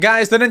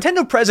Guys, the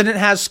Nintendo president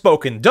has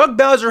spoken. Doug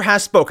Bowser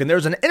has spoken.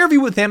 There's an interview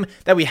with him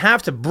that we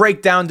have to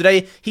break down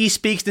today. He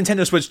speaks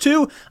Nintendo Switch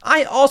 2.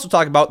 I also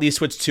talk about the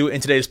Switch 2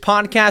 in today's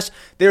podcast.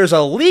 There's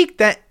a leak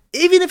that,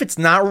 even if it's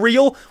not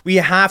real, we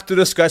have to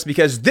discuss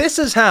because this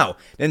is how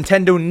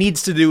Nintendo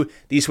needs to do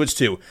the Switch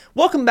 2.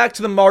 Welcome back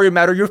to the Mario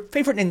Matter, your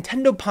favorite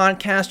Nintendo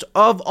podcast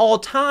of all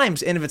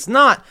times. And if it's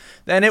not,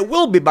 then it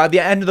will be by the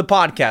end of the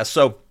podcast.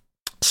 So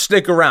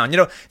stick around.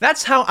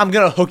 That's how I'm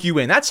going to hook you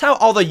in. That's how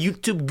all the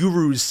YouTube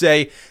gurus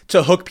say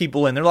to hook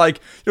people in. They're like,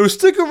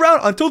 stick around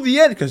until the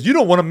end because you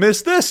don't want to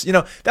miss this.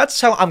 That's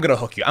how I'm going to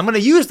hook you. I'm going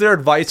to use their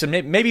advice and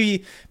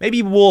maybe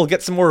we'll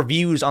get some more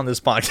views on this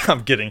podcast.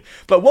 I'm kidding.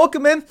 But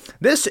welcome in.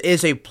 This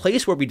is a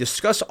place where we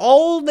discuss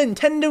all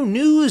Nintendo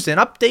news and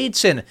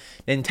updates and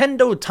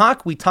Nintendo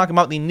talk. We talk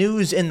about the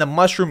news in the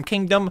Mushroom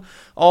Kingdom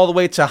all the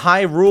way to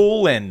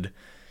Hyrule and,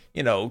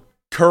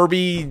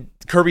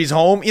 Kirby's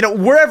home,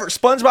 wherever,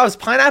 SpongeBob's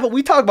Pineapple.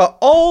 We talk about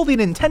all the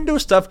Nintendo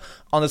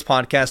stuff on this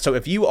podcast. So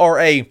if you are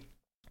a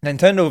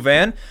Nintendo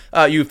fan,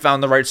 you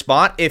found the right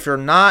spot. If you're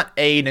not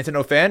a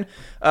Nintendo fan,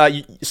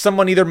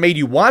 someone either made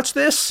you watch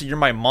this, you're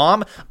my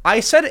mom. I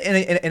said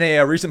it in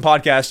a recent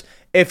podcast,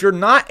 if you're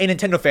not a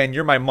Nintendo fan,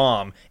 you're my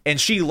mom. And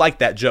she liked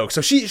that joke.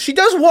 So she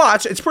does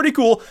watch. It's pretty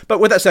cool. But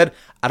with that said,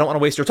 I don't want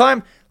to waste your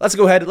time. Let's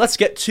go ahead. Let's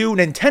get to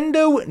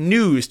Nintendo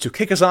news to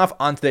kick us off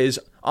on today's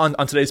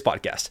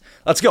podcast.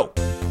 Let's go.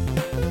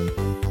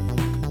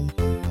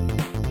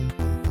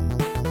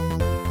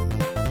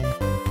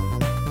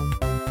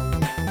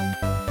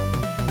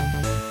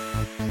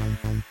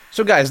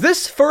 So guys,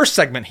 this first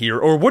segment here,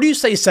 or what do you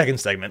say second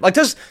segment? Like,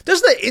 does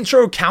the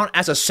intro count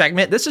as a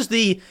segment? This is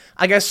the,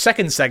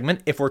 second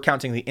segment, if we're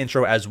counting the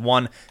intro as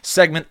one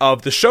segment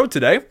of the show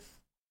today.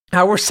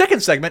 Our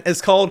second segment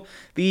is called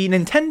the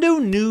Nintendo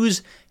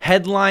News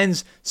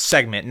Headlines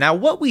segment. Now,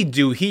 what we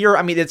do here,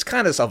 it's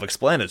kind of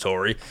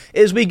self-explanatory,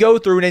 is we go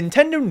through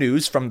Nintendo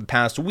news from the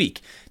past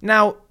week.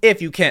 Now,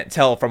 if you can't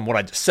tell from what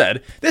I just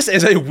said, this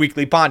is a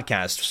weekly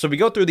podcast. So we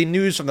go through the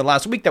news from the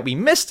last week that we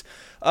missed,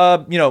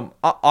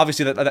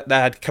 obviously that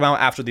had come out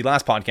after the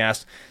last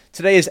podcast.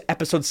 Today is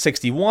episode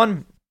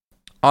 61.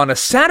 On a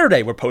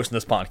Saturday, we're posting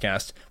this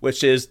podcast,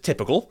 which is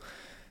typical.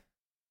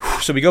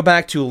 So we go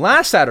back to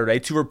last Saturday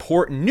to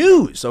report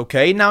news,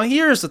 okay? Now,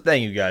 here's the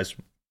thing, you guys.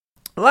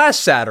 Last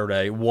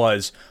Saturday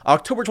was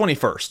October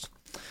 21st.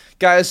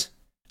 Guys,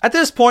 at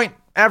this point,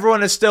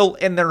 everyone is still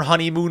in their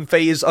honeymoon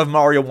phase of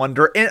Mario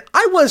Wonder, and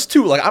I was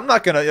too. Like, I'm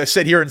not gonna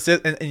sit here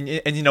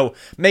and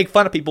make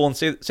fun of people and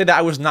say that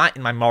I was not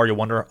in my Mario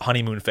Wonder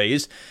honeymoon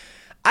phase.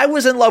 I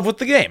was in love with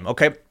the game,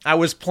 okay? I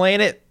was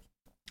playing it.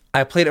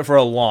 I played it for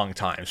a long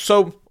time.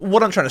 So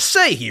what I'm trying to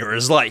say here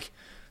is,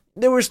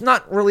 there was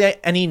not really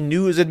any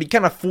news. It'd be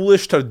kind of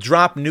foolish to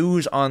drop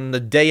news on the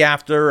day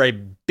after a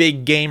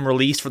big game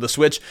release for the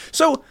Switch.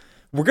 So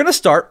we're going to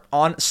start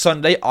on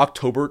Sunday,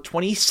 October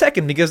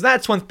 22nd, because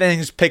that's when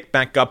things pick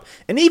back up.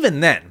 And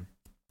even then,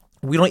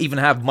 we don't even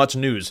have much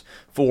news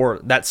for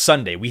that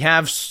Sunday. We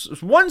have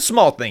one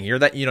small thing here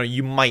that,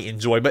 you might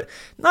enjoy, but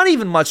not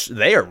even much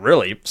there,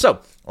 really. So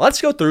let's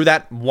go through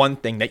that one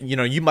thing that,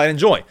 you might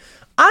enjoy.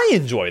 I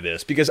enjoy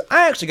this because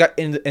I actually got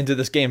into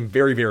this game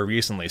very, very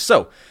recently.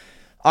 So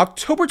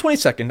October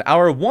 22nd,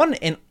 our one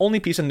and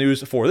only piece of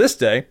news for this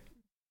day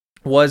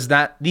was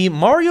that the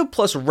Mario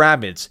plus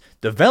Rabbids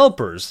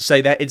developers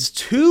say that it's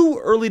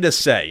too early to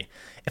say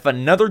if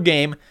another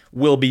game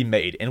will be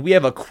made. And we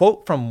have a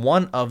quote from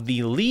one of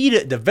the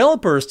lead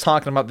developers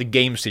talking about the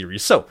game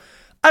series. So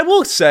I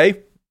will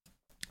say,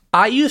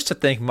 I used to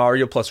think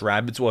Mario plus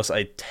Rabbids was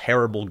a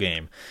terrible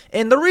game.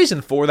 And the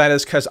reason for that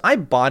is because I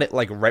bought it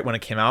right when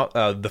it came out,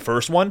 the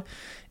first one.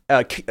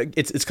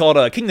 It's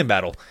called Kingdom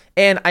Battle,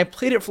 and I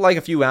played it for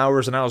a few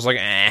hours, and I was like,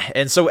 eh.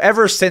 And so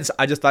ever since,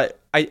 I just thought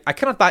I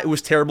kind of thought it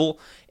was terrible,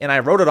 and I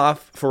wrote it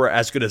off for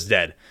as good as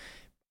dead.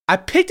 I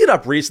picked it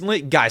up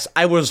recently, guys.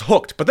 I was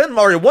hooked, but then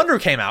Mario Wonder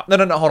came out. No,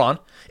 hold on.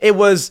 It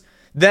was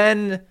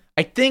then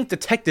I think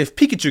Detective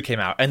Pikachu came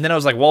out, and then I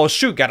was like, well,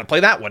 shoot, gotta play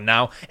that one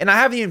now, and I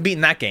haven't even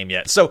beaten that game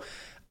yet. So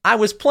I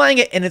was playing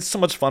it, and it's so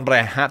much fun, but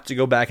I have to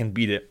go back and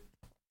beat it.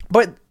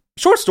 But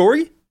short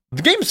story,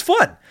 the game is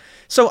fun.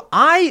 So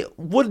I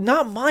would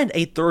not mind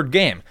a third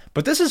game,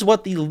 but this is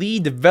what the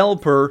lead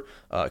developer,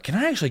 can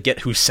I actually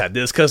get who said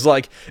this? Because,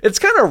 it's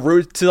kind of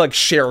rude to,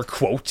 share a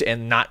quote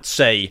and not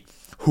say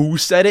who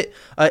said it.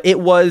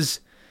 It was,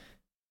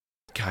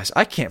 guys,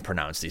 I can't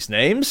pronounce these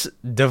names.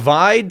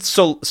 Divide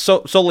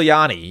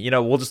Soliani.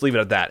 We'll just leave it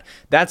at that.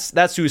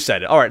 That's who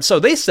said it. All right, so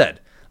they said,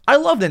 I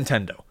love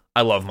Nintendo.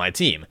 I love my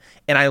team.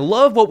 And I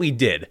love what we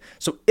did.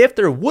 So if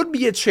there would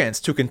be a chance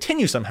to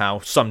continue somehow,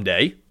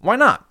 someday, why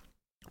not?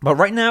 But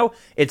right now,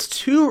 it's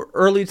too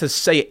early to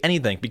say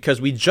anything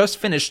because we just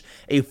finished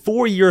a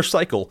 4-year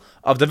cycle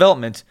of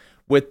development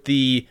with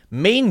the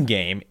main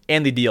game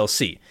and the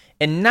DLC.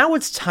 And now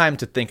it's time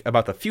to think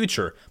about the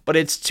future, but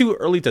it's too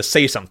early to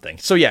say something.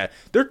 So yeah,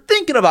 they're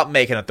thinking about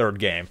making a third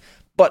game.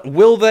 But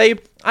will they?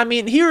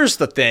 Here's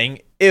the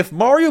thing. If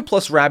Mario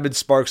plus Rabbids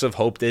Sparks of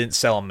Hope didn't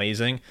sell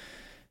amazing,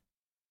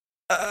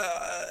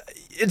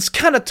 it's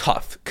kind of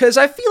tough because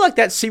I feel like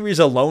that series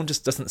alone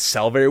just doesn't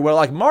sell very well.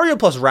 Like Mario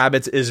plus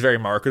Rabbids is very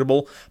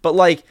marketable, but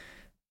like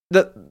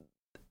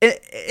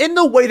in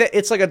the way that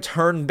it's like a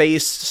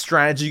turn-based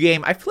strategy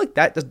game, I feel like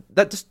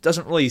that just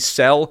doesn't really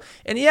sell.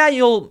 And yeah,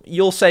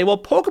 you'll say, well,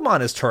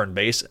 Pokemon is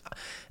turn-based.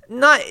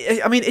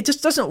 It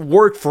just doesn't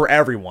work for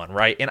everyone,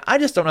 right? And I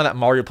just don't know that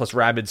Mario plus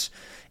Rabbids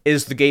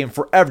is the game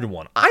for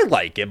everyone. I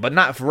like it, but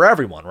not for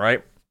everyone,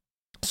 right?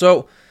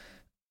 So,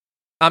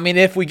 I mean,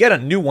 if we get a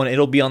new one,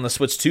 it'll be on the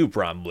Switch too,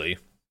 probably.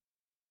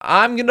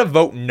 I'm gonna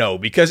vote no,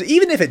 because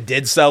even if it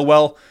did sell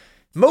well,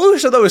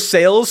 most of those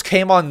sales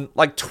came on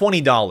like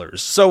 $20.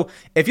 So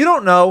if you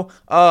don't know,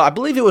 I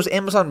believe it was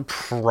Amazon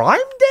Prime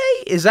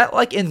Day. Is that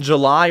like in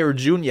July or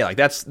June? Yeah, like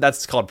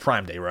that's called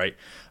Prime Day, right?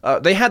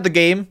 They had the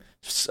game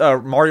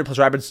Mario plus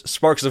Rabbids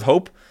Sparks of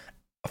Hope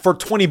for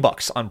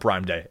 $20 on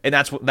Prime Day, and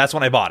that's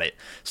when I bought it.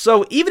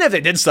 So even if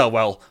it did sell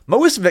well,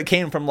 most of it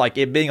came from like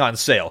it being on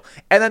sale.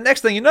 And the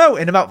next thing you know,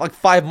 in about like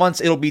 5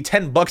 months, it'll be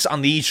 $10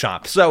 on the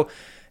eShop. So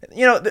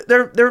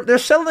they're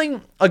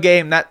selling a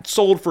game that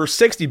sold for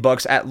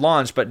 $60 at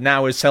launch, but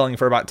now is selling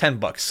for about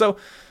 $10. So,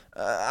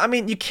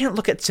 you can't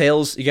look at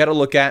sales. You got to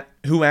look at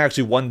who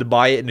actually wanted to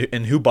buy it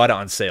and who bought it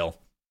on sale.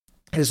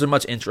 Is there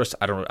much interest?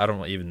 I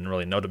don't even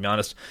really know, to be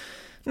honest.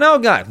 Now,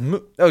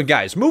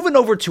 guys, moving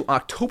over to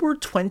October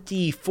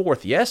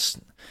 24th. Yes,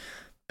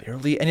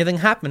 barely anything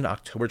happened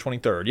October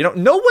 23rd.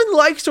 No one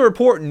likes to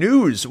report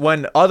news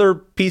when other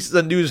pieces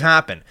of news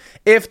happen.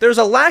 If there's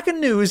a lack of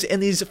news in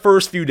these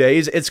first few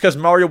days, it's because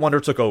Mario Wonder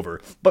took over.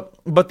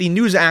 But the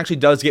news actually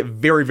does get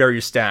very, very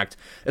stacked,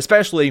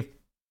 especially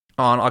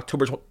on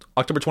October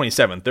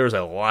 27th. There's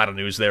a lot of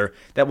news there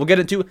that we'll get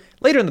into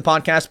later in the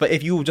podcast, but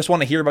if you just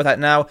want to hear about that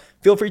now,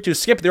 feel free to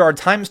skip. There are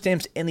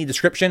timestamps in the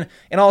description,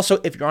 and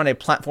also if you're on a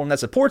platform that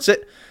supports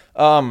it,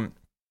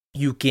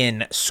 you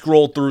can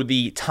scroll through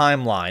the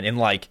timeline and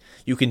like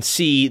you can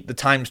see the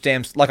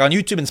timestamps, like on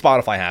YouTube and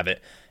Spotify have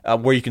it,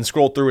 where you can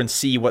scroll through and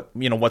see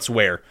what's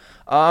where.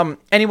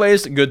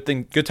 Anyways, good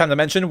time to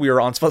mention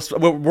we're on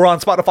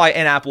Spotify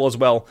and Apple as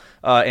well,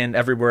 and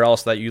everywhere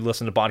else that you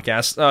listen to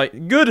podcasts.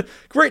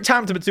 Great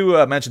time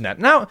to mention that.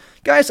 Now,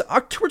 guys,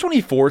 October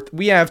 24th,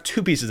 we have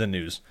 2 pieces of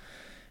news.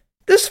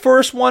 This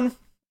first one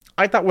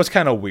I thought was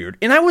kind of weird,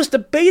 and I was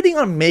debating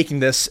on making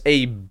this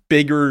a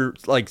bigger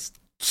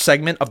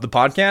segment of the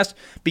podcast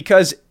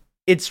because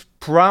it's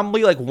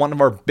probably like one of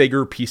our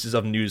bigger pieces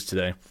of news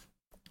today.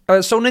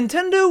 So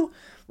Nintendo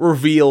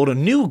revealed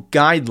new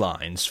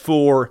guidelines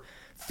for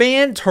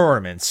fan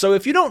tournaments. So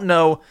if you don't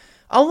know,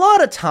 a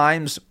lot of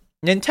times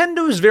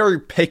Nintendo is very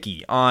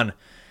picky on,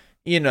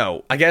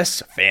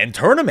 fan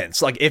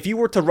tournaments. Like if you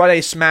were to run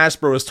a Smash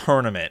Bros.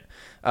 Tournament,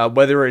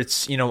 whether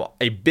it's,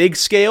 a big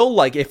scale,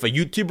 like if a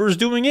YouTuber is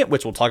doing it,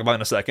 which we'll talk about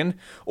in a second,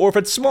 or if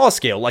it's small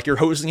scale, like you're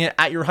hosting it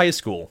at your high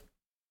school.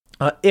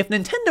 If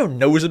Nintendo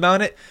knows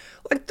about it,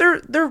 like they're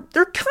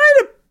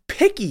kind of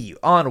picky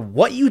on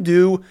what you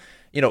do,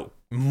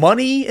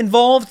 money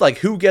involved, like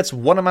who gets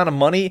what amount of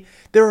money.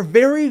 They're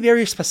very,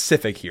 very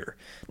specific here.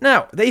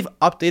 Now, they've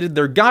updated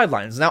their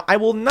guidelines. Now, I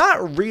will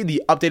not read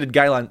the updated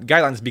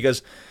guidelines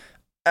because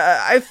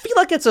I feel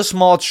like it's a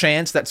small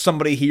chance that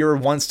somebody here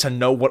wants to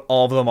know what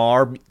all of them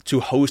are to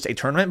host a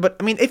tournament. But,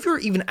 if you're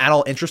even at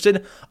all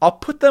interested, I'll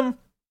put them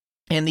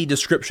in the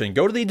description.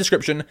 Go to the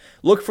description,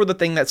 look for the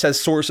thing that says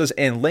sources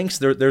and links.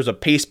 There's a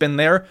paste bin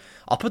there.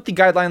 I'll put the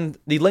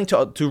link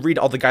to read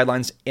all the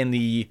guidelines in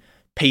the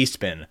paste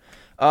bin.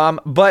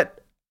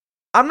 But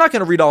I'm not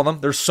going to read all of them.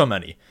 There's so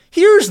many.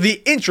 Here's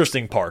the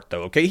interesting part,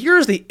 though, okay?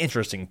 Here's the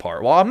interesting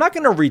part. Well, I'm not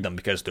going to read them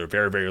because they're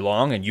very, very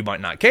long and you might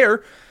not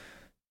care.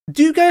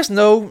 Do you guys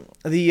know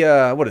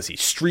the,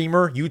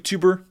 streamer,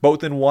 YouTuber,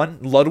 both in one,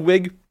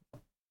 Ludwig?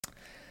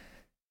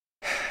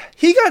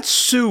 He got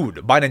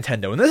sued by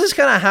Nintendo, and this is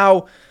kind of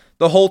how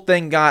the whole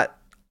thing it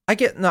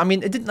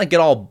didn't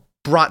get all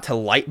brought to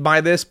light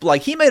by this,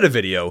 but he made a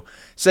video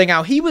saying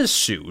how he was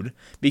sued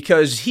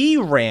because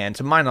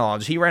to my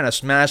knowledge, he ran a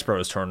Smash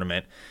Bros.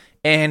 Tournament,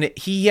 and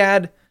he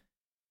had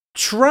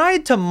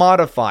tried to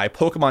modify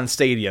Pokemon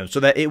Stadium so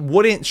that it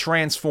wouldn't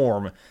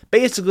transform.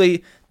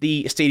 Basically,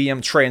 the stadium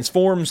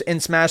transforms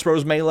in Smash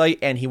Bros. Melee,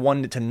 and he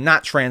wanted it to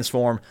not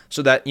transform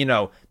so that,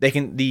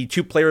 the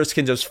 2 players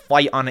can just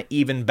fight on an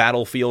even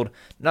battlefield.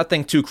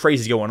 Nothing too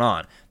crazy going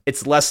on.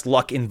 It's less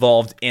luck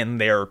involved in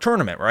their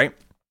tournament, right?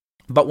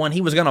 But when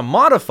he was going to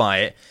modify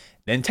it,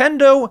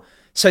 Nintendo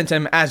sent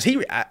him, as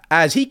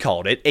he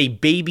called it, a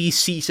baby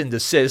cease and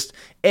desist,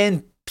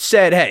 and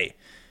said, hey,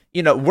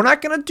 we're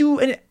not going to do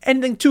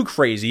anything too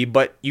crazy,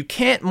 but you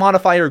can't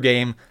modify your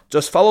game.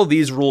 Just follow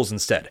these rules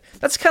instead.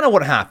 That's kind of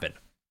what happened.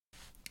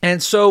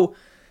 And so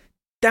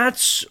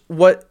that's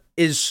what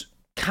is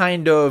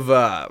kind of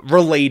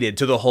related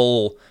to the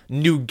whole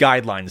new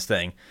guidelines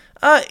thing.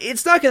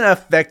 It's not going to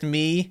affect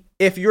me.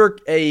 If you're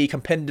a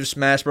competitive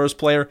Smash Bros.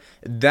 Player,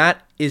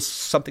 that is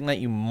something that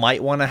you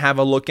might want to have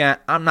a look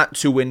at. I'm not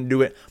too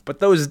into it, but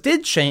those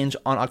did change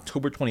on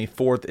October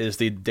 24th is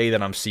the day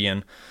that I'm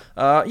seeing.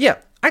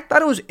 I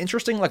thought it was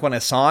interesting when I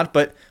saw it,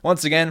 but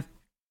once again,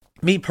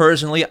 me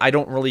personally, I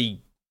don't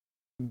really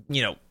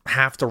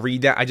have to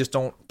read that. I just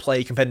don't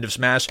play competitive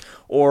Smash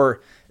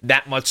or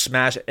that much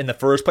Smash in the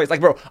first place.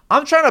 Like, bro,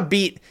 I'm trying to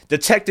beat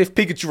Detective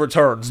Pikachu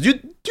Returns. Do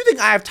you think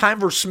I have time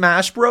for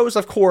Smash Bros?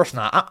 Of course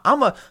not.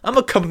 I'm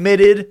a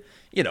committed,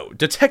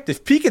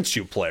 Detective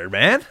Pikachu player,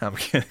 man. I'm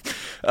kidding.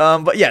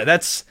 But yeah,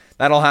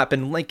 that'll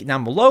happen. Link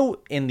down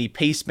below in the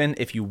paste bin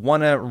if you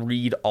want to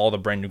read all the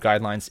brand new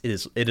guidelines.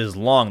 It is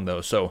long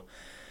though, so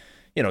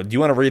do you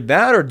want to read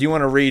that or do you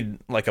want to read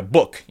like a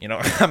book?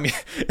 I mean,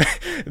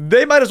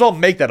 they might as well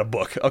make that a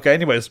book. Okay,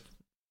 anyways,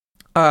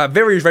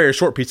 very, very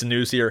short piece of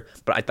news here,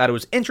 but I thought it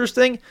was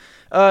interesting.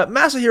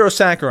 Masahiro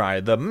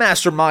Sakurai, the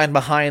mastermind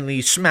behind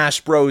the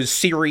Smash Bros.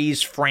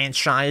 Series,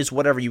 franchise,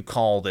 whatever you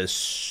call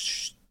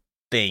this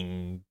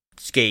thing,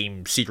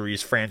 game,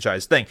 series,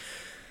 franchise thing,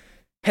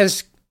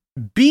 has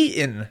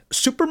beaten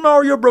Super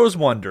Mario Bros.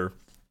 Wonder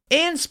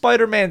and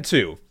Spider-Man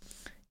 2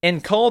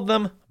 and called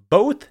them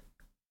both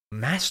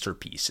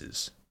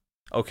masterpieces.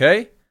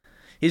 Okay?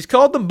 He's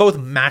called them both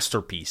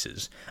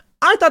masterpieces.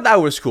 I thought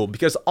that was cool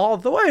because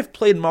although I've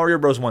played Mario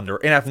Bros. Wonder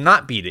and I've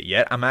not beat it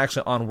yet, I'm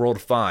actually on World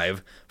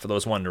 5 for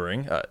those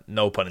wondering,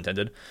 no pun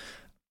intended.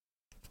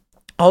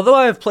 Although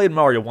I have played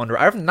Mario Wonder,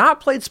 I have not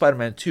played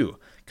Spider-Man 2,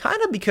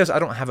 kind of because I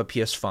don't have a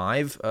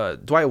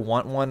PS5. Do I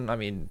want one? I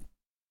mean,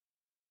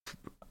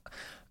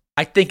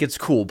 I think it's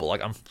cool, but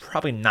like I'm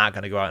probably not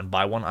going to go out and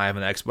buy one. I have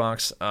an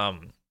Xbox.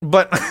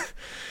 But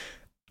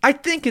I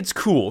think it's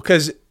cool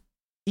because,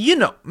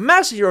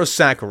 Masahiro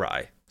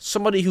Sakurai,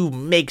 somebody who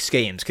makes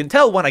games, can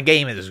tell when a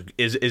game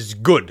is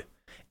good.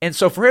 And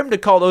so for him to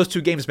call those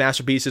two games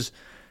masterpieces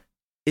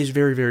is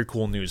very, very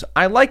cool news.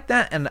 I like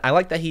that, and I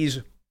like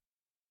that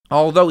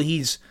although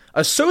he's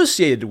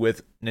associated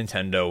with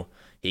Nintendo,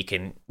 he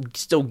can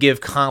still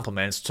give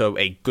compliments to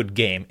a good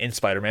game in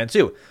Spider-Man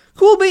 2.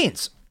 Cool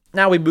beans!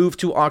 Now we move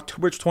to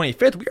October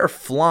 25th. We are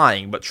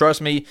flying, but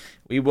trust me,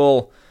 we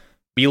will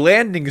be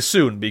landing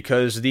soon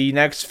because the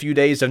next few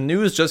days of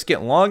news just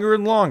get longer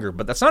and longer.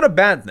 But that's not a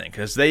bad thing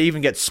because they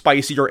even get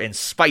spicier and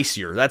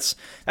spicier. That's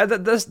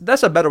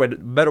a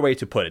better way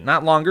to put it.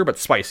 Not longer, but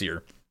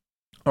spicier.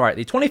 All right,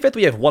 the 25th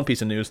we have one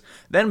piece of news.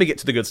 Then we get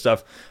to the good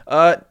stuff.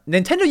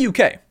 Nintendo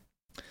UK.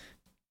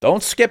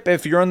 Don't skip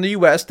if you're in the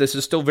US. This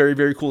is still very,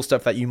 very cool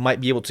stuff that you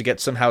might be able to get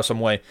somehow, some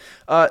way.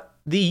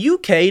 The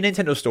UK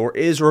Nintendo Store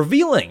is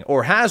revealing,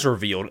 or has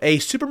revealed, a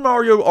Super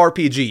Mario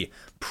RPG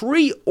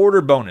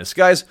pre-order bonus.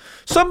 Guys,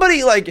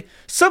 somebody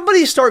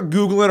start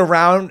Googling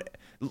around,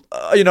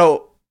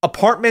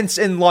 apartments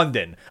in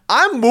London.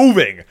 I'm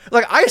moving.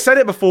 Like I said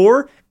it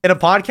before in a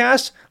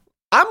podcast,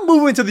 I'm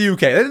moving to the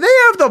UK. They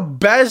have the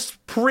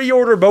best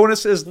pre-order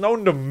bonuses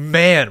known to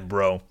man,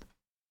 bro.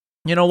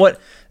 You know what?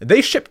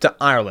 They ship to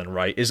Ireland,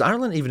 right? Is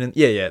Ireland even in...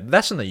 Yeah,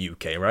 that's in the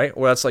UK, right?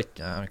 Well, that's like...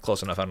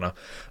 close enough, I don't know.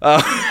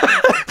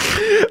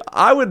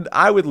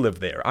 I would live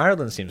there.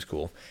 Ireland seems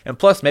cool. And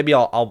plus, maybe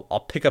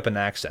I'll pick up an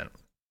accent.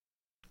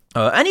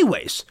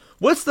 Anyways,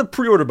 what's the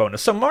pre-order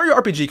bonus? So Mario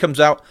RPG comes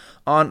out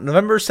on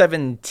November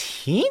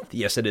 17th?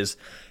 Yes, it is.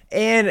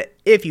 And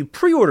if you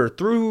pre-order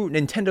through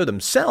Nintendo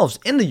themselves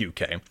in the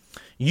UK,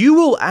 you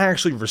will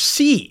actually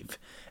receive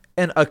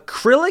an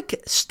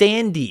acrylic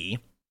standee,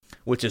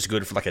 which is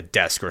good for like a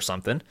desk or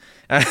something,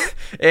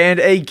 and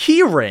a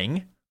key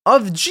ring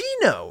of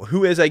Geno,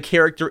 who is a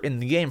character in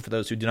the game, for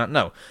those who do not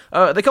know.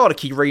 They call it a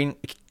key ring.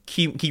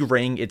 Key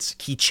ring, it's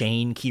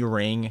keychain, key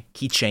ring,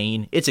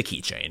 keychain. It's a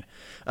keychain,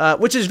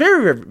 which is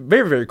very, very,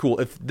 very, very cool.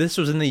 If this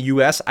was in the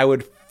US, I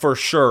would for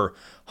sure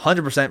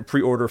 100%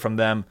 pre-order from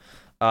them.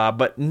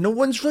 But no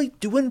one's really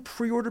doing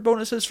pre-order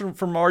bonuses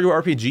for Mario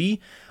RPG.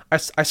 I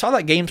saw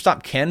that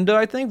GameStop Canada,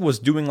 I think, was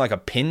doing like a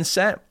pin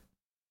set,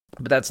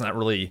 but that's not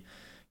really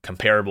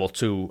comparable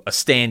to a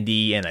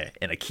standee and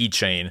a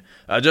keychain.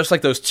 Just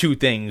like those two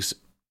things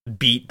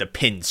beat the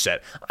pin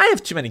set. I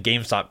have too many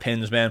GameStop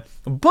pins, man.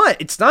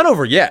 But it's not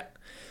over yet.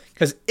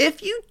 Because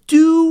if you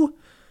do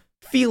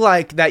feel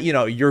like that,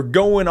 you're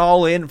going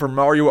all in for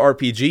Mario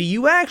RPG,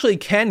 you actually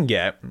can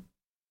get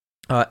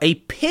a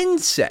pin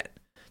set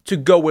to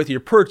go with your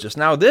purchase.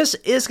 Now, this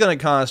is going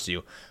to cost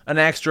you an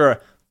extra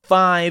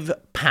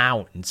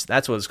 £5.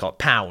 That's what it's called,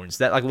 pounds.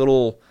 That like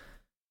little...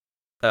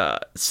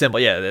 symbol,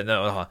 yeah,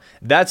 no,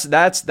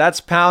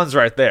 that's pounds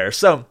right there.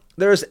 So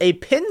there's a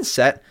pin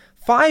set,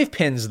 5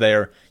 pins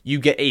there. You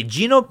get a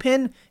Geno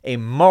pin, a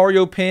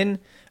Mario pin,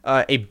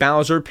 a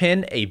Bowser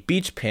pin, a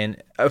Peach pin.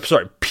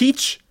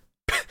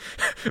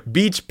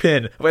 Beach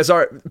pin. Wait,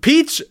 sorry,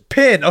 Peach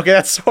pin. Okay,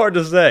 that's hard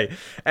to say.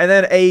 And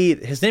then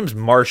his name's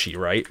Marshy,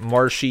 right?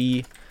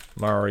 Marshy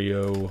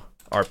Mario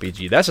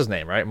RPG. That's his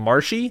name, right?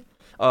 Marshy.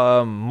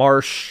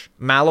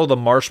 Mallow the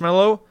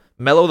Marshmallow.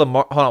 Hold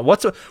on.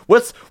 What's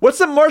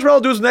the marshmallow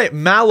dude's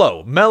name?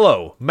 Mallow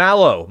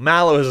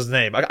is his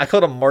name. I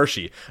called him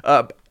Marshy.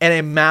 And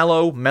a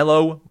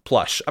Mellow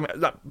plush. I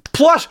mean,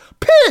 plush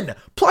pin.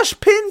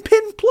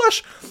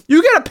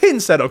 You get a pin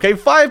set, okay?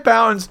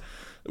 £5.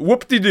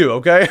 Whoop-de-doo,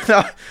 okay?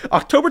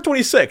 October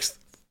 26th.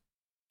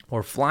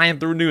 We're flying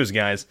through news,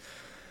 guys.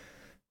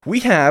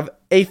 we have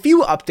a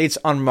few updates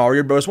on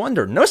Mario Bros.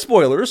 Wonder. No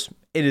spoilers,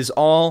 it is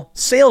all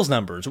sales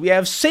numbers. We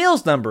have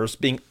sales numbers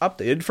being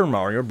updated for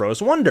Mario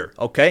Bros. Wonder,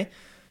 okay?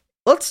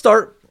 Let's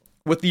start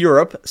with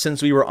Europe,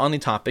 since we were on the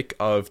topic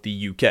of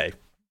the UK.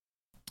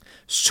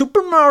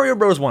 Super Mario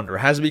Bros. Wonder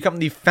has become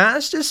the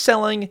fastest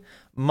selling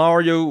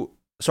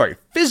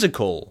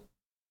physical.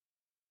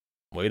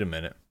 Wait a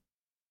minute.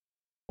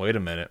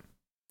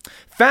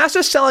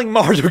 Fastest selling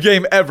Mario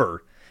game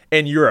ever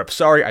in Europe.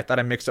 Sorry, I thought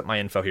I mixed up my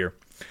info here.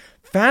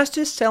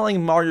 Fastest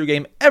selling Mario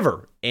game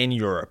ever in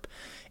Europe.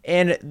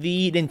 And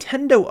the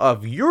Nintendo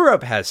of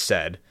Europe has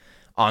said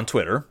on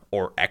Twitter,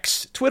 or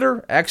X, I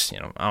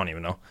don't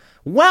even know.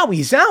 Wowie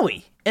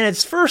zowie! In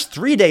its first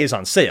 3 days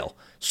on sale,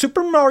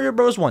 Super Mario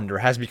Bros. Wonder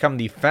has become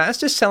the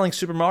fastest selling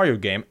Super Mario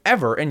game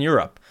ever in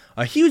Europe.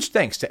 A huge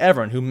thanks to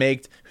everyone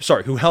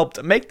who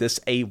helped make this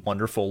a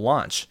wonderful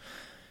launch.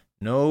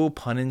 No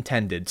pun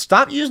intended.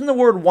 Stop using the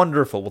word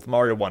wonderful with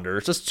Mario Wonder.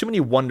 It's just too many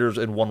wonders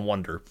in one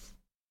wonder.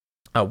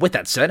 With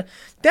that said,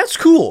 that's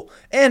cool.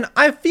 And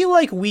I feel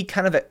like we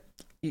kind of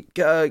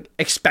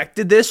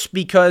expected this,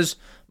 because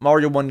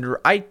Mario Wonder,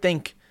 I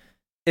think,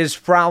 is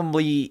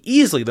probably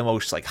easily the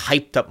most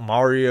hyped up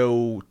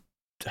Mario.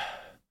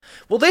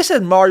 Well, they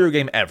said Mario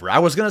game ever. I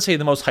was going to say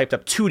the most hyped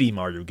up 2D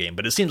Mario game,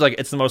 but it seems like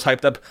it's the most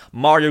hyped up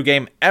Mario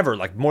game ever,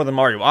 more than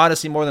Mario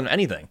Odyssey, more than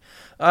anything.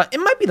 It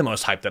might be the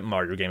most hyped up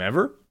Mario game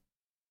ever.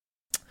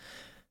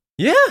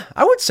 Yeah,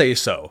 I would say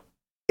so.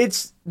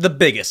 It's the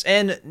biggest,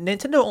 and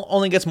Nintendo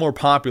only gets more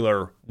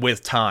popular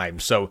with time,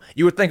 so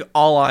you would think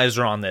all eyes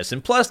are on this.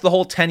 And plus, the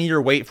whole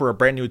 10-year wait for a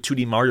brand new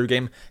 2D Mario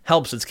game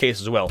helps its case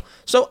as well.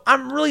 So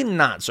I'm really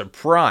not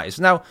surprised.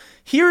 Now,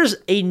 here's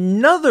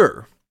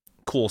another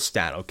cool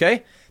stat,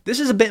 okay? This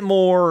is a bit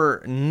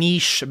more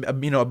niche, a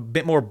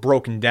bit more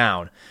broken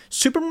down.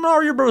 Super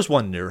Mario Bros.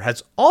 Wonder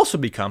has also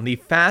become the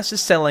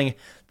fastest selling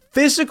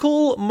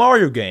physical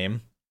Mario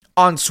game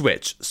on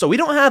Switch. So we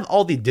don't have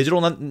all the digital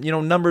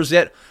numbers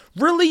yet.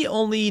 Really,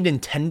 only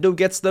Nintendo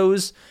gets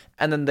those,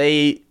 and then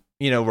they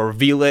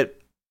reveal it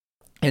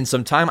in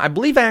some time. I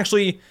believe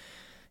actually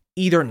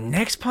either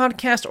next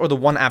podcast or the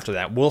one after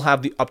that, we'll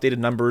have the updated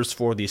numbers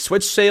for the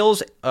Switch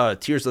sales,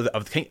 Tears of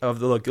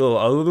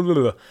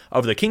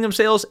the Kingdom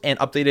sales, and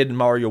updated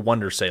Mario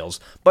Wonder sales.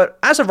 But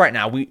as of right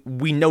now,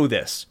 we know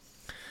this.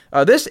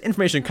 This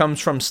information comes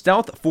from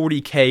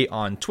Stealth40k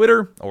on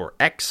Twitter, or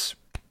X.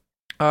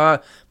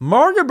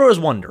 Mario Bros.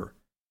 Wonder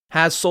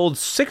has sold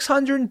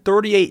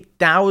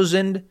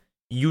 638,000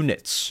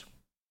 units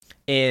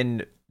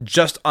in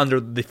just under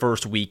the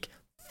first week,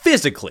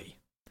 physically.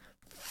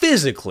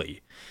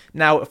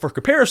 Now, for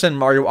comparison,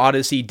 Mario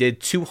Odyssey did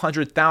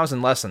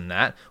 200,000 less than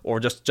that, or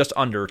just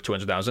under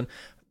 200,000.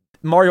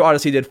 Mario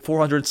Odyssey did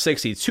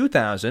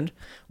 462,000,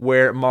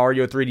 where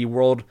Mario 3D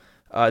World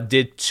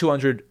did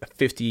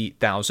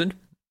 250,000.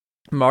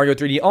 Mario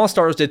 3D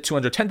All-Stars did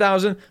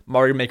 210,000,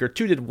 Mario Maker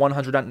 2 did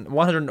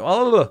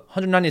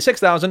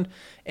 196,000,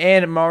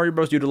 and Mario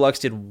Bros. U Deluxe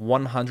did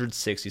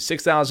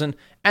 166,000,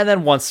 and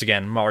then once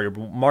again,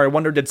 Mario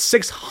Wonder did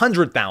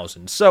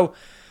 600,000. So,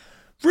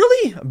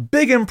 really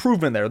big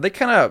improvement there. They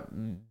kind of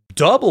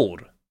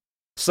doubled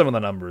some of the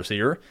numbers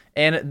here,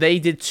 and they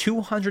did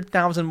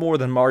 200,000 more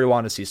than Mario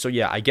Odyssey. So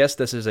yeah, I guess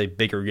this is a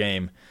bigger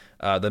game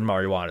than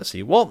Mario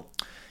Odyssey. Well,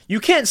 you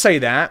can't say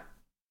that.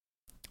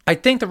 I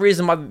think the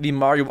reason why the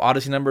Mario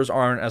Odyssey numbers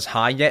aren't as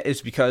high yet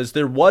is because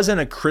there wasn't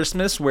a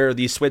Christmas where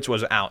the Switch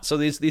was out. So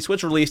the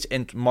Switch released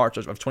in March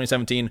of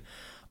 2017.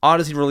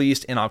 Odyssey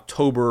released in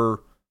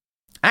October,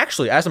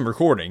 actually, as I'm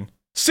recording,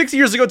 6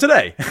 years ago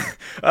today,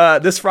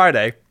 this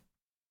Friday.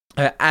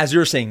 As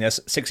you're seeing this,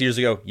 6 years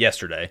ago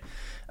yesterday.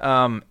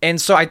 And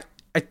so I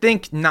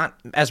think not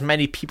as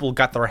many people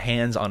got their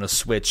hands on a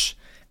Switch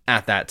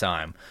at that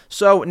time.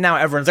 So now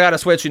everyone's got a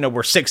Switch.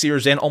 We're 6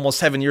 years in, almost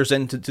 7 years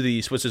into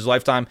the Switch's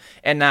lifetime,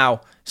 and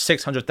now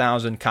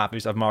 600,000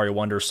 copies of Mario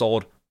Wonder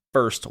sold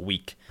first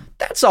week.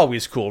 That's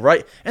always cool,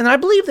 right? And I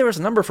believe there was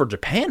a number for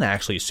Japan,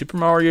 actually. Super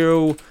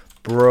Mario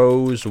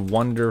Bros.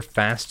 Wonder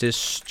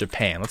fastest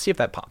Japan. Let's see if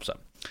that pops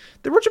up.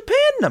 There were Japan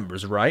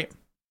numbers, right?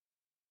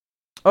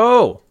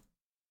 Oh,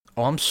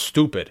 I'm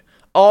stupid.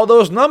 All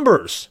those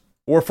numbers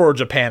were for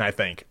Japan, I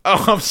think.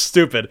 Oh, I'm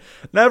stupid.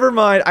 Never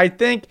mind. I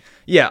think,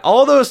 yeah,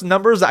 all those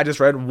numbers that I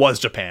just read was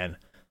Japan.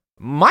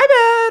 My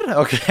bad.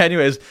 Okay,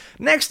 anyways.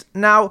 Next,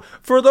 now,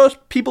 for those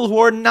people who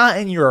are not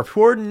in Europe,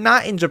 who are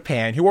not in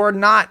Japan, who are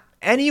not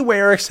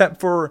anywhere except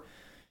for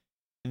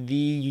the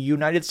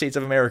United States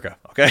of America,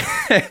 okay?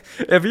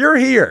 If you're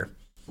here,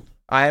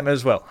 I am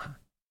as well.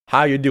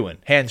 How you doing?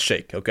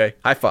 Handshake, okay?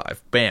 High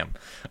five. Bam.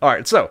 All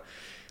right, so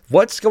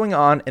what's going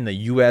on in the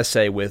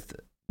USA with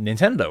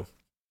Nintendo?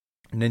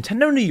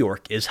 Nintendo New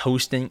York is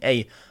hosting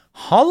a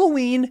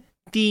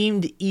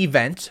Halloween-themed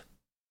event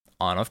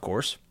on, of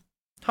course,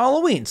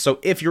 Halloween. So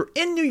if you're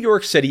in New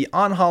York City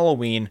on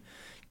Halloween,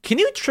 can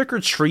you trick or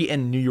treat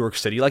in New York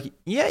City? Like,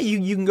 yeah,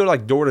 you can go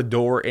door to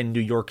door in New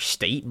York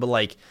State,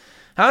 but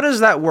how does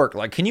that work?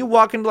 Can you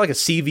walk into a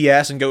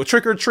CVS and go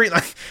trick or treat?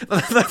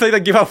 They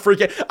give out free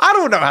candy. I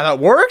don't know how that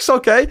works.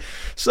 Okay,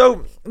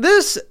 so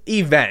this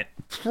event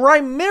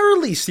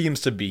primarily seems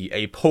to be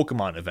a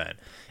Pokemon event.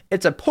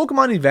 It's a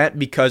Pokemon event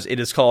because it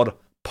is called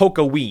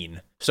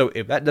Pokoween. So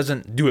if that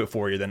doesn't do it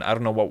for you, then I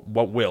don't know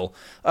what will.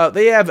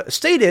 They have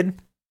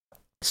stated,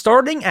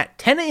 starting at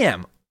 10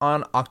 a.m.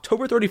 on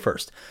October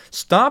 31st,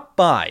 stop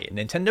by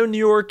Nintendo New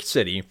York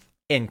City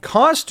in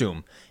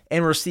costume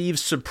and receive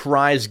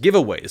surprise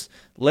giveaways.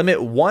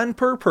 Limit 1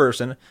 per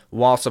person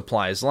while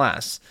supplies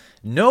last.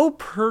 No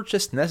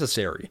purchase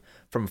necessary.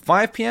 From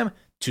 5 p.m.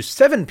 to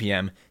 7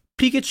 p.m.,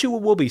 Pikachu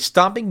will be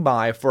stopping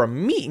by for a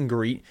meet and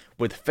greet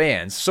with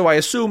fans. So I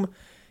assume,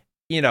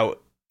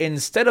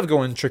 instead of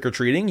going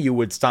trick-or-treating, you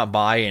would stop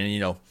by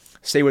and,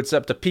 say what's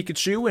up to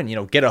Pikachu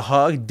and, get a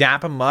hug,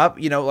 dap him up,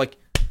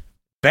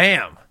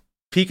 bam!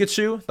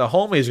 Pikachu, the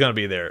homie, is going to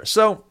be there.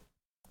 So,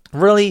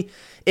 really,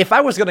 if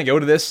I was going to go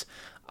to this,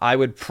 I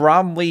would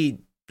probably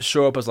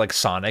show up as,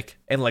 Sonic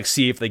and,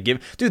 see if they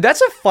give... Dude,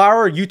 that's a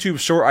fire YouTube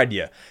short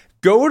idea.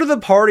 Go to the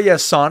party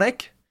as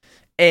Sonic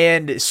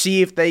and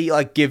see if they,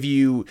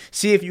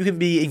 see if you can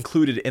be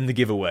included in the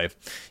giveaway.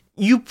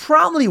 You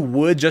probably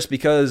would, just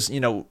because,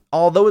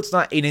 although it's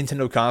not a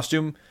Nintendo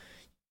costume,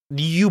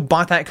 you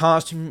bought that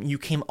costume, you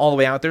came all the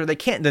way out there, they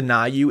can't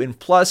deny you, and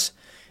plus,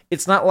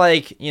 it's not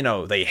like,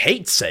 they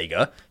hate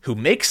Sega, who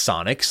makes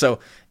Sonic, so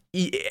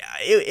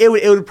it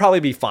would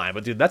probably be fine.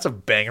 But dude, that's a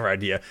banger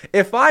idea.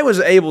 If I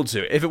was able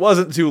to, if it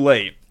wasn't too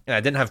late, and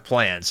I didn't have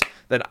plans,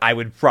 then I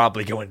would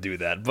probably go and do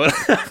that. But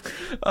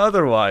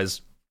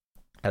otherwise,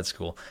 that's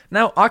cool.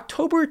 Now,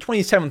 October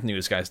 27th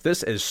news, guys.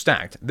 This is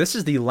stacked. This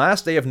is the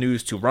last day of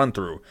news to run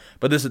through,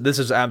 but this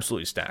is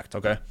absolutely stacked,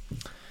 okay?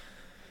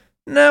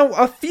 Now,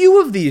 a few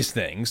of these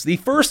things, the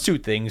first 2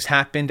 things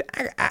happened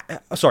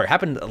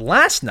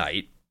last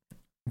night,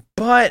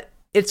 but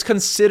it's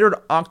considered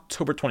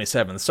October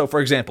 27th. So,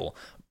 for example,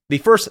 the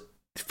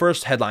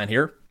first headline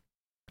here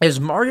is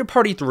Mario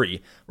Party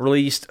 3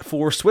 released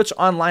for Switch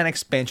Online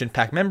expansion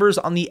pack members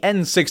on the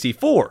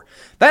N64.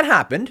 That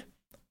happened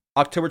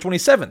October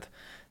 27th.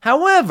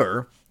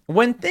 However,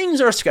 when things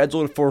are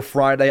scheduled for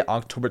Friday,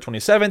 October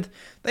 27th,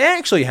 they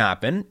actually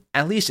happen,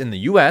 at least in the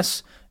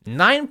US,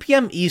 9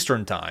 p.m.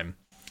 Eastern Time.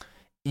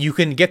 You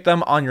can get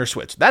them on your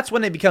Switch. That's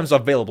when it becomes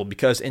available,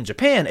 because in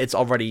Japan, it's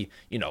already,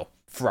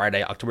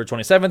 Friday, October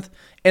 27th.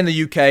 In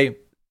the UK,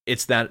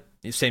 it's that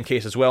same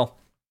case as well.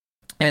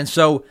 And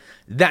so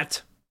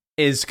that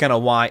is kind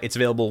of why it's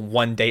available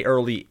 1 day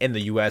early in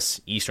the US,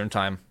 Eastern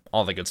Time.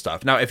 All the good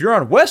stuff. Now, if you're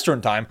on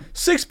Western Time,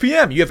 6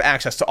 p.m., you have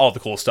access to all the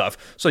cool stuff.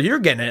 So you're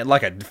getting it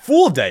like a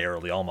full day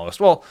early almost.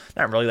 Well,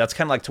 not really. That's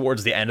kind of like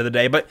towards the end of the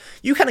day, but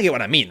you kind of get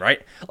what I mean,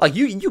 right? Like,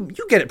 you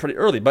get it pretty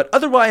early. But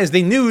otherwise,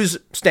 the news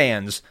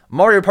stands.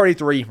 Mario Party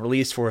 3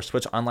 released for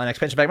Switch Online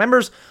expansion pack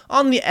members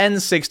on the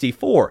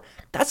N64.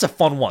 That's a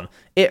fun one.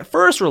 It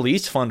first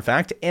released, fun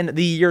fact, in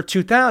the year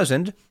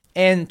 2000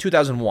 and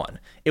 2001.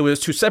 It was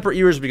 2 separate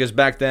years because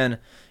back then,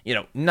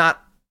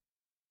 not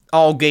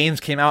all games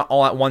came out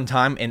all at one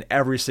time in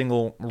every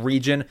single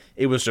region.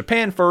 It was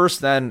Japan first,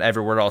 then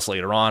everywhere else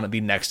later on the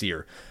next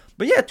year.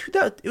 But yeah,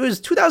 it was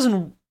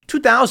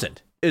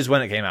 2000 is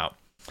when it came out.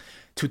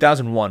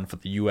 2001 for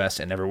the US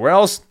and everywhere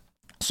else.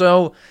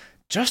 So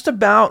just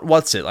about,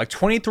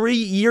 23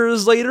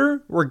 years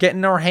later, we're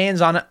getting our hands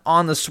on it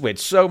on the Switch.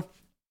 So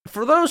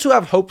for those who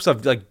have hopes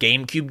of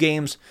GameCube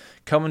games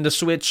coming to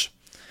Switch,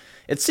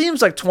 it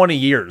seems like 20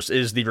 years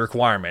is the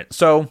requirement.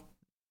 So,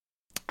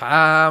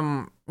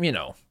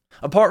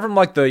 apart from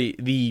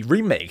the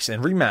remakes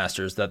and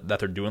remasters that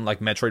they're doing, like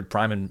Metroid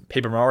Prime and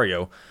Paper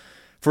Mario,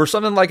 for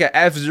something like a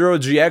F-Zero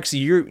GX,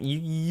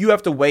 you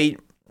have to wait.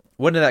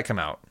 When did that come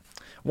out?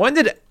 When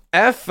did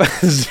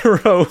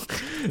F-Zero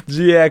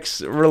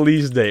GX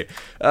release date?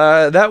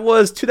 That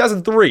was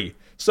 2003.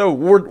 So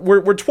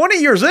we're 20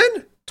 years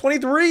in.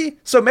 23?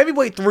 So maybe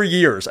wait 3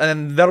 years, and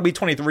then that'll be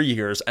 23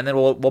 years, and then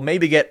we'll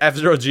maybe get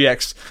F-Zero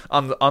GX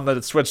on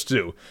the Switch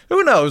too.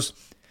 Who knows?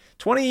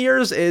 20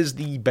 years is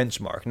the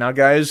benchmark. Now,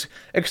 guys,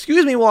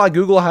 excuse me while I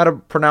Google how to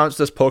pronounce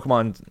this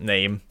Pokemon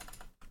name.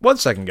 1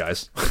 second,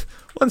 guys.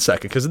 1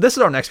 second, because this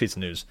is our next piece of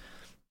news.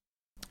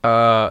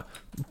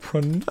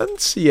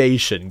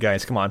 Pronunciation,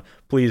 guys, come on,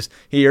 please.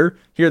 Here,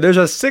 there's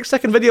a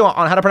 6-second video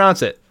on how to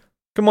pronounce it.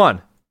 Come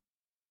on.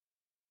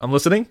 I'm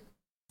listening.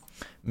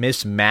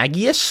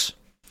 Mismagius?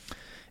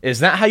 Is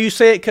that how you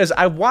say it? Because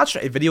I watched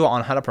a video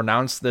on how to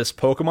pronounce this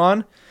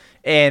Pokemon,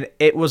 and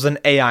it was an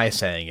AI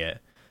saying it.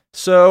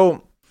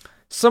 So,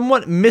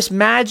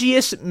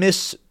 Mismagius.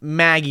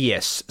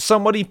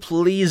 Somebody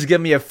please give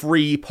me a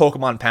free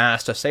Pokemon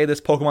pass to say this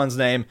Pokemon's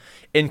name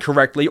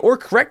incorrectly or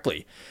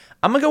correctly.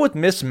 I'm going to go with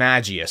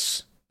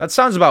Mismagius. That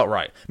sounds about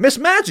right.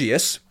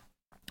 Mismagius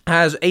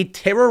has a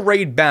Terra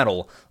Raid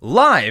battle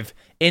live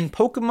in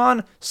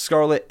Pokemon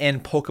Scarlet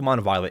and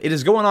Pokemon Violet. It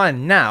is going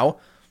on now.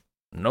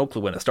 No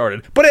clue when it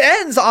started, but it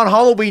ends on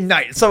Halloween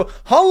night. So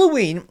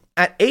Halloween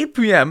at 8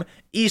 p.m.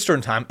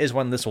 Eastern Time is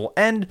when this will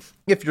end.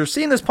 If you're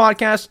seeing this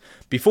podcast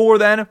before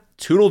then,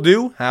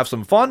 toodle-doo, have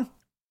some fun.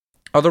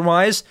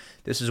 Otherwise,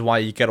 this is why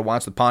you gotta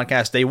watch the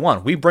podcast day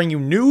one. We bring you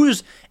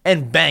news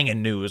and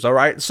banging news, all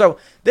right? So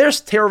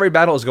there's Terra Raid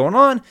battle is going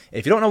on.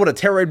 If you don't know what a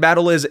Terra Raid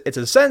battle is, it's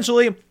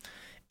essentially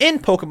in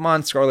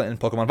Pokemon Scarlet and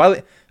Pokemon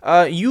Violet,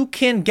 you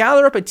can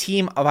gather up a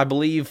team of, I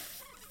believe,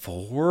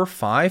 4 or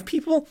 5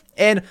 people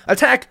and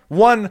attack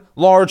one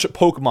large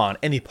Pokemon.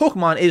 And the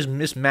Pokemon is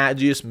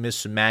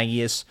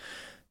Mismagius.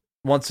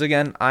 Once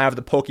again, I have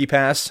the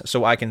PokePass,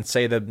 so I can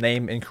say the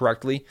name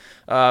incorrectly.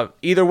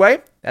 Either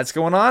way, that's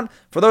going on.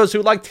 For those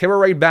who like Terra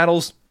Raid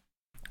battles,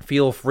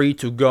 feel free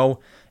to go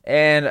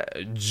and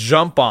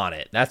jump on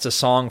it. That's a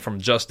song from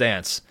Just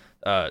Dance.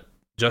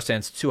 Just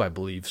Dance 2, I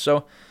believe.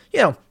 So,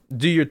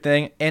 do your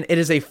thing. And it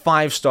is a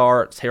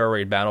 5-star Terra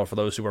Raid battle, for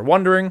those who are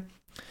wondering,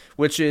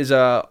 which is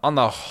on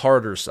the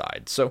harder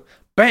side. So,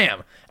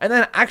 bam! And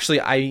then, actually,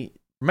 I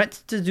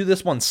meant to do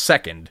this one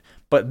second,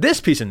 but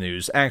this piece of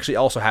news actually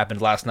also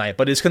happened last night,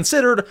 but is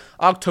considered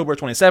October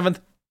 27th.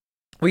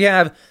 We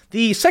have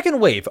the second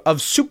wave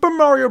of Super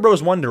Mario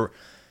Bros. Wonder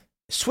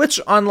Switch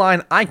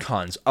Online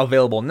icons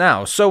available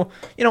now. So,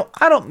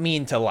 I don't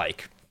mean to,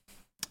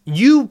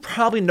 you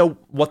probably know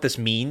what this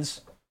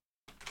means,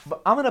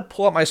 but I'm going to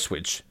pull up my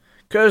Switch,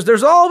 because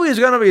there's always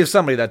going to be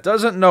somebody that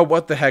doesn't know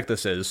what the heck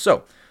this is.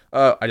 So,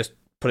 I just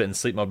put it in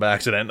sleep mode by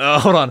accident.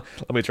 Hold on,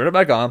 let me turn it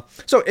back on.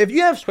 So, if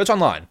you have Switch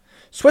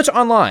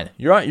Online,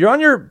 you're on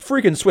your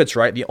freaking Switch,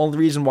 right? The only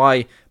reason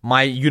why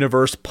My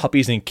Universe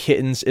Puppies and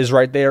Kittens is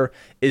right there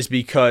is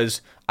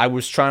because I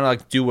was trying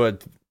to do a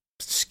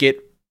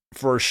skit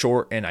for a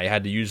short, and I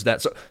had to use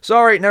that. So,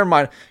 sorry, never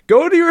mind.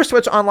 Go to your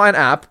Switch Online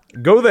app,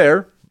 go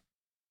there,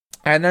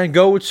 and then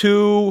go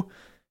to,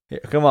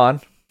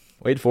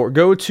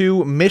 go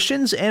to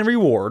Missions and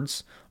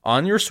Rewards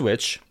on your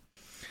Switch,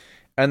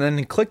 and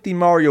then click the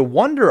Mario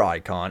Wonder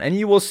icon, and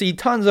you will see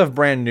tons of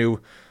brand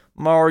new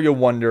Mario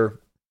Wonder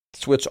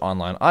Switch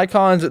Online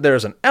icons.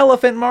 There's an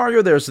elephant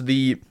Mario, there's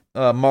the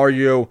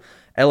Mario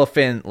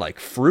elephant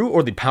fruit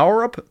or the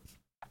power-up.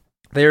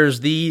 There's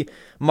the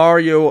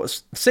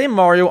same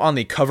Mario on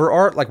the cover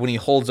art, when he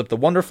holds up the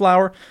Wonder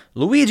Flower.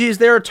 Luigi's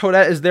there,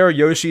 Toadette is there,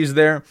 Yoshi's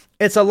there.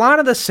 It's a lot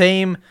of the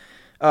same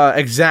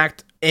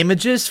exact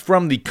images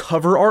from the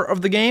cover art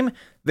of the game.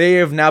 They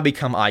have now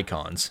become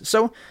icons.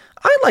 So,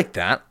 I like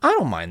that. I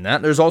don't mind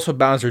that. There's also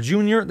Bowser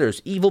Jr.,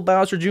 there's Evil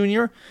Bowser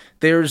Jr.,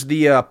 there's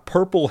the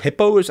purple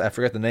hippos, I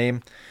forget the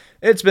name.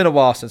 It's been a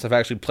while since I've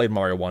actually played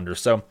Mario Wonder,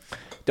 so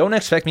don't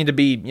expect me to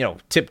be,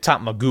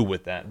 tip-top Magoo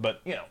with that,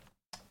 but,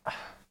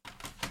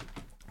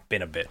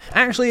 been a bit.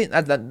 Actually,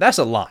 that's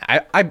a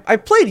lie. I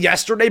played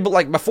yesterday,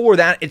 but before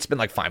that, it's been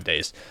 5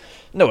 days.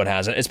 No, it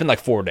hasn't. It's been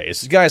 4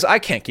 days. Guys, I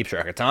can't keep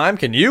track of time.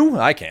 Can you?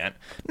 I can't.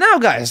 Now,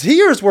 guys,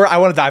 here's where I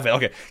want to dive in.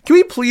 Okay, can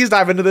we please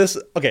dive into this?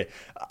 Okay,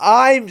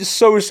 I'm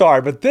so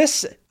sorry, but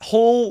this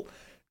whole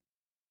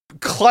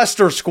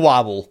cluster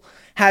squabble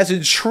has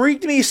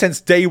intrigued me since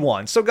day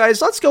one. So,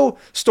 guys, let's go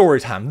story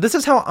time. This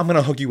is how I'm going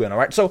to hook you in, all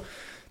right? So,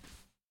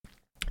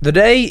 the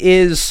day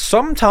is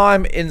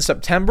sometime in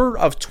September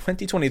of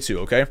 2022,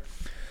 okay?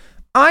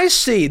 I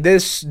see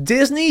this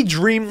Disney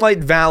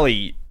Dreamlight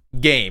Valley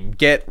game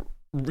get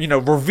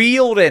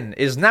revealed and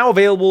is now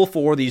available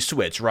for the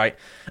Switch, right?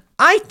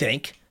 I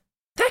think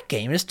that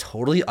game is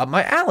totally up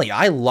my alley.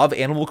 I love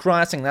Animal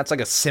Crossing. That's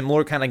a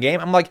similar kind of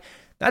game. I'm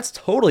that's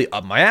totally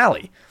up my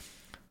alley.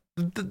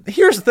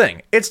 Here's the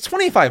thing. It's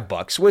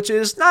 $25, which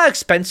is not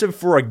expensive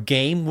for a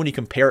game when you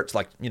compare it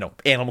to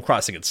Animal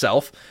Crossing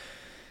itself.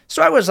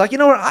 So I was like, you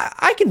know what?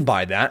 I can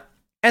buy that.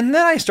 And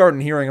then I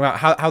started hearing about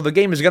how the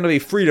game is going to be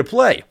free to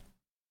play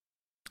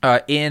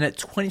in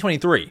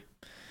 2023.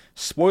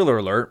 Spoiler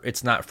alert,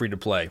 it's not free to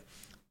play.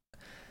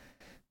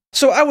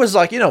 So I was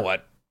like, you know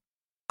what?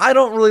 I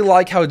don't really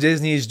like how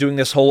Disney is doing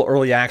this whole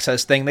early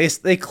access thing.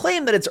 They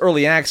claim that it's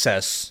early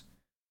access,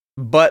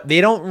 but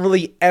they don't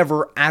really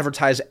ever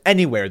advertise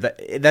anywhere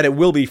that it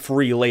will be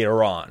free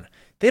later on.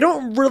 They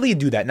don't really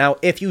do that. Now,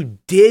 if you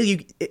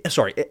dig,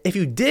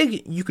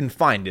 you can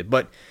find it,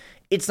 but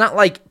it's not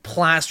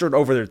plastered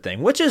over their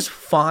thing, which is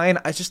fine.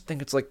 I just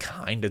think it's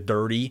kind of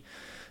dirty.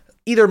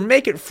 Either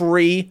make it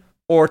free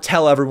or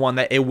tell everyone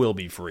that it will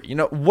be free.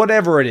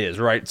 Whatever it is,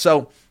 right?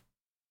 So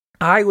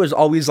I was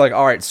always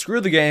all right,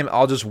 screw the game.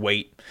 I'll just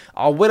wait.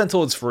 I'll wait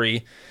until it's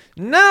free.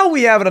 Now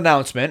we have an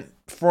announcement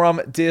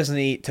from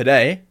Disney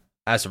today,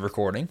 as of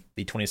recording,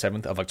 the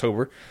 27th of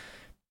October,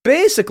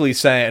 basically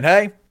saying,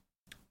 hey,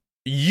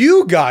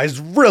 you guys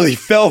really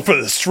fell for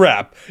the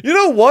trap. You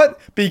know what?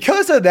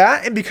 Because of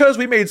that, and because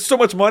we made so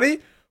much money,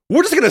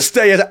 we're just going to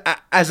stay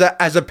as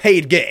a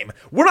paid game.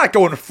 We're not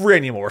going free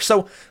anymore.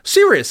 So,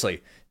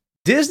 seriously,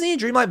 Disney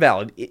Dreamlight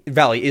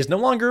Valley is no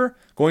longer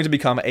going to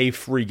become a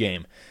free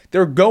game.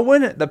 They're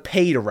going the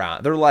paid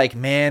route. They're like,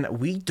 man,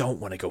 we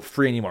don't want to go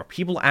free anymore.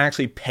 People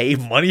actually pay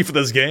money for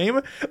this game.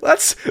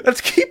 Let's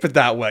keep it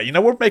that way.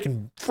 We're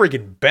making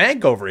freaking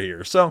bank over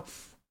here. So,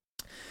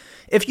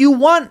 if you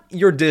want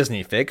your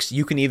Disney fix,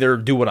 you can either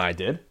do what I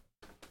did.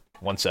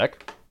 One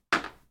sec.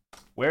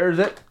 Where is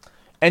it?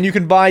 And you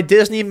can buy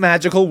Disney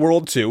Magical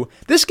World 2.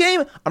 This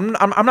game, I'm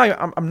not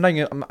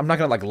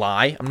gonna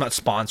lie. I'm not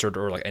sponsored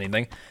or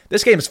anything.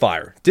 This game is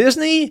fire.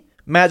 Disney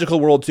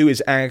Magical World 2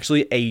 is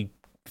actually a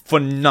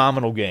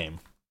phenomenal game.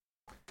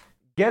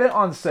 Get it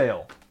on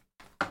sale.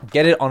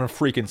 Get it on a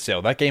freaking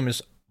sale. That game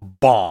is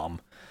bomb.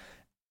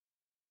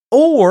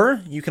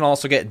 Or you can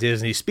also get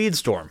Disney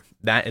Speedstorm.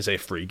 That is a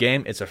free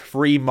game. It's a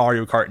free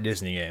Mario Kart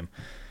Disney game.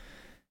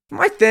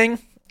 My thing,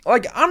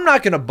 like, I'm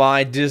not going to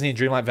buy Disney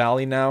Dreamlight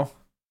Valley now.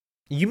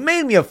 You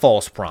made me a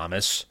false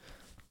promise.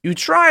 You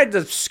tried to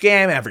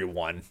scam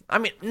everyone. I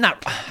mean,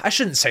 I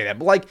shouldn't say that,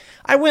 but like,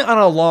 I went on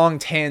a long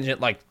tangent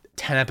like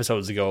 10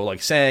 episodes ago,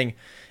 like saying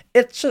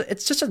it's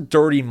just a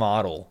dirty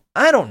model.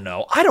 I don't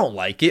know. I don't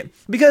like it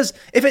because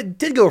if it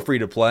did go free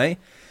to play,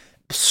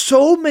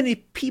 so many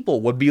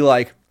people would be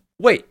like,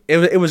 wait,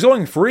 it was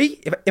going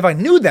free? If I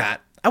knew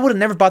that, I would have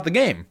never bought the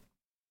game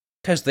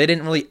because they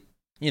didn't really,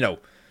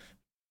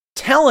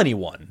 tell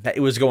anyone that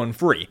it was going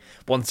free.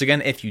 Once again,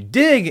 if you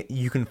dig,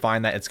 you can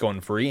find that it's going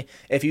free.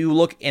 If you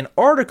look in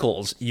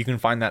articles, you can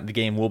find that the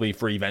game will be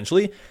free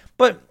eventually,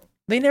 but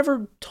they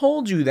never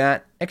told you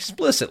that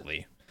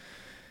explicitly.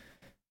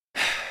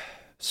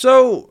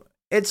 So,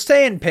 it's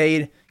staying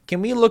paid.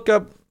 Can we look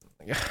up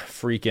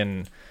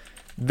freaking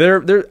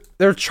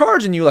they're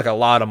charging you like a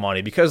lot of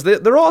money because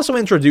they're also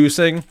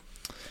introducing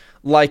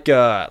like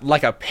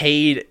a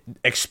paid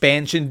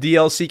expansion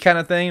DLC kind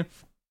of thing.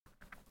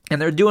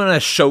 And they're doing a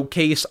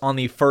showcase on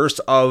the 1st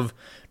of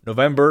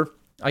November.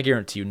 I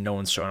guarantee you no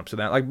one's showing up to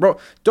that. Like, bro,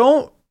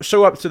 don't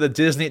show up to the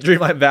Disney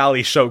Dreamlight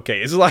Valley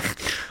showcase. It's like,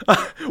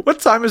 what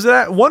time is it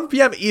at? 1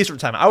 p.m. Eastern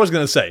time. I was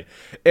going to say,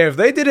 if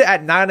they did it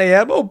at 9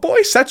 a.m., oh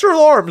boy, set your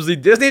alarms. The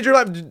Disney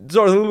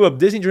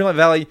Dreamlight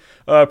Valley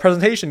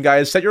presentation,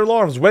 guys, set your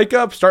alarms. Wake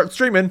up, start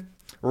streaming,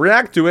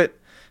 react to it.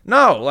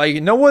 No,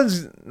 like, no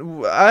one's,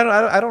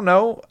 I don't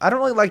know. I don't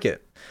really like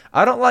it.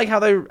 I don't like how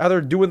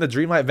they're doing the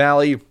Dreamlight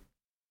Valley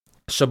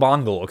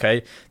Shabongle,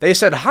 okay? They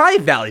said, "Hi,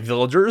 Valley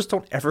villagers.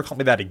 Don't ever call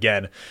me that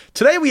again.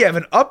 Today we have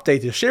an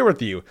update to share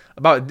with you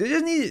about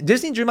Disney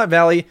Dreamlight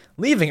Valley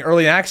leaving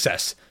early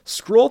access.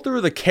 Scroll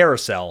through the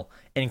carousel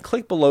and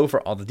click below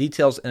for all the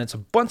details." And it's a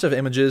bunch of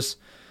images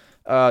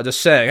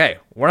just saying, hey,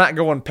 we're not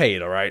going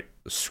paid, all right?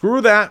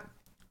 Screw that.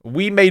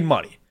 We made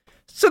money.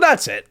 So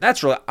that's it.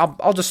 That's really,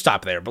 I'll just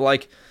stop there. But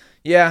like,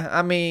 yeah,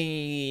 I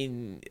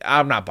mean,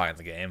 I'm not buying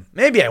the game.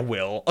 Maybe I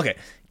will. Okay,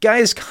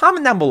 guys,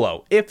 comment down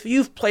below if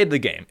you've played the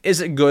game.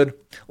 Is it good?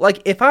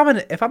 Like, if I'm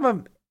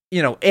a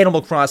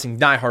Animal Crossing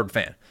diehard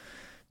fan,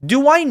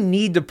 do I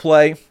need to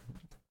play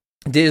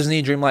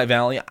Disney Dreamlight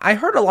Valley? I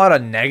heard a lot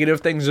of negative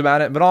things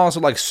about it, but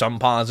also like some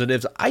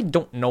positives. I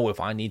don't know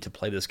if I need to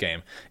play this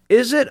game.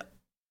 Is it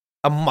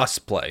a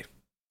must play?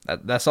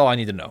 That's all I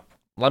need to know.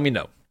 Let me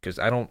know, because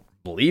I don't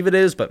believe it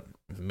is, but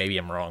maybe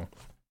I'm wrong.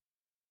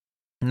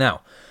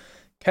 Now,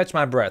 catch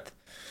my breath.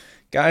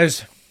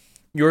 Guys,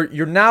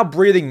 you're now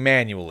breathing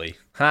manually.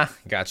 Huh?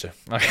 Gotcha.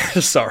 Okay,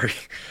 sorry.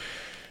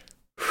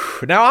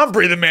 Now I'm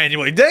breathing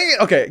manually. Dang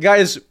it. Okay,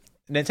 guys,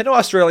 Nintendo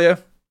Australia,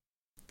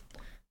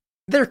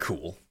 they're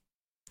cool.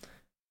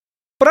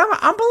 But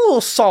I'm a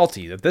little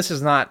salty that this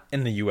is not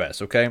in the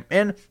US, okay?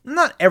 And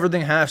not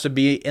everything has to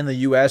be in the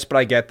US, but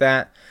I get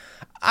that.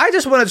 I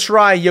just want to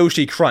try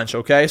Yoshi Crunch,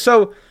 okay?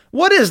 So,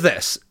 what is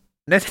this?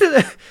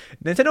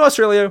 Nintendo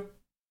Australia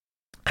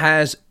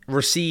has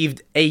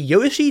received a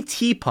Yoshi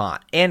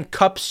teapot and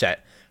cup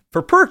set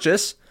for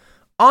purchase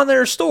on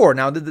their store.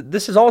 Now,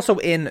 this is also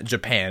in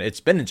Japan. It's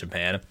been in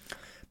Japan.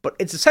 But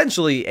it's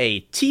essentially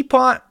a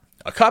teapot,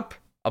 a cup,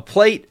 a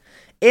plate,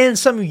 and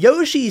some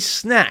Yoshi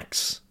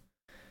snacks.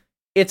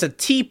 It's a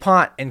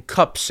teapot and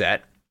cup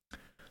set,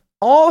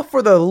 all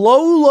for the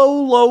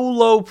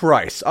low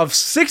price of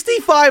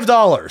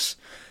 $65.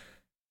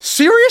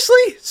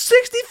 Seriously?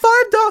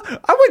 $65?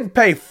 I wouldn't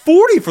pay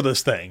 $40 for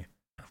this thing.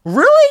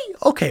 Really?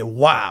 Okay,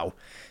 wow.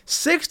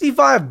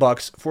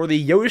 $65 for the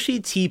Yoshi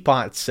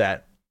teapot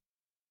set.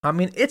 I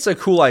mean, it's a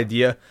cool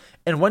idea,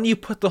 and when you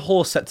put the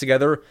whole set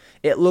together,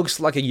 it looks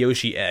like a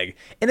Yoshi egg,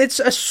 and it's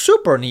a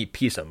super neat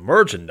piece of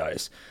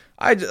merchandise.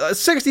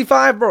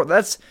 65, bro,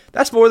 that's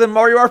more than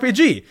Mario RPG.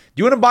 Do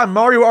you want to buy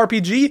Mario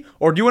RPG,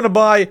 or do you want to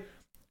buy,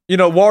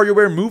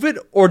 WarioWare Move It,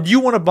 or do you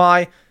want to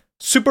buy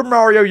Super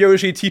Mario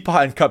Yoshi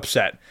teapot and cup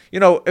set?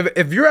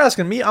 If you're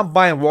asking me, I'm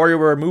buying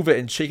WarioWare Move It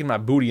and shaking my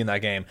booty in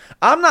that game.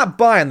 I'm not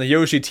buying the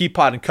Yoshi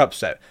teapot and cup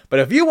set. But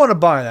if you want to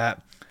buy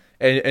that,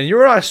 and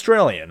you're an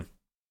Australian,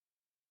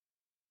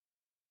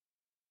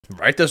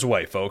 right this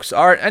way, folks.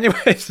 All right,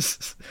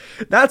 anyways,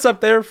 that's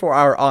up there for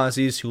our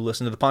Aussies who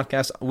listen to the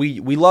podcast. We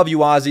love you,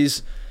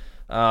 Aussies.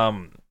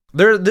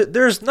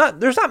 There's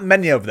not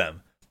many of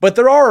them, but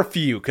there are a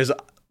few, because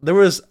there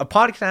was a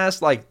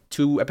podcast like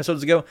 2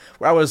 episodes ago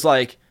where I was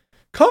like,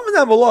 comment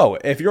down below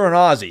if you're an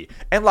Aussie.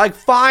 And like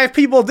 5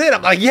 people did.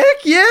 I'm like,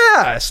 heck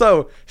yeah.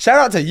 So shout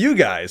out to you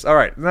guys. All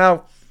right.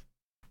 Now,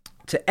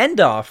 to end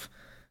off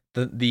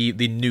the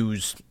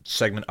news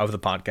segment of the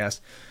podcast,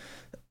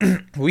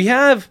 we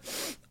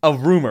have a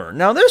rumor.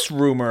 Now, this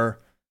rumor,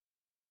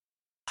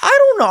 I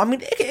don't know. I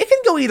mean, it can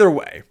go either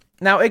way.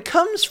 Now, it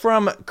comes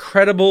from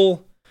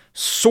credible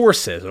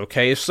sources,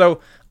 okay? So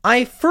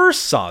I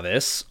first saw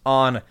this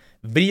on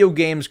Video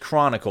Games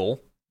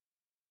Chronicle,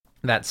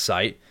 that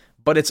site.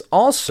 But it's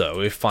also,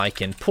 if I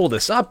can pull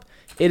this up,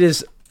 it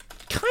is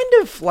kind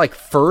of like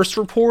first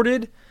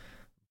reported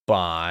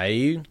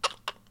by,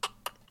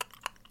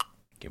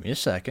 give me a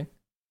second.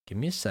 Give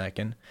me a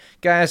second.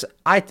 Guys,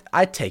 I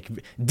take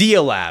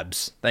Dia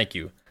Labs. Thank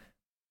you.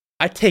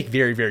 I take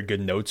very, very good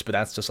notes, but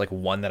that's just like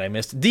one that I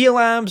missed. Dia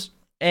Labs,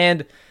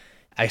 and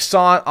I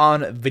saw it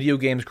on Video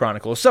Games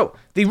Chronicles. So,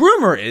 the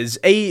rumor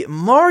is a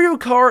Mario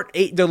Kart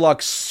 8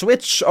 Deluxe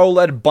Switch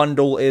OLED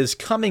bundle is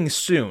coming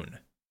soon.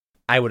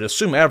 I would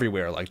assume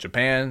everywhere, like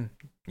Japan,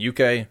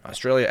 UK,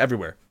 Australia,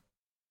 everywhere.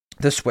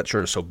 This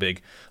sweatshirt is so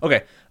big.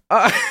 Okay.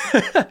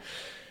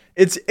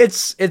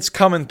 It's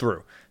coming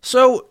through.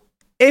 So,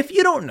 if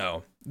you don't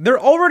know, there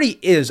already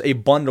is a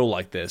bundle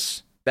like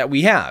this that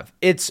we have.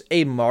 It's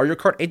a Mario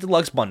Kart 8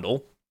 Deluxe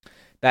bundle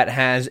that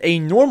has a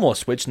normal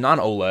Switch,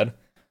 non-OLED.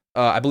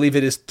 I believe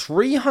it is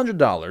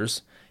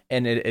 $300,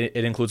 and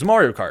it includes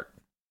Mario Kart.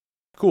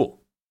 Cool.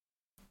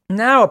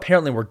 Now,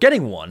 apparently, we're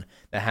getting one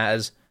that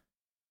has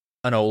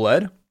an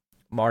OLED,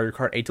 Mario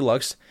Kart 8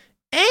 Deluxe,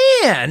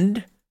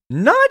 and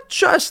not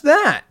just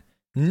that.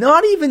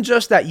 Not even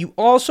just that. You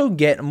also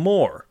get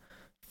more.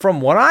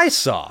 From what I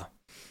saw,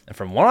 and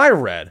from what I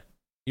read,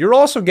 you're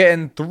also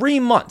getting 3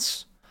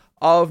 months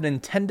of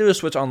Nintendo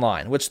Switch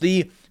Online, which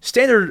the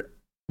standard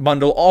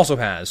bundle also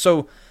has.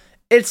 So,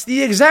 it's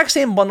the exact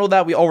same bundle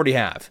that we already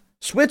have.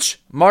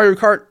 Switch, Mario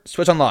Kart,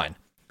 Switch Online.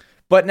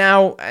 But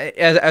now,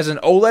 as an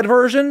OLED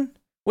version,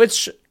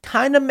 which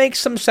kind of makes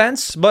some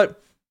sense, but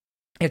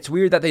it's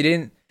weird that they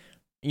didn't,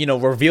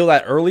 reveal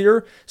that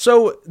earlier.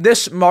 So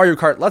this Mario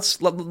Kart,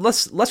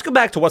 let's go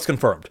back to what's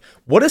confirmed.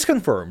 What is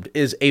confirmed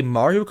is a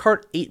Mario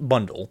Kart 8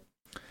 bundle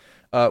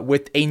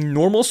with a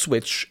normal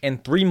Switch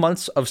and 3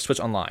 months of Switch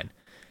Online.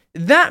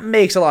 That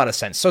makes a lot of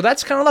sense. So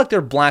that's kind of like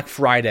their Black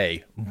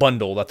Friday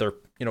bundle that they're,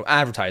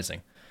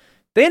 advertising.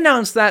 They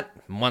announced that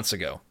months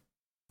ago.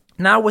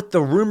 Now with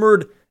the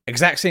rumored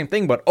exact same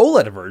thing but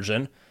OLED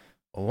version,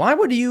 why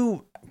would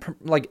you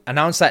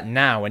announce that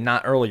now and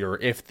not earlier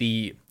if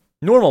the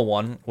normal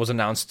one was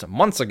announced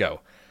months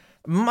ago?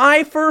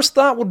 My first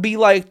thought would be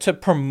to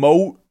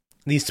promote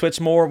the Switch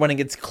more when it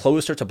gets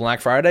closer to Black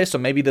Friday. So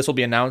maybe this will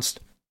be announced,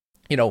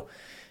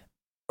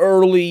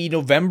 early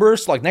November,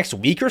 so next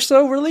week or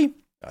so. Really,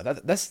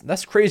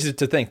 that's crazy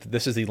to think that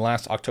this is the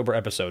last October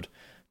episode.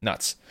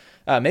 Nuts.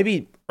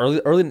 Maybe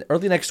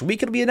early next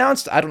week it'll be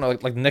announced. I don't know,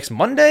 like next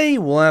Monday.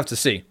 We'll have to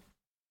see.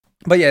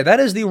 But yeah,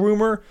 that is the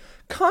rumor.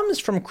 Comes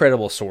from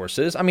credible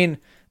sources. I mean,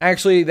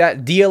 actually,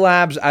 that Dia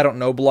Labs, I don't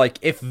know, but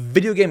if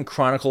Video Game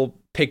Chronicle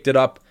picked it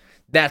up,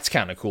 that's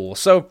kind of cool.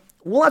 So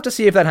we'll have to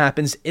see if that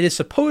happens. It is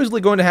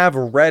supposedly going to have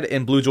red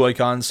and blue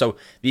Joy-Cons, so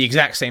the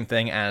exact same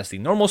thing as the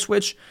normal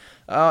Switch.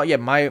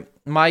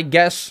 My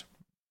guess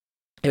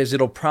is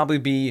it'll probably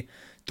be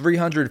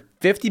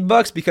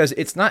 $350 because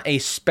it's not a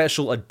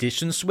special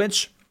edition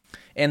Switch,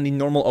 and the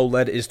normal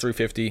OLED is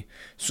 $350.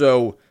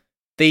 So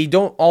they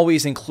don't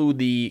always include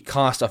the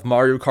cost of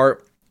Mario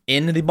Kart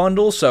in the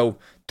bundle, so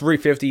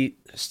 $350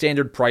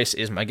 standard price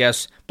is my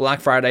guess.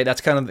 Black Friday, that's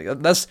kind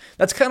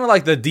of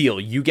like the deal.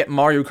 You get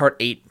Mario Kart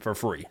 8 for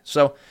free.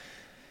 So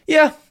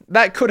yeah,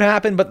 that could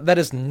happen, but that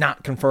is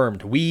not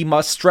confirmed. We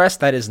must stress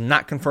that is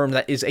not confirmed.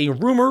 That is a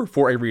rumor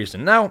for a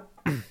reason. Now,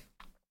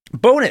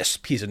 bonus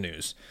piece of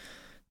news.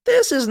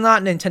 This is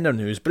not Nintendo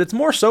news, but it's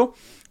more so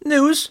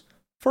news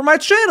for my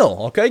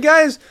channel. Okay,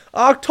 guys?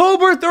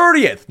 October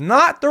 30th,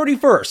 not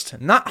 31st,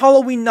 not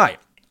Halloween night.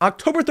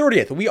 October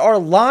 30th, we are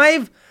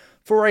live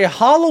for a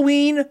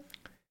Halloween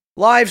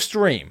live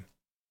stream.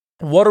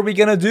 What are we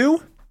going to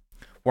do?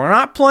 We're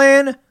not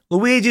playing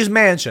Luigi's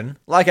Mansion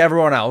like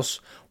everyone else.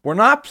 We're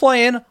not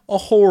playing a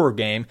horror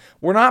game.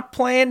 We're not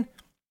playing,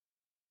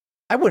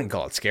 I wouldn't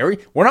call it scary.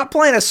 We're not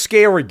playing a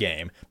scary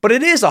game, but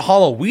it is a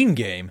Halloween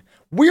game.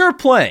 We are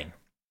playing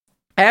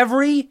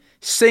every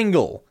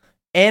single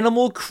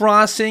Animal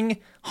Crossing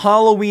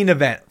Halloween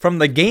event from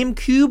the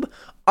GameCube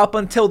up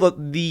until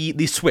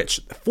the Switch.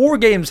 4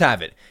 games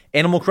have it.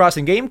 Animal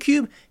Crossing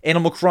GameCube,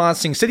 Animal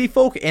Crossing City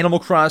Folk, Animal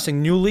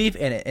Crossing New Leaf,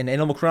 and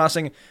Animal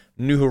Crossing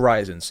New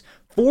Horizons.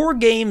 4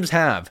 games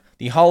have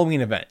the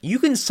Halloween event. You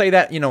can say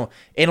that,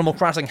 Animal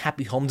Crossing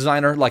Happy Home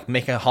Designer,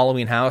 make a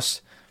Halloween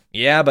house.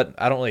 Yeah, but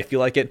I don't really feel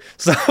like it.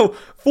 So,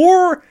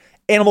 4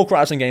 Animal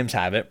Crossing games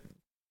have it.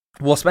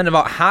 We'll spend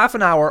about half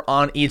an hour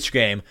on each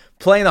game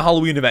playing the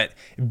Halloween event.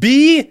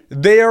 Be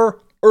there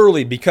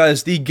early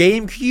because the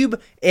GameCube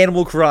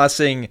Animal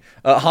Crossing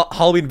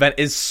Halloween event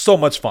is so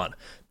much fun.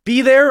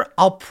 Be there.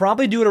 I'll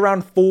probably do it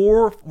around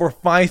 4 or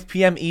 5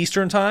 p.m.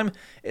 Eastern time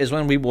is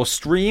when we will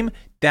stream.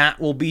 That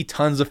will be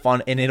tons of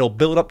fun, and it'll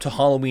build up to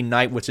Halloween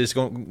night, which is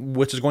going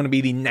to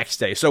be the next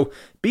day. So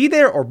be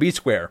there or be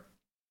square.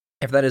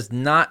 If that is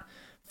not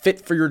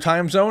fit for your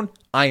time zone,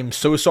 I am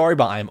so sorry,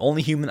 but I am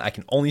only human. I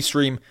can only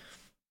stream,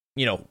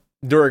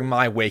 during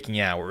my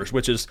waking hours,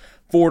 which is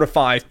 4 to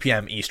 5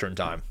 p.m. Eastern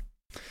time.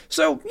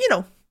 So,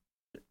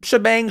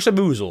 shebang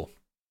shaboozle.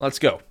 Let's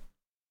go.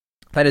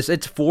 That is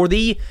it for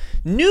the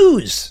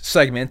news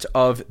segment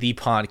of the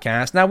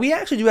podcast. Now, we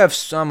actually do have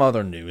some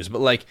other news,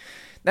 but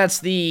that's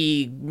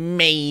the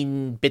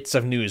main bits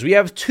of news. We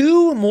have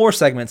 2 more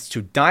segments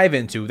to dive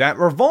into that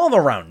revolve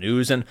around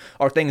news and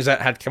are things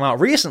that had come out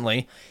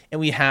recently, and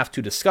we have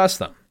to discuss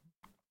them.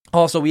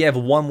 Also, we have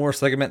 1 more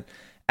segment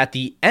at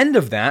the end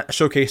of that,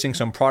 showcasing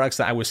some products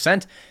that I was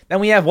sent. Then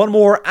we have one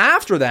more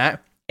after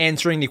that,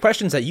 answering the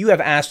questions that you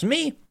have asked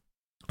me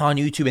on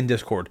YouTube and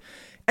Discord.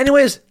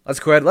 Anyways, let's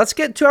go ahead. Let's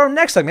get to our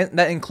next segment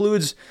that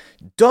includes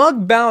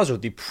Doug Bowser,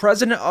 the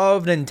president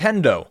of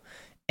Nintendo,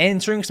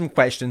 answering some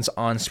questions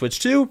on Switch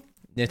 2,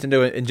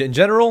 Nintendo in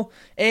general,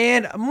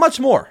 and much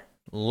more.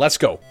 Let's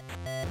go.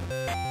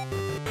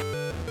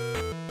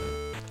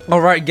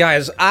 Alright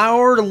guys,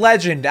 our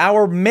legend,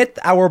 our myth,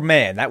 our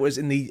man, that was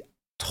in the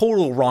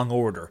total wrong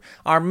order.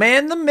 Our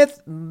man, the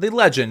myth, the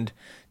legend,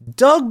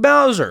 Doug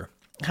Bowser,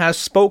 has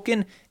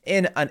spoken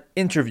in an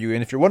interview.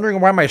 And if you're wondering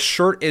why my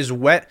shirt is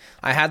wet,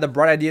 I had the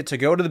bright idea to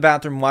go to the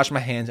bathroom, wash my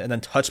hands, and then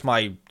touch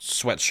my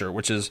sweatshirt,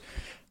 which is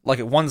like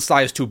one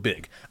size too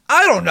big.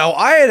 I don't know.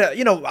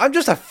 I'm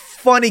just a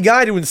funny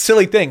guy doing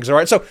silly things, all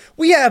right? So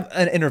we have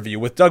an interview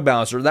with Doug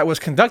Bowser that was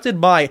conducted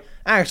by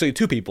actually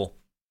two people.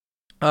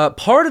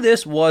 Part of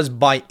this was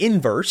by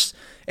Inverse,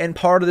 and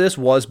part of this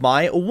was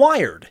by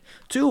Wired.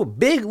 Two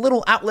big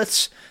little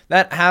outlets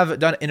that have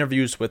done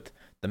interviews with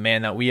the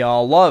man that we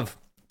all love.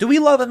 Do we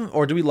love him,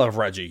 or do we love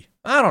Reggie?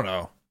 I don't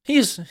know.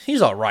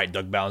 He's all right,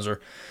 Doug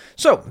Bowser.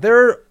 So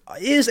there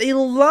is a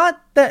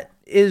lot that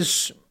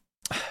is...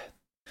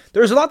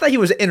 There's a lot that he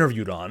was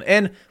interviewed on,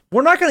 and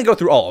we're not going to go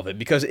through all of it,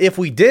 because if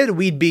we did,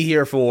 we'd be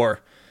here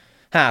for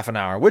half an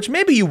hour, which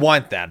maybe you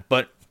want that,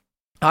 but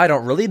I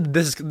don't really.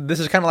 This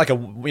is kind of like a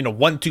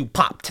 1-2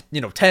 pop,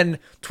 10,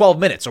 12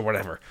 minutes or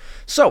whatever.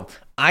 So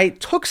I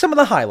took some of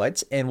the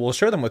highlights, and we'll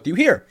share them with you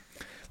here.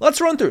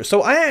 Let's run through.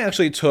 So I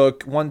actually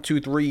took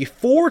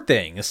 4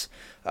 things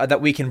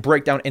that we can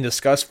break down and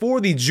discuss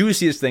for the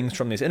juiciest things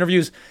from these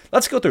interviews.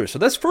 Let's go through. So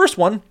this first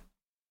one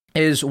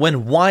is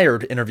when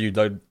Wired interviewed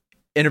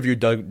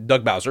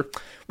Doug Bowser.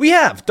 We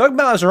have Doug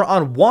Bowser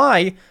on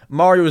why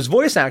Mario's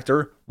voice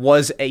actor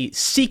was a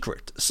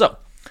secret. So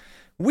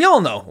we all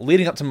know,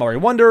 leading up to Mario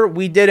Wonder,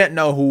 we didn't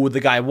know who the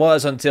guy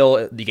was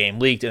until the game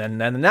leaked, and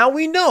now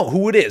we know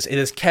who it is. It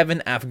is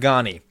Kevin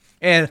Afghani.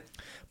 And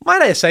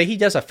might I say, he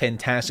does a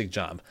fantastic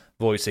job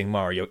voicing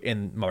Mario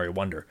in Mario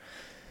Wonder.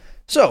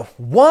 So,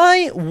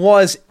 why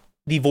was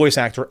the voice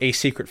actor a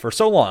secret for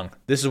so long?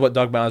 This is what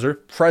Doug Bowser,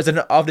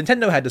 president of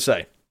Nintendo, had to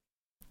say.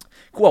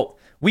 Quote,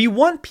 "We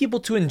want people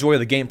to enjoy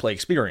the gameplay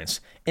experience,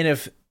 and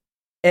if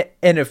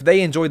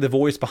they enjoy the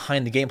voice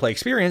behind the gameplay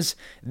experience,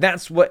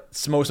 that's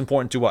what's most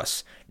important to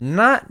us,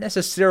 not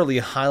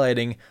necessarily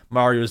highlighting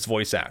Mario's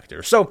voice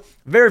actor." So,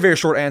 very, very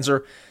short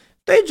answer.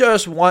 They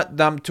just want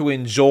them to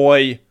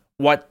enjoy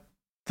what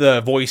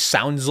the voice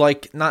sounds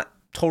like, not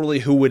totally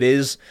who it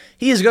is.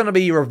 He's going to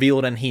be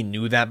revealed, and he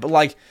knew that,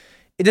 but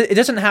it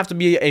doesn't have to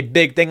be a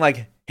big thing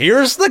like,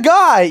 here's the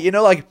guy,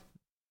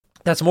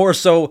 that's more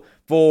so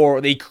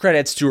for the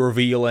credits to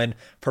reveal and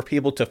for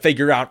people to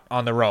figure out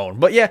on their own.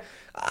 But yeah,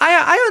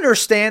 I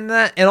understand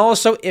that, and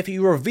also, if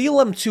you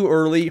reveal him too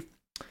early,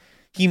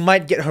 he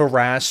might get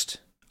harassed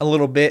a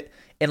little bit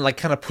and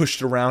kind of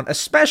pushed around,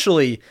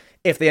 especially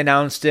if they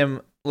announced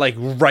him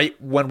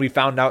right when we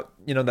found out,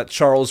 that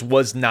Charles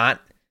was not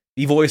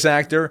the voice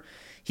actor.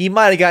 He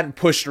might have gotten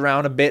pushed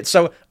around a bit.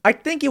 So I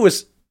think it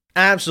was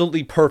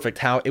absolutely perfect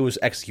how it was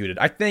executed.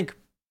 I think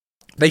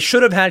they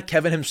should have had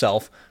Kevin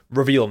himself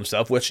reveal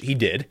himself, which he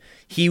did.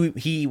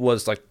 He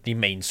was the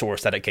main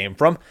source that it came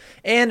from.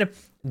 And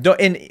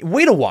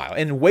wait a while,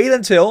 and wait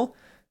until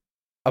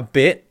a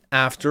bit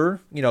after,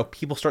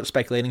 people start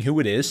speculating who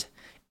it is,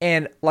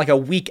 and a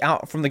week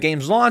out from the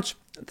game's launch,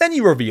 then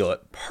you reveal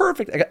it.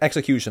 Perfect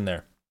execution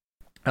there.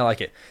 I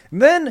like it.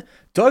 Then,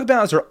 Doug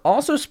Bowser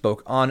also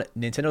spoke on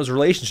Nintendo's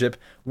relationship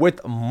with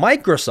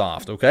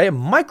Microsoft, okay?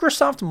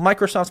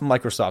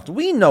 Microsoft.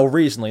 We know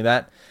recently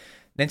that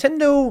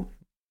Nintendo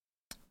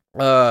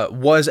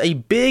was a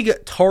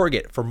big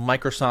target for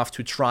Microsoft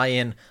to try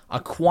and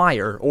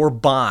acquire or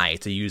buy,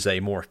 to use a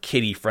more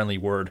kiddie-friendly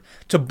word,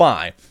 to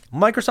buy.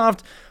 Microsoft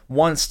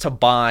wants to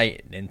buy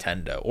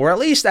Nintendo, or at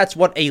least that's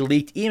what a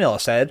leaked email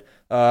said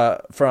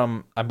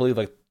from, I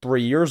believe,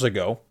 3 years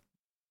ago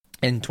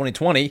in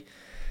 2020.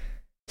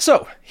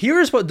 So,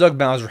 here's what Doug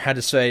Bowser had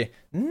to say,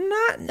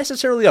 not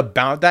necessarily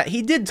about that.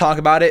 He did talk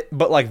about it,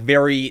 but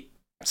very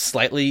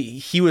slightly.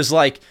 He was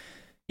Microsoft,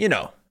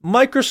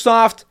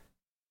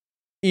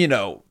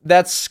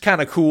 that's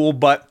kind of cool,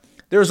 but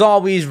there's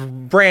always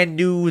brand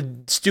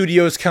new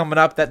studios coming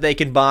up that they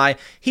can buy.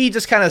 He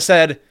just kind of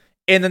said,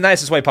 in the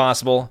nicest way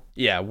possible,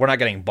 yeah, we're not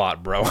getting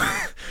bought, bro.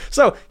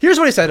 So, here's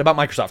what he said about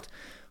Microsoft.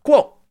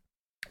 Quote,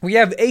 "We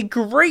have a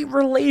great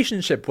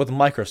relationship with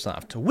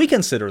Microsoft. We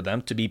consider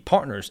them to be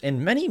partners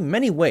in many,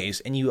 many ways,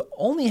 and you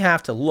only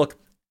have to look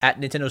at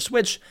Nintendo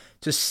Switch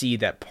to see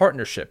that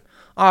partnership.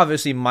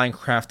 Obviously,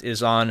 Minecraft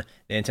is on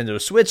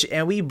Nintendo Switch,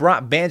 and we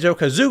brought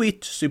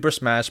Banjo-Kazooie to Super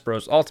Smash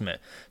Bros. Ultimate.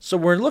 So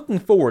we're looking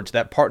forward to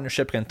that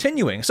partnership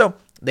continuing." So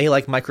they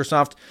like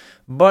Microsoft,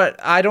 but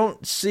I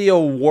don't see a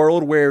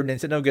world where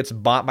Nintendo gets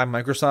bought by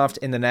Microsoft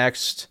in the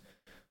next,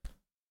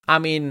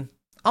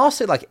 I'll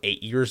say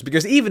 8 years,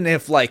 because even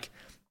if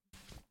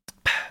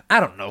I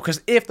don't know,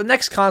 because if the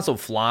next console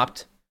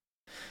flopped,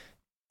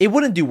 it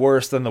wouldn't do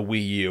worse than the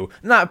Wii U.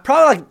 Not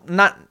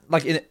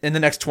like in the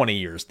next 20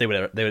 years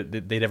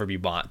they'd ever be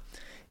bought.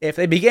 If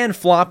they began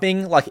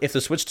flopping, like if the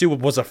Switch 2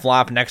 was a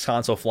flop, next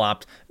console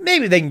flopped,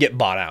 maybe they can get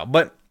bought out.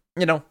 But,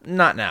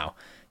 not now.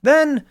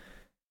 Then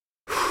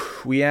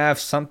we have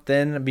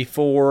something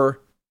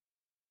before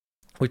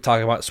we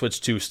talk about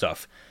Switch 2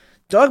 stuff.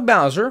 Doug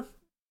Bowser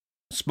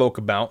spoke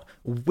about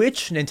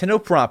which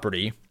Nintendo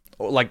property,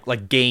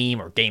 like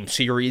game or game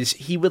series,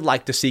 he would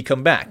like to see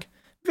come back.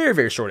 Very,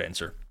 very short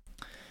answer.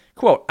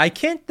 Quote, I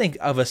can't think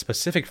of a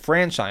specific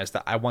franchise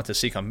that I want to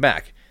see come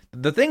back.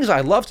 The things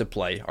I love to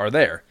play are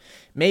there.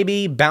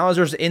 Maybe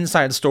Bowser's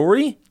Inside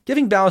Story?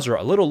 Giving Bowser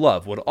a little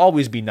love would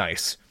always be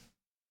nice.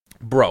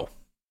 Bro.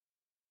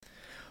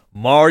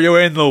 Mario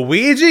and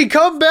Luigi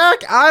come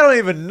back? I don't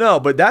even know,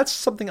 but that's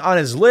something on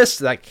his list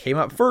that came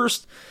up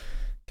first.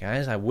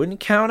 Guys, I wouldn't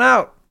count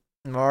out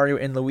Mario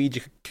and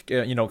Luigi,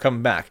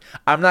 coming back.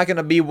 I'm not going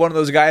to be one of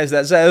those guys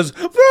that says,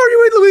 Mario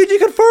and Luigi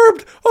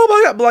confirmed! Oh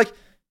my god! But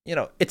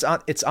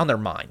it's on their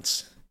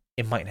minds.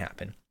 It might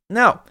happen.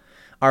 Now,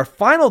 our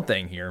final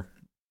thing here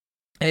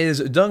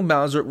is Doug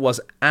Bowser was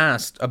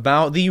asked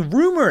about the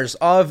rumors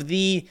of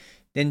the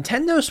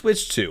Nintendo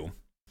Switch 2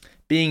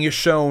 being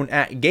shown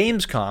at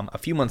Gamescom a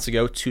few months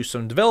ago to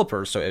some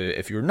developers. So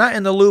if you're not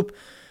in the loop,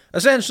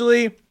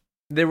 essentially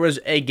there was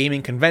a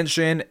gaming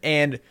convention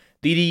and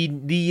the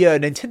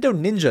Nintendo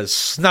ninjas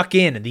snuck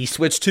in the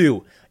Switch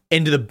 2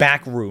 into the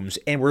back rooms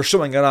and were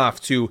showing it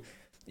off to,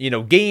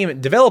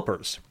 game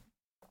developers.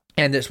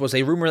 And this was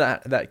a rumor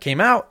that came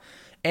out,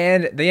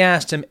 and they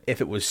asked him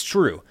if it was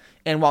true.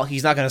 And while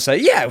he's not going to say,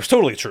 yeah, it was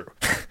totally true,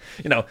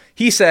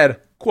 he said,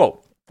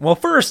 quote, well,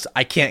 first,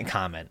 I can't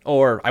comment,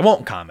 or I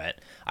won't comment,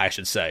 I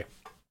should say,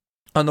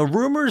 on the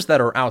rumors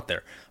that are out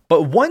there.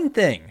 But one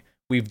thing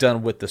we've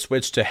done with the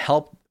Switch to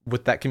help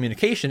with that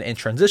communication and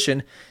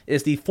transition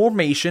is the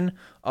formation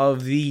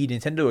of the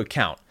Nintendo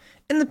account.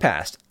 In the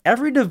past,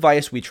 every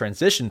device we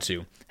transitioned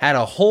to had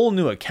a whole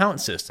new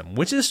account system,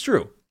 which is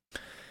true.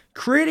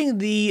 Creating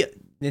the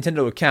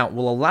Nintendo account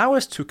will allow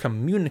us to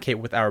communicate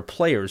with our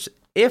players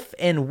if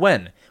and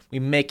when we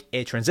make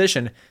a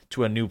transition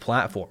to a new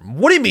platform.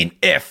 What do you mean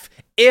if?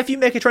 If you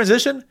make a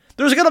transition,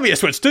 there's going to be a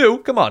Switch 2.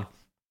 Come on.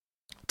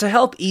 To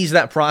help ease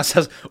that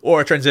process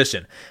or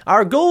transition,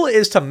 our goal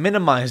is to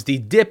minimize the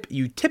dip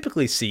you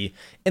typically see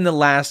in the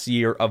last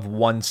year of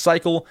one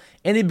cycle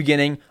and the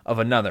beginning of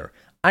another.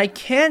 I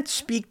can't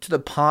speak to the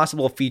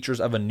possible features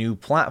of a new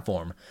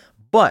platform,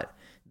 but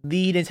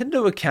the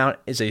Nintendo account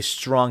is a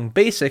strong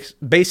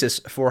basis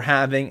for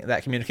having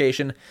that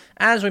communication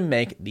as we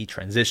make the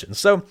transition.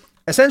 So,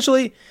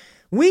 essentially,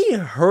 we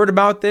heard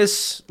about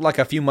this like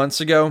a few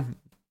months ago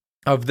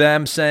of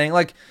them saying,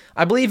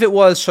 I believe it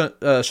was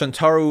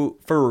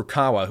Shuntaro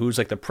Furukawa, who's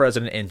like the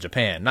president in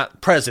Japan.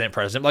 Not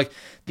president, like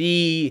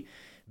the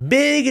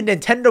big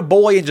Nintendo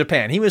boy in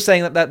Japan. He was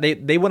saying that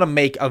they want to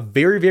make a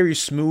very, very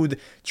smooth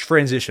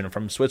transition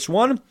from Switch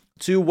 1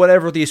 to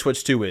whatever the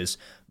Switch 2 is,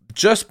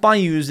 just by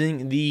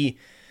using the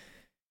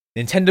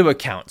Nintendo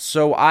account.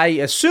 So I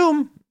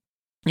assume,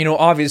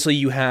 obviously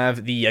you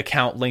have the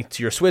account linked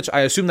to your Switch.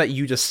 I assume that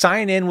you just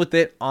sign in with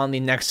it on the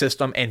next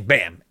system and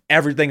bam,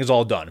 everything is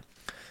all done.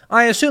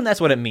 I assume that's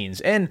what it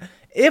means. And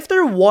if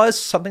there was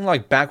something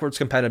like backwards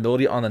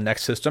compatibility on the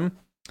next system,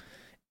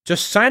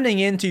 just signing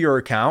into your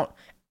account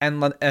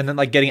and then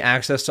getting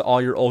access to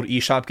all your old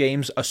eShop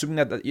games, assuming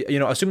that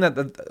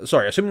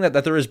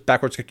there is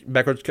backwards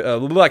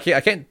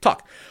I can't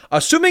talk.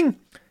 Assuming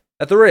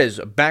that there is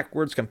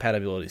backwards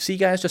compatibility. See,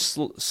 guys, just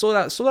slow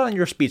down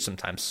your speed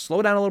sometimes.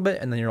 Slow down a little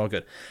bit, and then you're all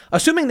good.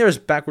 Assuming there's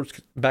backwards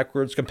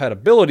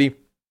compatibility,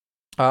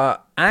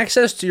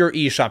 access to your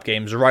eShop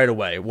games right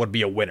away would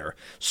be a winner.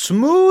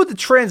 Smooth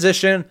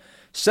transition,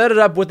 set it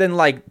up within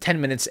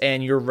 10 minutes,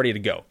 and you're ready to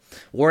go.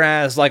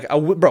 Whereas,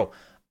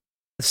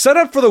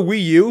 setup for the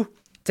Wii U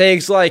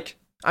takes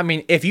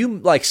if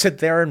you sit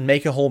there and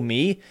make a whole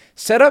Mii,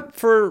 setup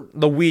for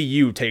the Wii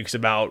U takes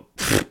about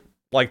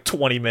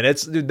 20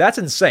 minutes. Dude, that's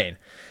insane.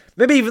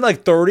 Maybe even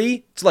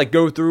 30 to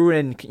go through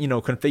and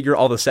configure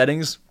all the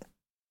settings.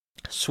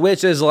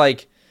 Switch is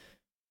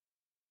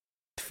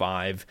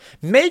 5.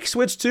 Make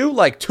Switch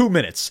 2 2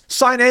 minutes.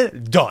 Sign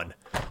in, done.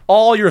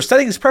 All your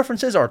settings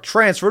preferences are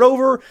transferred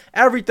over.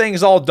 Everything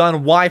is all done.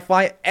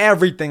 Wi-Fi,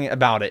 everything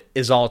about it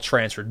is all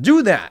transferred.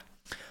 Do that.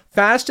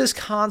 Fastest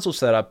console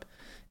setup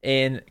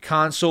in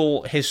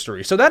console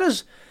history. So that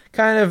is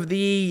kind of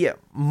the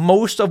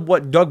most of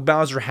what Doug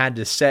Bowser had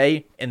to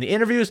say in the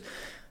interviews.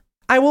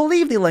 I will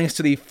leave the links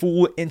to the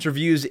full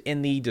interviews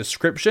in the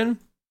description.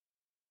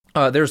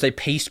 There's a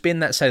paste bin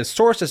that says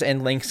sources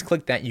and links.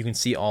 Click that. You can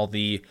see all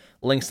the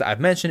links that I've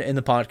mentioned in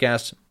the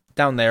podcast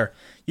down there.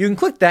 You can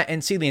click that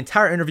and see the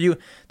entire interview.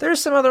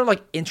 There's some other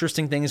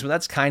interesting things, but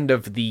that's kind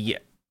of the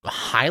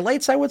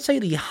highlights, I would say.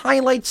 The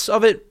highlights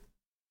of it,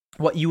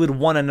 what you would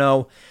want to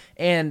know.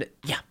 And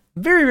yeah,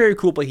 very, very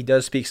cool, but he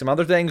does speak some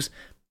other things.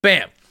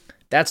 Bam!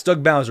 That's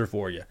Doug Bowser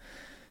for you.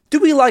 Do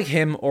we like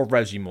him or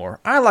Reggie more?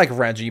 I like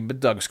Reggie, but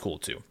Doug's cool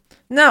too.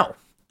 Now,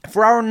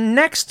 for our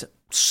next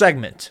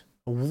segment,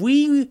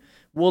 we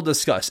we'll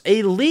discuss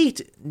a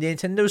leaked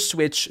Nintendo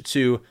Switch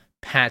 2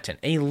 patent,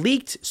 a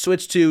leaked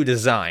Switch 2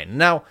 design.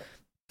 Now,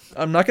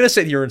 I'm not going to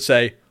sit here and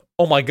say,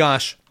 oh my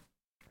gosh,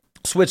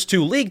 Switch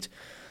 2 leaked,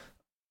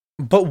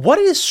 but what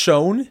is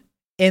shown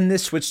in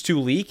this Switch 2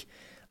 leak,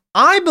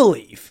 I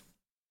believe,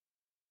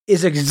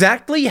 is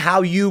exactly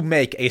how you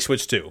make a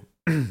Switch 2.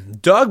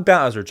 Doug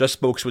Bowser just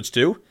spoke Switch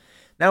 2.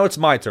 Now it's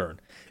my turn.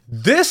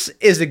 This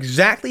is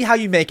exactly how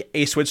you make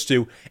a Switch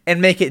 2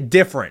 and make it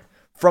different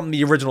from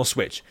the original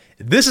Switch.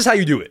 This is how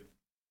you do it.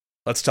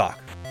 Let's talk.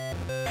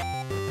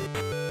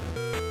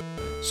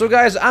 So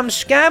guys, I'm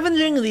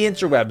scavenging the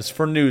interwebs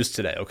for news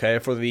today, okay,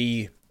 for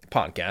the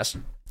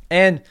podcast.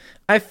 And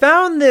I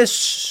found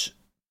this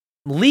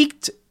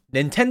leaked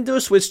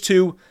Nintendo Switch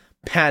 2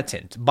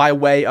 patent by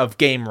way of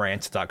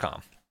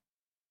GameRant.com.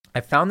 I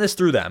found this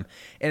through them,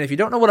 and if you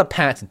don't know what a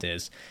patent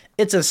is,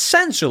 it's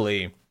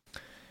essentially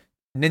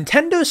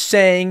Nintendo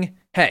saying,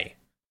 hey,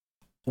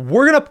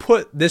 we're going to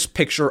put this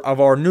picture of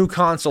our new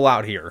console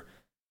out here.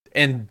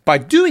 And by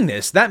doing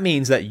this, that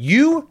means that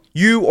you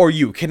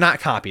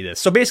cannot copy this.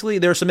 So basically,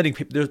 they're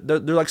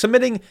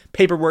submitting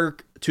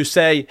paperwork to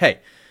say, hey,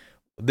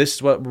 this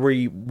is what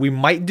we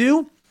might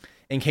do.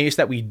 In case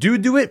that we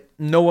do it,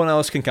 no one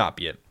else can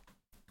copy it.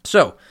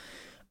 So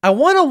I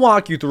want to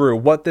walk you through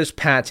what this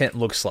patent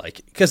looks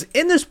like. Because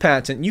in this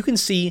patent, you can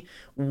see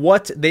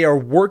what they are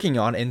working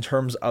on in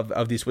terms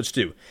of the Switch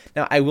 2.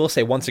 Now, I will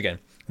say once again,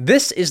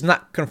 this is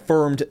not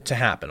confirmed to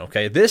happen,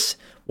 okay? This,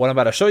 what I'm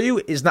about to show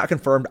you, is not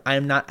confirmed. I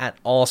am not at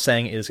all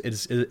saying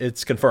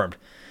it's confirmed.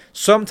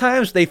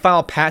 Sometimes they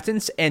file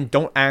patents and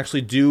don't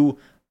actually do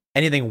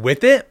anything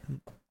with it,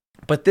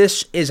 but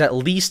this is at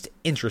least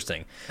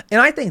interesting.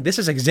 And I think this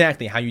is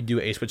exactly how you do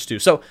a Switch 2.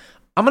 So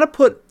I'm going to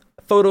put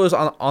photos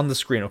on the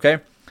screen, okay?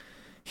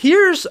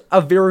 Here's a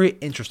very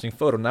interesting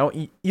photo. Now,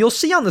 you'll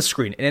see on the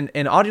screen,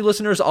 and audio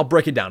listeners, I'll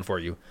break it down for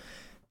you.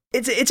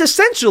 It's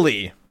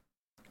essentially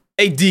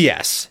a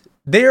DS.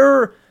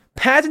 They're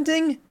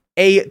patenting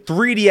a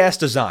 3DS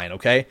design,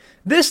 okay?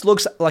 This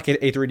looks like a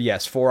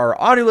 3DS. For our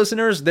audio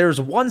listeners,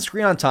 there's one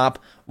screen on top,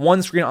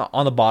 one screen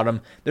on the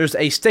bottom. There's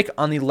a stick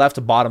on the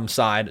left bottom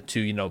side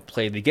to,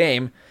 play the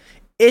game.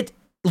 It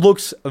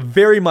looks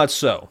very much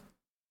so,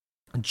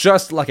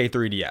 just like a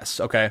 3DS,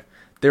 okay?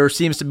 There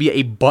seems to be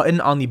a button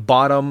on the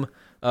bottom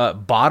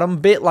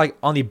bit, like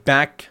on the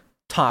back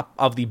top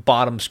of the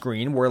bottom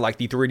screen, where like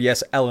the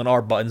 3DS L and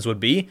R buttons would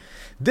be.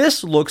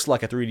 This looks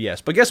like a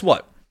 3DS, but guess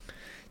what?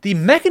 The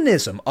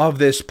mechanism of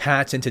this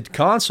patented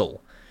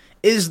console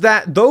is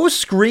that those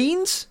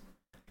screens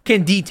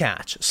can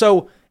detach.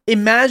 So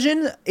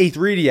imagine a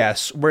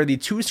 3DS where the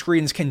two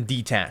screens can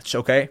detach,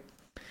 okay?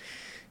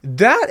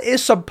 That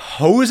is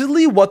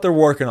supposedly what they're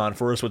working on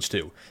for a Switch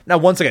 2. Now,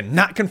 once again,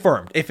 not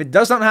confirmed. If it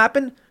does not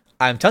happen,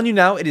 I'm telling you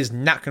now, it is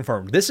not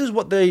confirmed. This is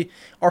what they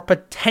are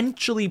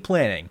potentially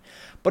planning.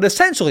 But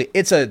essentially,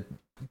 it's a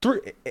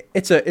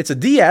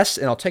DS,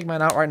 and I'll take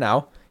mine out right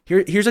now.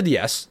 Here's a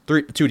DS,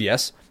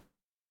 2DS,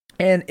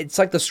 and it's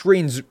like the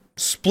screen's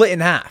split in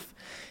half.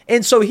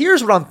 And so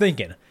here's what I'm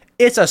thinking.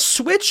 It's a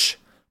Switch,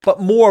 but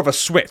more of a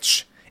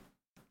Switch.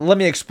 Let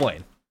me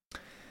explain.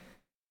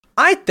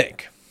 I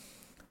think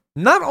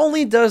not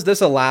only does this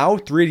allow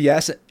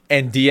 3DS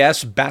and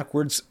DS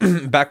backwards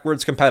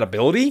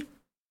compatibility,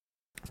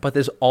 but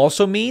this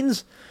also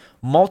means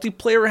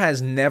multiplayer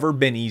has never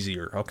been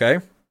easier, okay?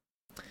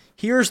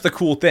 Here's the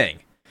cool thing.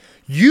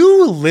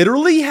 You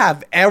literally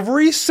have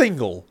every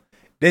single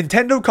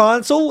Nintendo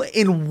console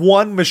in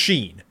one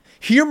machine.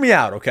 Hear me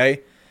out,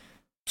 okay?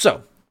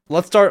 So,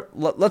 let's start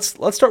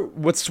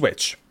with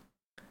Switch.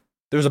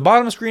 There's a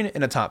bottom screen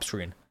and a top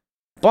screen.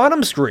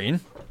 Bottom screen,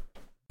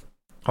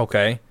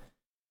 okay,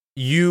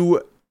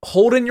 you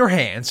hold in your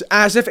hands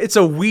as if it's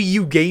a Wii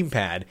U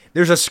gamepad.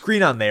 There's a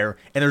screen on there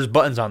and there's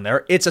buttons on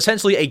there. It's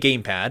essentially a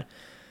gamepad.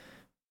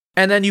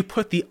 And then you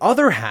put the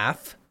other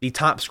half, the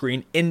top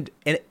screen, in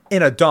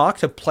a dock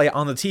to play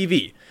on the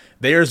TV.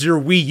 There's your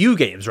Wii U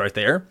games right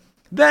there.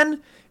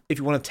 Then, if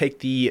you want to take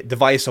the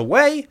device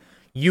away,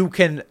 you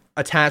can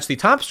attach the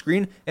top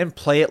screen and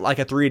play it like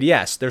a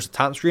 3DS. There's a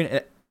top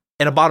screen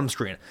and a bottom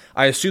screen.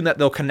 I assume that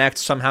they'll connect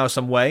somehow,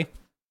 some way.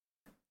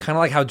 Kind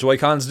of like how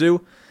Joy-Cons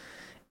do.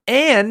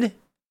 And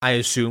I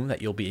assume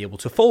that you'll be able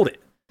to fold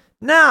it.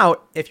 Now,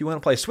 if you want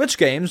to play Switch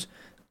games,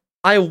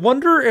 I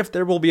wonder if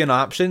there will be an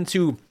option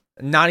to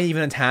not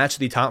even attach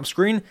the top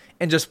screen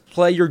and just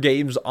play your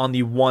games on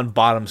the one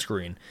bottom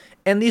screen.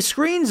 And these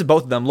screens,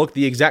 both of them, look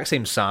the exact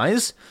same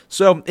size,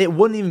 so it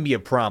wouldn't even be a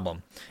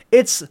problem.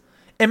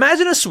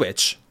 Imagine a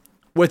Switch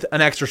with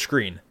an extra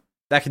screen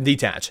that can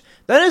detach.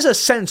 That is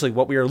essentially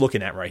what we are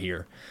looking at right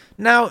here.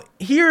 Now,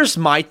 here's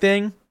my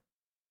thing.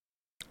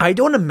 I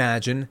don't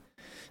imagine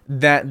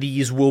that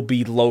these will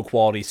be low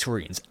quality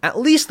screens. At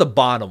least the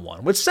bottom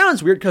one, which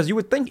sounds weird because you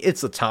would think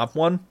it's the top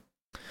one.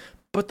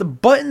 But the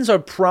buttons are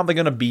probably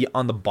going to be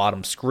on the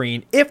bottom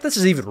screen, if this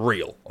is even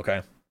real,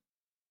 okay?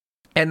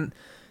 And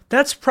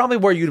that's probably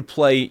where you'd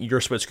play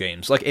your Switch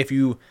games. Like, if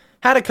you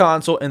had a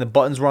console and the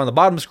buttons were on the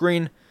bottom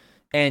screen,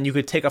 and you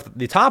could take off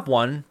the top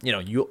one.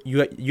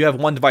 You have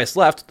one device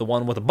left, the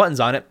one with the buttons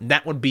on it.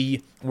 That would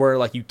be where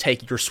like you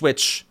take your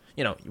Switch,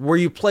 where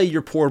you play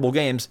your portable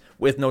games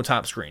with no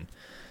top screen.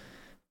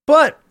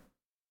 But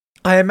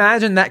I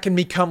imagine that can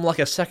become like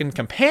a second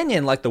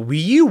companion like the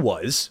Wii U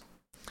was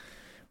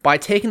by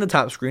taking the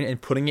top screen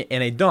and putting it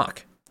in a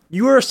dock.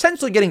 You are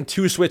essentially getting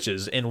two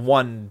Switches in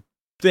one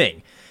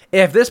thing.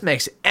 If this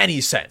makes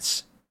any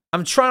sense.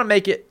 I'm trying to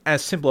make it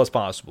as simple as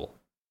possible.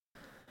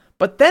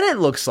 But then it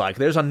looks like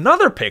there's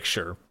another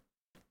picture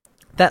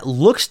that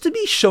looks to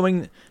be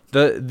showing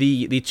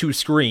the two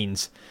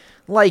screens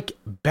like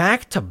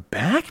back to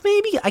back,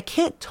 maybe? I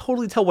can't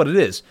totally tell what it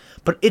is,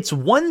 but it's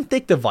one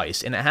thick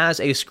device and it has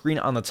a screen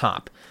on the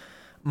top.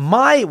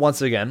 My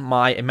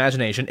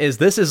imagination is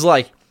this is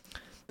like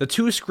the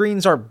two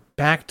screens are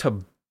back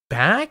to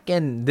back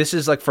and this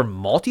is like for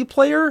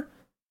multiplayer.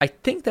 I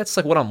think that's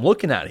like what I'm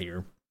looking at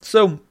here.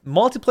 So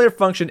multiplayer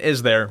function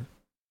is there,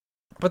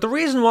 but the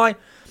reason why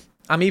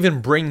I'm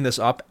even bringing this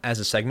up as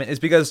a segment is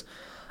because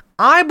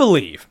I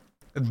believe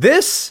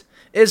this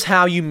is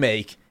how you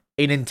make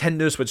a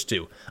Nintendo Switch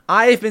 2.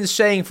 I've been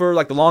saying for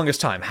like the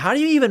longest time, how do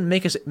you even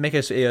make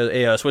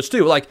a Switch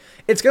 2? Like,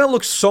 it's going to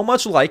look so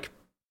much like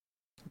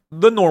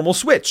the normal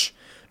Switch.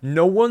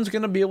 No one's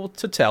going to be able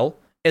to tell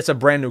it's a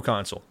brand new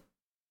console.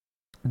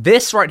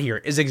 This right here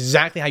is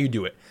exactly how you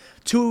do it.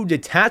 Two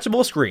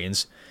detachable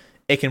screens.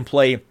 It can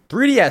play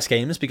 3DS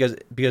games because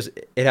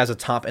it has a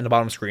top and a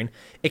bottom screen.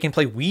 It can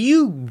play Wii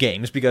U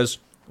games because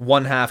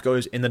one half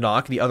goes in the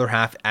dock, the other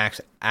half acts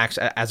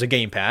as a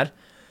gamepad.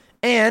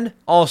 And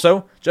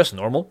also just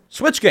normal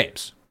Switch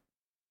games.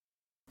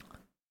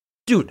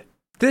 Dude,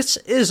 this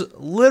is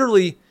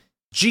literally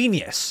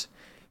genius.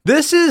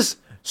 This is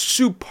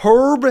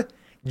superb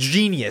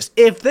genius.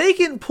 If they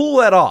can pull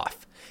that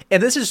off,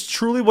 and this is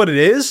truly what it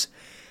is,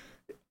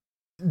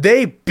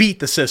 they beat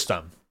the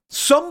system.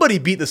 Somebody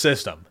beat the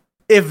system.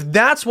 If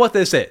that's what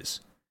this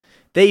is,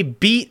 they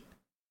beat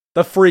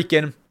the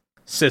freaking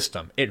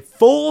system. It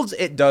folds,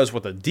 it does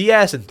what the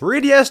DS and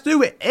 3DS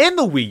do, and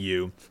the Wii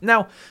U.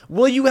 Now,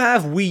 will you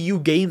have Wii U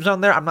games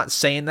on there? I'm not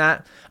saying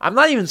that. I'm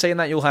not even saying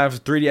that you'll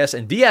have 3DS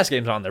and DS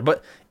games on there,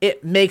 but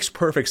it makes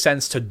perfect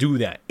sense to do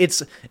that.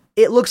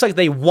 It looks like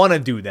they want to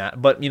do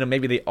that, but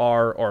maybe they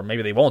are, or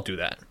maybe they won't do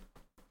that.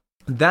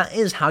 That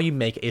is how you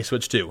make a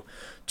Switch 2.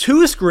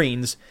 Two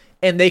screens,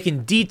 and they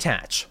can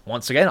detach.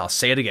 Once again, I'll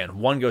say it again.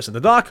 One goes in the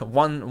dock,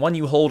 one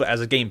you hold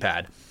as a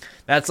gamepad.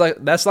 That's like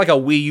a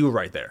Wii U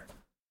right there.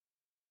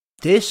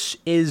 This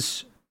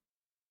is,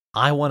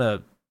 I want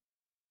to,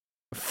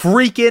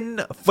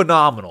 freaking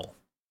phenomenal.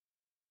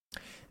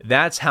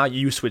 That's how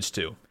you Switch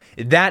 2.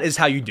 That is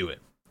how you do it.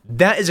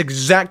 That is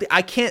exactly,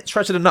 I can't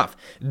stress it enough.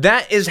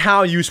 That is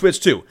how you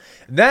Switch 2.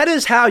 That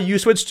is how you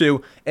Switch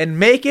 2 and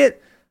make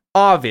it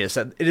obvious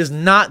that it is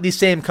not the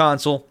same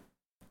console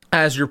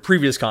as your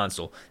previous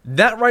console.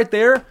 That right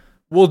there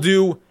will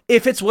do,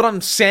 if it's what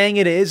I'm saying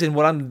it is and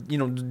what I'm,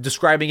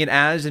 describing it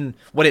as and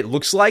what it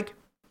looks like,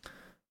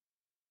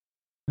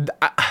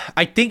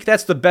 I think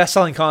that's the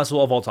best-selling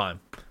console of all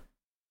time.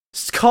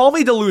 Call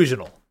me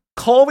delusional.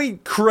 Call me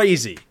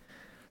crazy.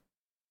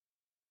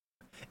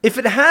 If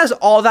it has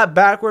all that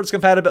backwards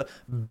compatibility,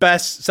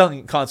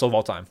 best-selling console of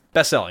all time.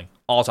 Best-selling,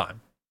 all time.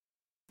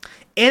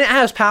 And it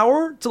has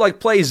power to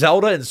play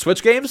Zelda and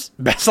Switch games,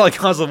 best-selling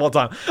console of all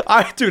time.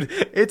 Dude,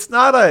 it's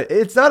not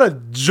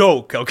a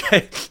joke,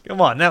 okay?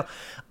 Come on. Now,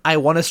 I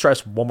want to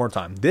stress one more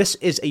time. This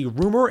is a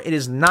rumor. It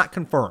is not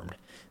confirmed.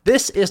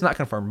 This is not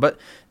confirmed, but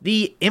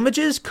the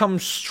images come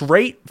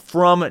straight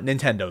from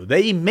Nintendo.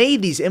 They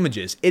made these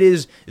images.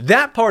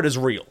 That part is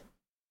real.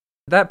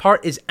 That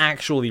part is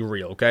actually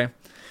real, okay?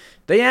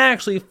 They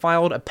actually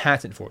filed a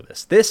patent for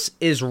this. This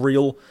is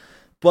real,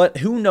 but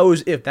who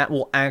knows if that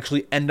will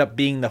actually end up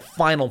being the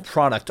final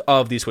product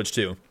of the Switch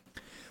 2.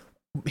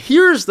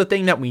 Here's the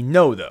thing that we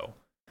know, though.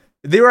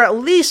 They were at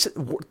least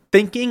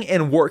thinking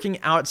and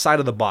working outside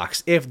of the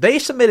box. If they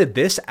submitted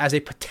this as a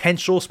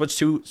potential Switch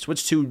 2,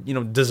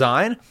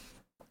 design,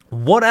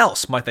 what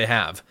else might they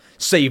have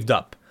saved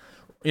up?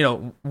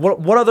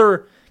 What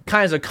other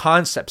kinds of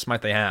concepts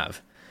might they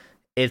have?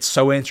 It's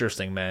so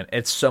interesting, man.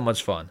 It's so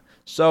much fun.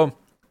 So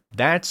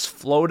that's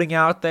floating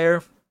out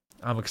there.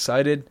 I'm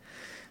excited.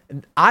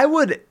 I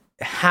would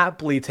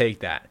happily take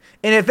that.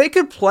 And if they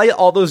could play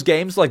all those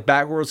games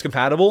backwards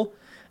compatible,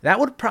 that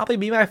would probably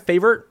be my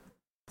favorite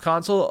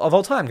console of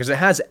all time because it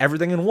has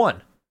everything in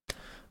one.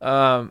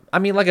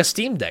 Like a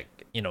Steam Deck,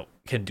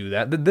 can do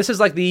that. This is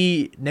like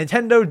the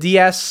Nintendo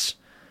DS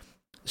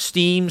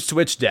Steam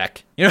Switch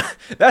Deck.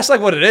 That's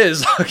like what it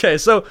is. Okay,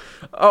 so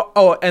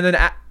and then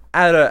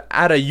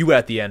add a U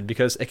at the end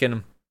because it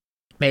can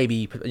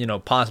maybe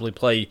possibly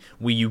play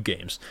Wii U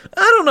games.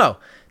 I don't know.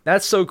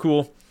 That's so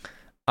cool.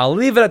 I'll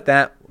leave it at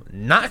that.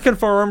 Not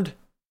confirmed,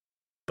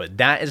 but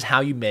that is how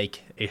you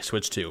make a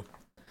Switch 2.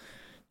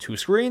 Two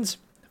screens.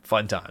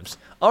 Fun times.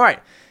 All right,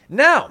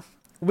 now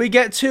we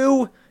get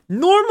to,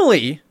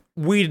 normally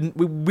we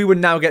would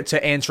now get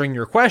to answering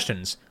your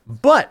questions,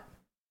 but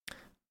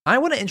I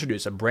want to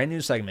introduce a brand new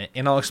segment,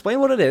 and I'll explain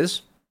what it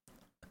is.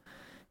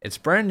 It's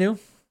brand new.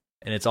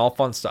 and it's all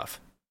fun stuff.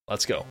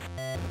 Let's go.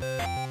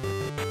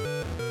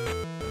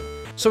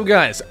 So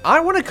guys, I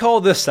want to call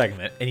this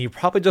segment, and you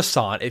probably just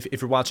saw it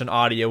if you're watching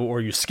audio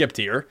or you skipped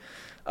here,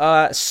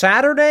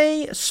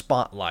 Saturday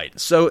Spotlight.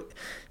 So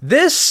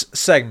this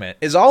segment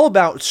is all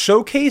about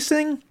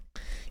showcasing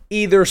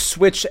either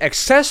Switch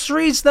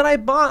accessories that I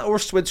bought or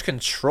Switch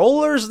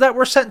controllers that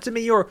were sent to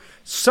me or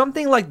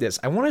something like this.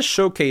 I want to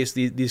showcase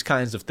these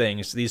kinds of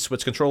things, these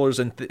Switch controllers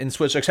and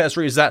Switch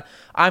accessories that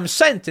I'm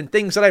sent and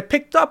things that I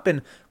picked up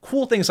and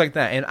cool things like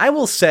that. And I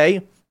will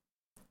say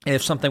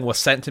if something was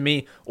sent to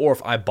me or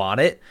if I bought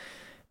it.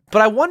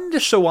 But I wanted to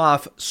show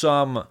off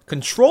some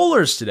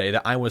controllers today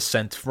that I was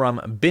sent from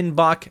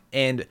Binbok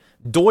and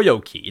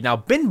Doyoki. Now,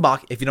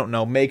 Binbok, if you don't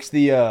know, makes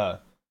the,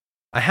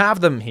 I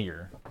have them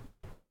here.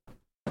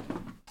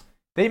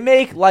 They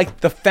make,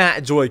 like, the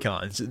fat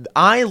Joy-Cons.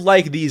 I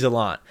like these a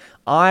lot.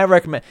 I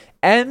recommend.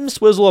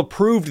 M-Swizzle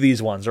approved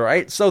these ones,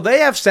 alright? So they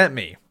have sent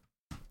me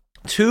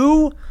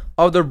 2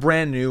 of their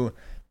brand new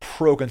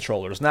Pro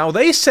controllers. Now,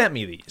 they sent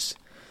me these.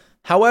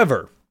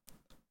 However,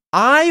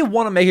 I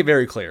want to make it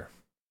very clear.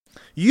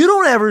 You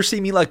don't ever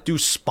see me, like, do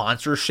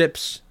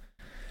sponsorships.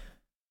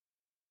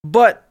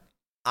 But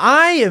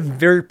I am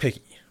very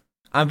picky.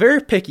 I'm very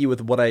picky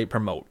with what I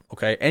promote,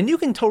 okay? And you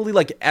can totally,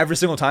 like, every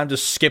single time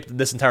just skip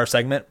this entire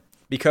segment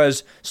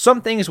because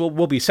some things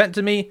will be sent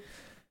to me.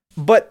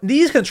 But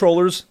these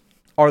controllers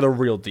are the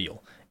real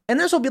deal. And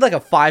this will be, like, a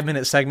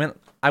 5-minute segment.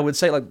 I would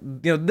say, like,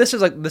 you know, this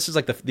is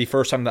like the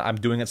first time that I'm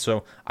doing it,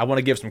 so I want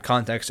to give some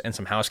context and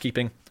some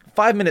housekeeping.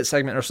 5-minute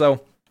segment or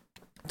so,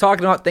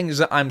 talking about things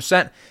that I'm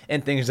sent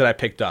and things that I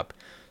picked up.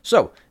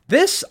 So,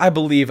 this, I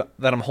believe,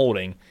 that I'm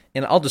holding,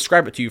 and I'll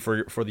describe it to you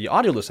for the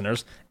audio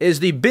listeners, is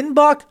the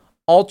Binbok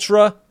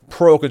Ultra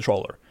Pro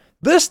Controller.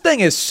 This thing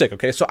is sick,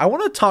 okay? So, I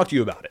want to talk to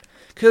you about it,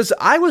 because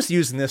I was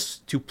using this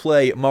to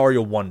play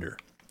Mario Wonder,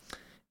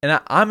 and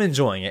I'm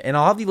enjoying it, and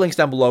I'll have the links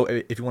down below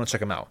if you want to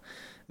check them out.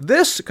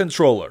 This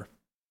controller,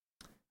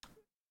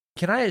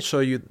 can I show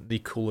you the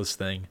coolest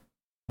thing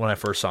when I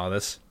first saw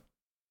this?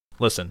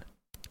 Listen.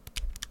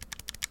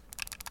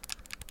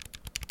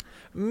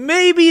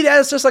 Maybe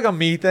that's just like a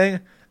me thing.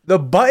 The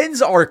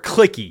buttons are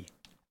clicky.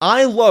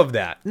 I love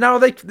that. Now,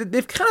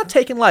 they've kind of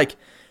taken, like,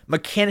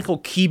 mechanical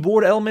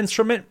keyboard elements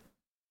from it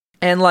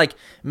and, like,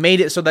 made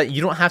it so that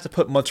you don't have to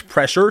put much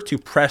pressure to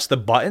press the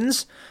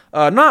buttons.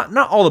 Not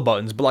all the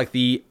buttons, but, like,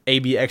 the A,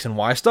 B, X, and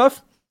Y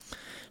stuff.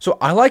 So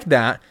I like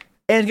that.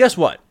 And guess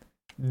what?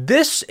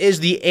 This is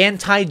the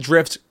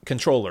anti-drift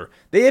controller.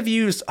 They have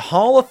used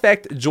Hall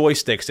effect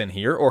joysticks in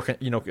here, or,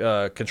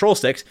 control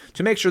sticks,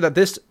 to make sure that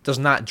this does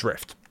not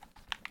drift.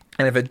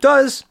 And if it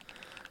does,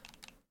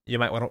 you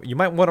might want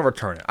to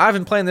return it. I've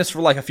been playing this for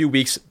like a few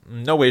weeks,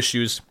 no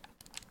issues.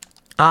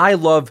 I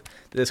love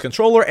this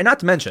controller, and not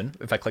to mention,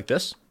 if I click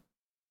this,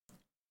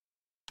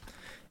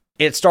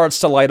 it starts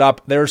to light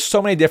up. There's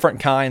so many different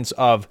kinds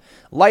of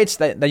lights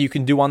that you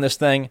can do on this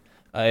thing.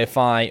 If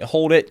I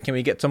hold it, can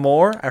we get to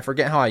more? I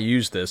forget how I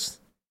use this.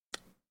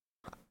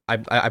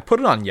 I put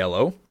it on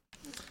yellow.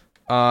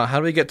 How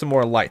do we get to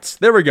more lights?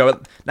 There we go.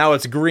 Now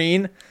it's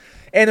green.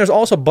 And there's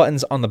also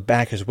buttons on the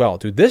back as well.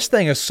 Dude, this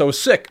thing is so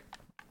sick.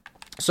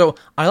 So,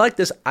 I like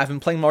this. I've been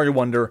playing Mario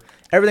Wonder.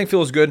 Everything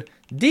feels good.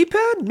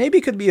 D-pad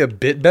maybe could be a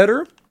bit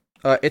better.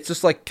 It's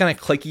just, like, kind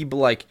of clicky, but,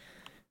 like,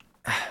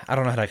 I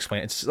don't know how to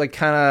explain it. It's, like,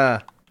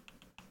 kind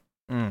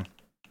of...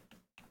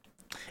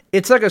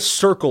 It's like a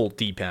circle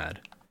D-pad.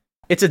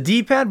 It's a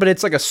D-pad, but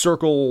it's like a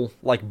circle,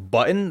 like,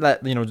 button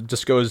that,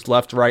 just goes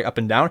left, right, up,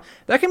 and down.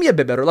 That can be a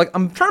bit better. Like,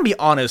 I'm trying to be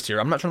honest here.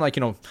 I'm not trying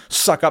to, like,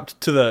 suck up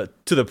to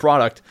the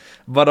product.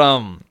 But,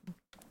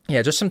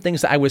 yeah, just some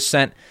things that I was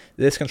sent.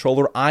 This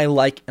controller I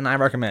like and I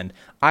recommend.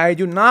 I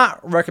do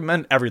not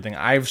recommend everything.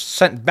 I've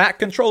sent back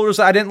controllers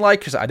that I didn't like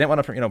because I didn't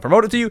want to,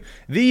 promote it to you.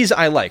 These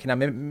I like. Now,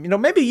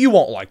 maybe you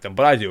won't like them,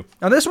 but I do.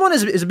 Now, this one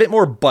is a bit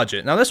more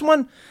budget. Now, this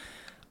one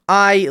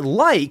I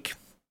like,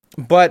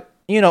 but...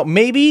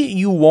 maybe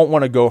you won't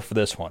want to go for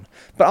this one.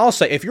 But I'll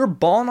say, if you're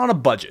balling on a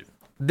budget,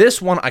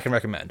 this one I can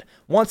recommend.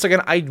 Once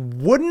again, I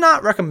would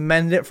not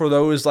recommend it for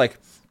those, like,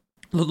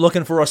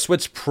 looking for a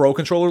Switch Pro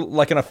controller,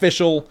 like an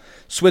official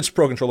Switch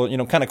Pro controller,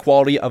 kind of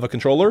quality of a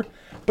controller.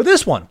 But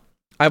this one,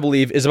 I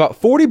believe, is about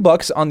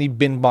 $40 on the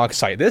Binbok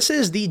site. This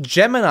is the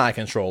Gemini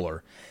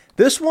controller.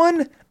 This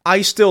one,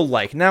 I still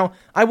like. Now,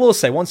 I will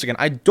say, once again,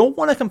 I don't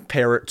want to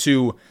compare it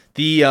to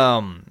the,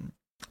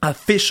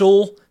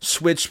 official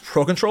Switch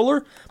Pro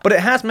controller, but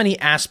it has many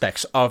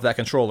aspects of that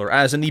controller,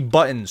 as in the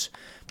buttons.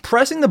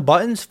 Pressing the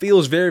buttons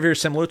feels very, very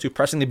similar to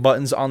pressing the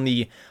buttons on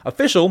the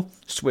official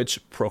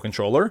Switch Pro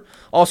controller.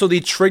 Also, the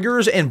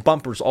triggers and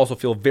bumpers also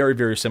feel very,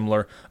 very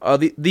similar.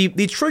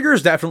 The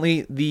triggers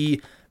definitely,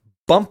 the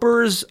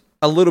bumpers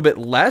a little bit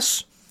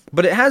less,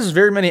 but it has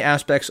very many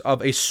aspects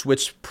of a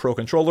Switch Pro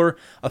controller,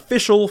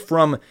 official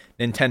from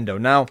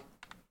Nintendo. Now,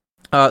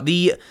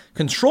 the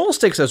control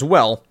sticks as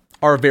well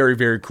are very,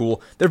 very cool.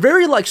 They're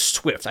very, like,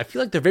 swift. I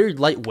feel like they're very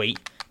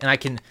lightweight, and I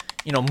can,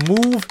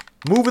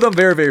 move with them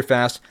very, very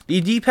fast.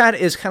 The D-pad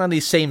is kind of the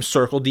same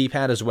circle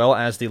D-pad as well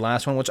as the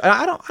last one, which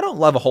I don't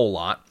love a whole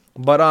lot.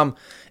 But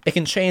it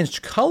can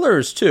change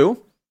colors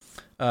too.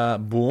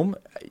 Boom.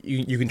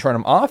 You can turn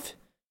them off.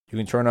 You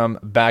can turn them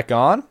back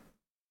on.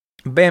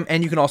 Bam.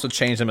 And you can also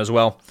change them as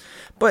well.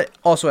 But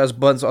also has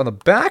buttons on the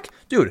back.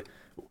 Dude,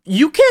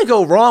 you can't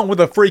go wrong with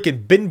a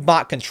freaking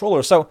Binbot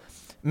controller. So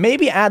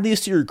maybe add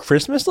these to your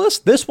Christmas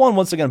list. This one,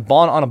 once again,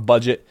 bought on a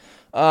budget.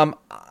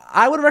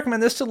 I would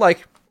recommend this to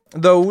like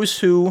those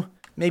who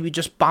maybe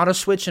just bought a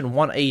Switch and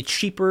want a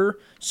cheaper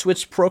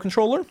Switch Pro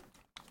controller.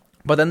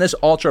 But then this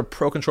Ultra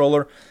Pro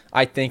controller,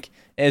 I think,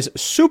 is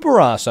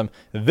super awesome.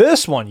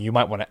 This one you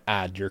might want to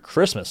add to your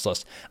Christmas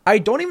list. I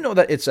don't even know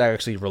that it's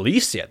actually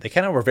released yet. They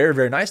kind of were very,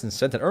 very nice and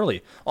sent it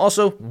early.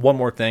 Also, one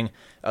more thing.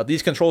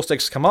 These control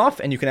sticks come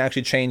off, and you can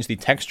actually change the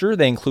texture.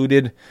 They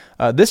included,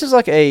 this is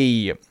like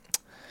it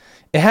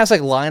has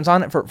like lines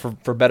on it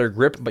for better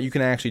grip, but you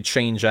can actually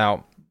change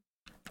out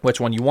which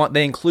one you want.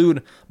 They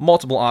include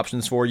multiple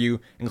options for you,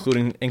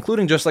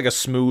 including just like a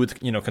smooth,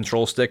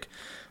 control stick.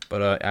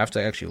 But I have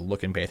to actually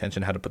look and pay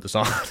attention to how to put this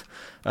on.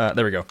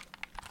 There we go.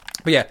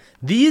 But yeah,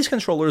 these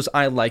controllers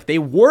I like. They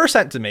were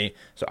sent to me,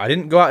 so I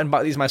didn't go out and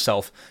buy these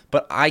myself.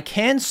 But I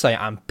can say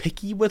I'm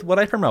picky with what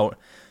I promote.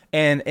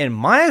 And in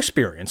my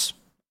experience,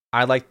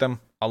 I like them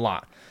a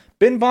lot.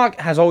 Binbot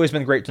has always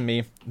been great to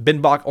me.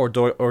 Binbot or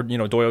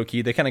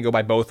Doyoki, they kind of go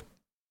by both.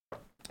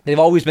 They've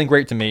always been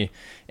great to me,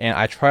 and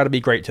I try to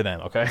be great to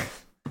them, okay?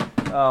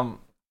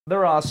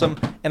 They're awesome.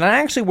 And I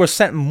actually was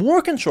sent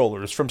more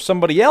controllers from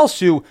somebody else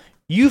who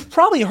you've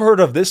probably heard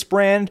of this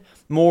brand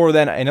more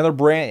than another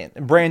brand,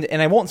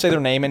 and I won't say their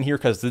name in here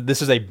because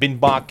this is a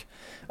Binbot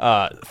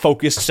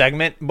focused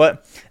segment.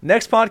 But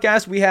next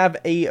podcast, we have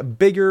a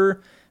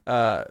bigger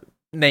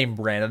name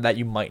brand that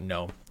you might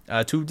know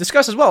to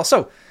discuss as well.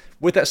 So,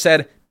 with that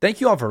said,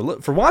 thank you all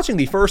for watching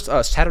the first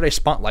Saturday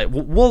Spotlight.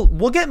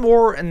 We'll get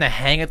more in the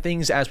hang of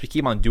things as we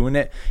keep on doing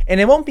it, and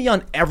it won't be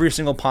on every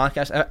single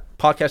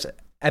podcast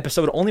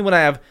episode. Only when I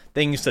have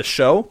things to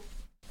show.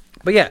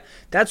 But yeah,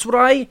 that's what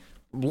I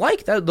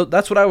like.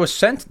 That's what I was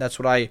sent. That's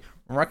what I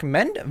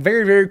recommend.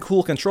 Very, very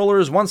cool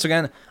controllers. Once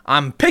again,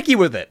 I'm picky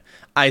with it.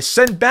 I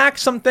send back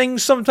some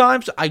things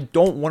sometimes. I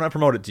don't want to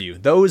promote it to you.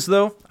 Those,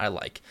 though, I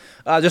like.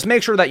 Just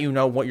make sure that you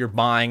know what you're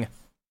buying.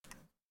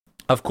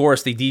 Of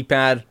course, the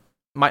D-pad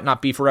might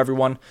not be for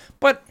everyone.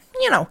 But,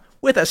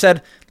 with that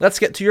said, let's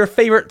get to your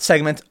favorite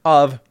segment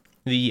of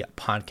the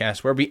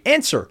podcast where we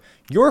answer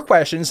your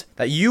questions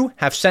that you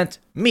have sent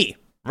me.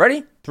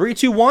 Ready? 3,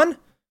 2, 1.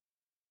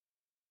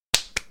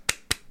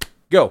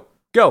 Go,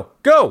 go,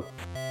 go!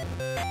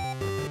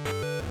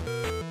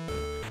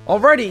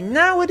 Alrighty,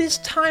 now it is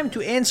time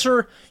to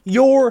answer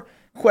your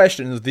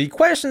questions. The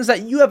questions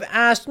that you have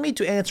asked me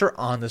to answer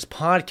on this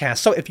podcast.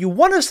 So if you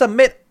want to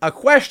submit a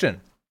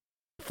question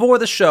for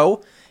the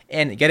show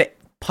and get it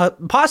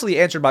possibly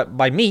answered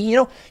by me,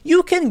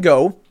 you can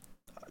go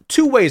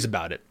two ways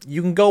about it.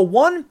 You can go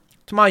one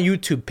to my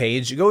YouTube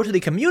page, go to the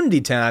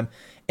community tab,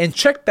 and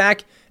check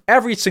back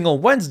every single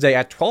Wednesday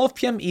at 12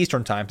 p.m.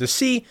 Eastern Time to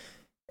see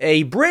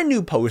a brand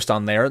new post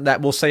on there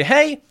that will say,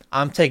 hey,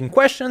 I'm taking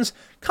questions,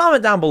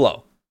 comment down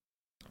below.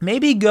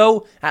 Maybe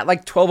go at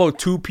like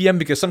 12:02 p.m.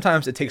 because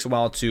sometimes it takes a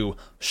while to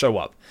show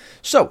up.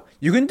 So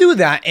you can do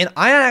that, and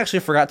I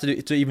actually forgot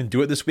to even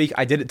do it this week.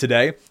 I did it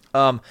today.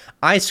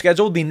 I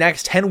scheduled the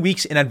next 10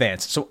 weeks in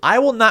advance, so I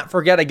will not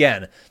forget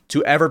again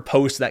to ever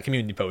post that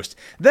community post.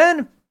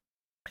 Then,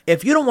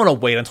 if you don't want to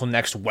wait until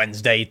next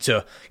Wednesday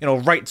to,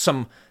 write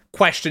some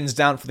questions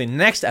down for the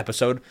next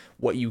episode,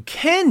 what you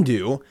can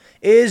do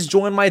is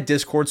join my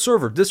Discord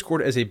server.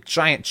 Discord is a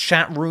giant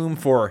chat room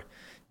for,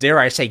 dare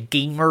I say,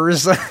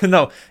 gamers.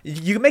 No,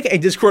 you can make a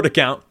Discord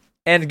account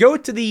and go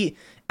to the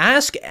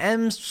Ask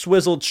M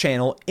Swizzle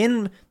channel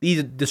in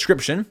the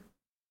description.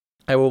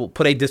 I will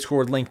put a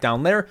Discord link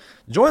down there.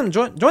 Join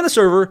the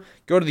server,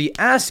 go to the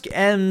Ask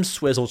M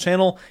Swizzle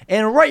channel,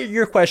 and write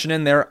your question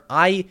in there.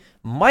 I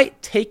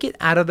might take it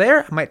out of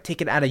there. I might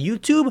take it out of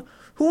YouTube.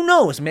 Who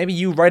knows? Maybe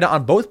you write it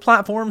on both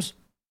platforms.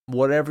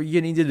 Whatever you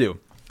need to do.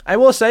 I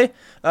will say,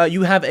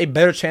 you have a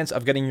better chance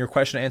of getting your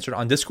question answered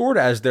on Discord,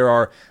 as there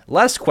are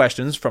less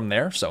questions from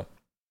there, so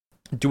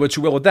do what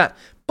you will with that.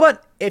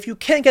 But if you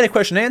can't get a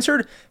question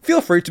answered,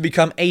 feel free to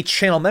become a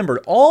channel member.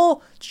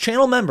 All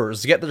channel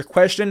members get their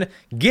question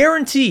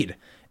guaranteed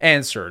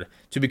answered.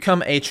 To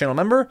become a channel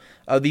member,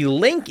 the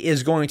link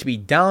is going to be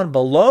down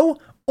below,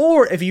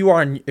 or if you're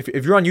on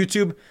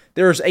YouTube,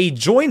 there's a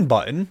join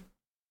button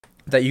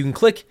that you can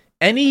click.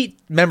 Any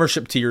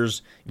membership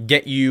tiers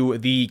get you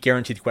the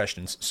guaranteed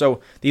questions. So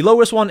the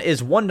lowest one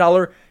is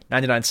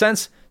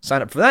 $1.99.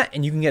 Sign up for that,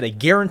 and you can get a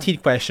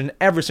guaranteed question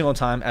every single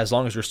time as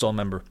long as you're still a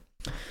member.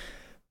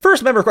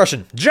 First member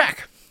question,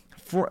 Jack.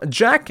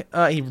 Jack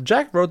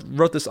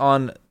wrote this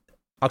on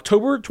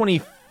October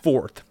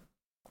 24th.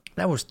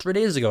 That was 3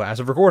 days ago as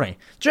of recording.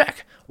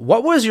 Jack,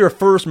 what was your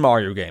first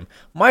Mario game?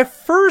 My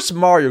first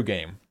Mario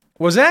game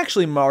was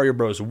actually Mario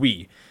Bros.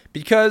 Wii,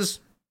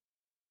 because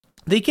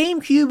the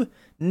GameCube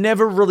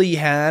never really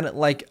had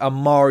like a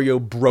Mario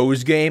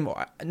Bros. Game.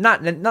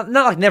 Not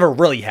like never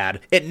really had.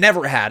 It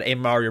never had a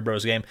Mario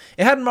Bros. Game.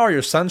 It had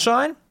Mario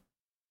Sunshine,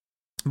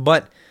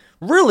 but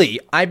Really,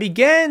 I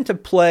began to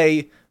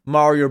play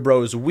Mario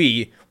Bros.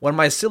 Wii when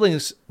my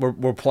siblings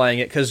were playing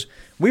it, because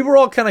we were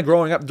all kind of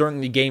growing up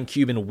during the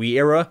GameCube and Wii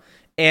era,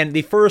 and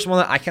the first one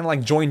that I kind of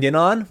like joined in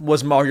on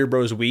was Mario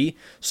Bros. Wii.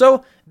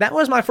 So that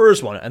was my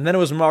first one, and then it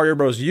was Mario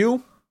Bros.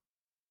 U,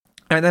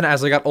 and then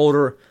as I got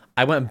older,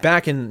 I went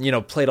back and,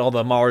 played all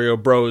the Mario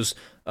Bros.,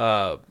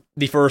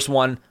 the first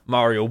one,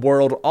 Mario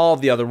World, all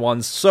of the other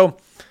ones. So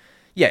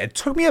yeah, it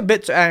took me a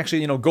bit to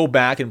actually, go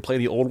back and play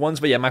the old ones.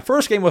 But yeah, my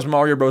first game was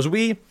Mario Bros.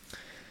 Wii.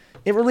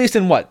 It released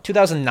in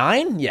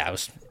 2009? Yeah,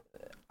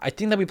 I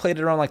think that we played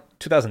it around like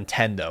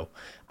 2010 though.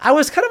 I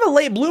was kind of a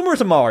late bloomer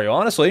to Mario,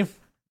 honestly.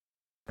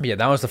 But yeah,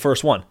 that was the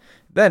first one.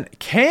 Then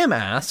Cam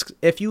asks,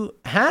 if you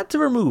had to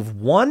remove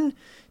one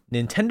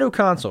Nintendo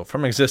console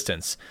from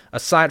existence,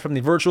 aside from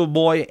the Virtual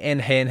Boy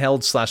and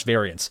handheld /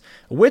 variants,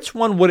 which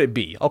one would it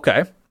be?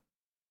 Okay.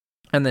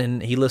 And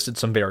then he listed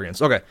some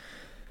variants. Okay.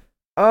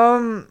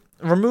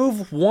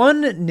 Remove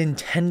one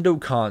Nintendo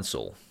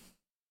console.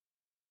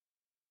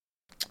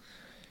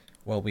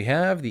 Well, we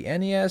have the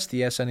NES,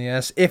 the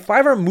SNES. If I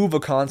remove a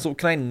console,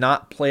 can I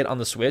not play it on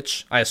the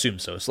Switch? I assume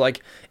so. So,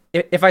 like,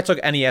 if I took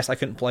NES, I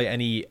couldn't play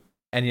any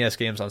NES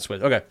games on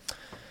Switch. Okay.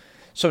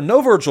 So,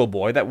 no Virtual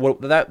Boy. That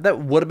would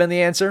have been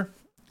the answer.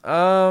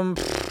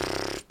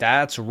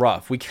 That's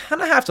rough. We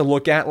kind of have to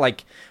look at,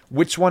 like,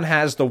 which one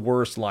has the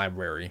worst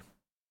library.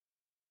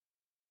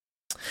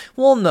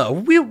 Well, no,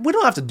 we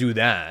don't have to do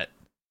that.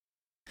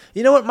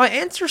 You know what? My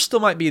answer still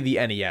might be the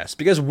NES,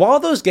 because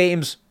while those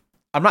games,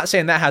 I'm not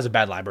saying that has a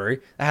bad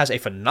library, that has a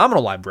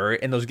phenomenal library,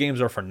 and those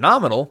games are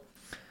phenomenal,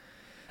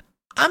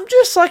 I'm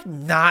just, like,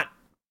 not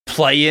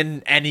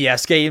playing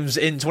NES games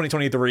in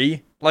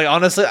 2023. Like,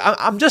 honestly,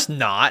 I'm just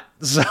not.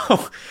 So,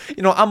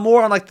 I'm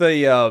more on, like,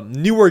 the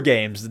newer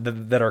games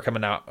that are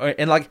coming out.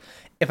 And, like,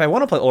 if I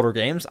want to play older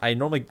games, I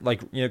normally,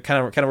 like,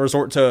 kind of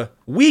resort to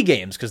Wii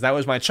games, because that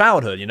was my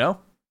childhood,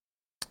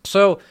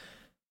 So,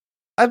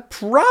 I'd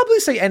probably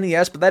say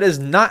NES, but that is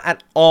not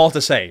at all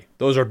to say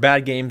those are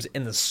bad games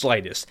in the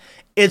slightest.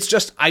 It's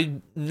just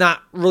I'm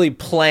not really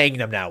playing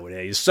them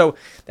nowadays. So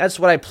that's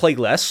what I play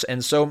less,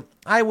 and so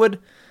I would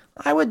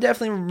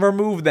definitely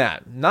remove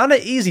that. Not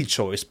an easy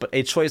choice, but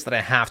a choice that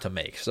I have to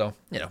make. So,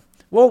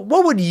 well,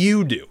 what would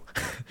you do?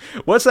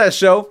 What's that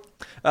show?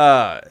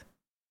 How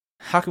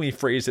can we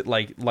phrase it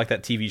like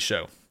that TV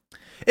show?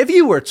 If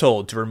you were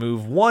told to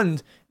remove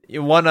one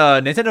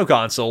Nintendo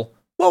console,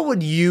 what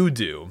would you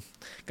do?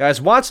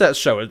 Guys, watch that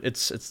show.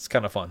 It's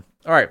kind of fun.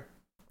 All right.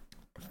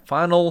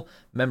 Final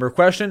member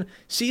question.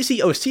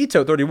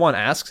 CCOcito31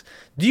 asks,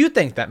 do you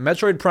think that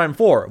Metroid Prime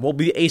 4 will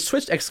be a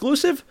Switch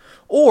exclusive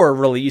or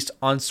released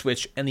on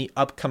Switch in the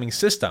upcoming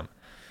system?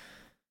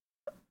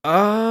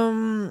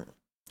 I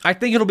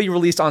think it'll be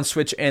released on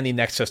Switch and the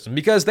next system,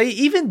 because they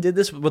even did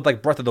this with,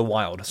 like, Breath of the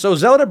Wild. So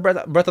Zelda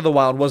Breath of the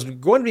Wild was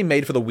going to be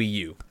made for the Wii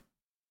U.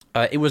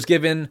 It was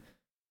given,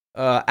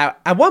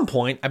 at one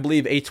point, I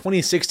believe, a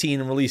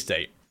 2016 release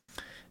date.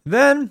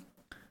 Then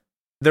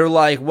they're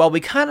like, well, we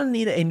kind of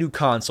need a new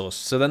console.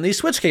 So then the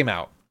Switch came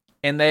out,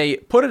 and they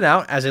put it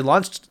out as a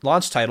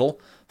launch title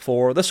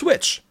for the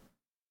Switch.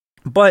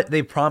 But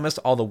they promised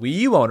all the Wii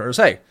U owners,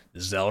 hey,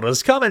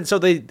 Zelda's coming. So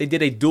they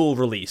did a dual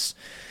release.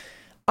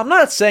 I'm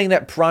not saying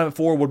that Prime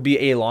 4 would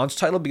be a launch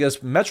title, because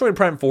Metroid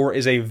Prime 4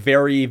 is a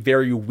very,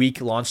 very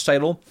weak launch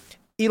title.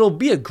 It'll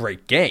be a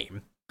great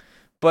game,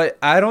 but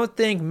I don't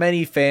think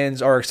many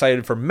fans are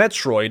excited for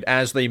Metroid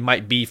as they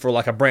might be for,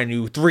 like, a brand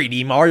new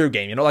 3D Mario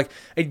game. Like,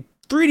 a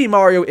 3D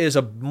Mario is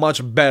a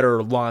much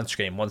better launch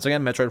game. Once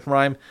again, Metroid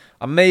Prime,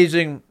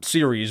 amazing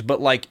series,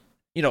 but, like,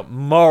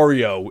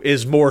 Mario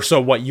is more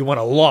so what you want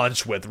to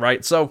launch with,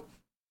 right? So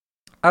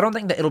I don't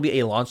think that it'll be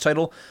a launch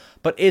title,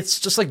 but it's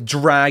just, like,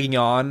 dragging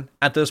on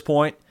at this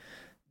point,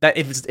 that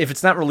if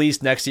it's not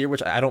released next year,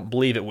 which I don't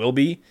believe it will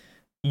be,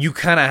 you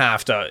kind of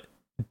have to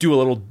do a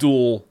little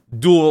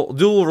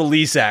dual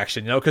release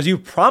action, because you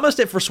promised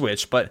it for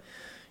Switch, but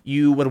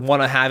you would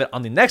want to have it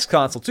on the next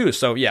console too.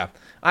 So yeah,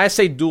 I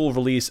say dual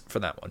release for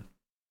that one.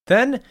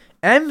 Then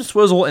M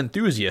Swizzle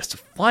Enthusiast,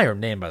 fire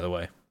name by the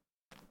way,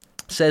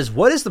 says,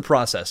 what is the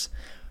process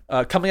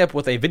coming up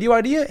with a video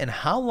idea, and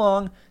how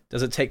long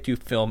does it take to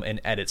film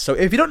and edit? So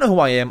if you don't know who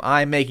I am,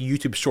 I make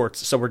YouTube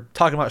shorts, so we're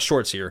talking about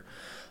shorts here.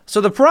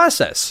 So the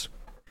process,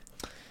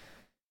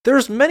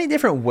 there's many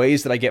different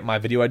ways that I get my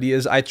video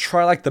ideas. I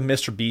try, like, the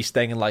Mr. Beast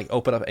thing and, like,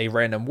 open up a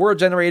random word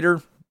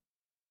generator.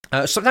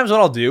 Sometimes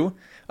what I'll do,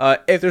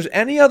 if there's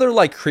any other,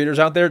 like, creators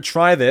out there,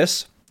 try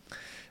this.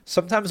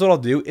 Sometimes what I'll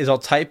do is I'll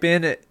type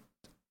in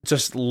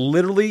just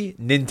literally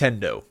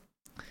Nintendo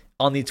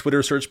on the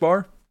Twitter search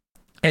bar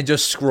and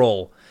just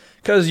scroll.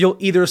 Because you'll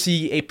either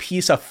see a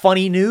piece of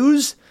funny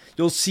news,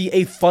 you'll see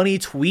a funny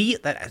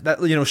tweet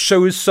that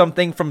shows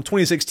something from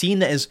 2016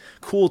 that is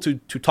cool to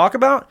talk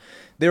about.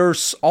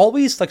 There's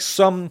always, like,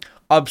 some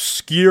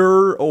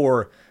obscure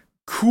or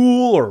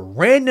cool or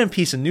random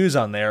piece of news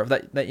on there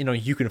that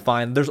you can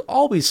find. There's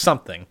always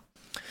something.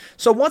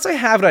 So once I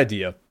have an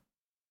idea,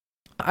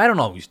 I don't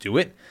always do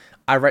it.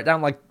 I write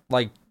down like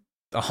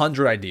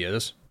 100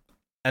 ideas,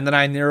 and then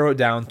I narrow it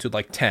down to,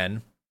 like,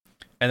 10.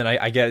 and then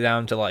I get it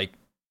down to like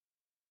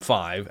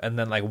 5, and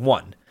then like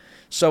 1.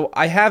 So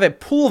I have a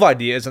pool of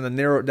ideas and then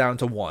narrow it down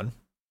to 1.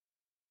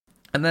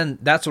 And then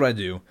that's what I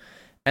do.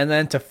 And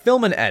then to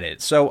film and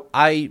edit. So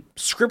I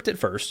script it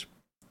first.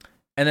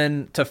 And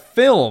then to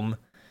film,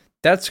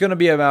 that's going to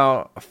be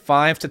about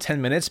 5 to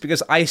 10 minutes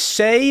because I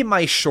say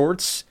my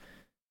shorts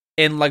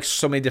in like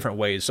so many different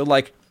ways. So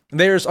like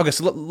okay,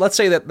 so let's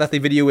say that the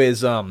video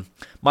is,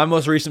 my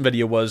most recent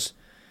video was,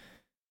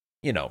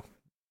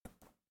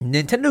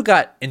 Nintendo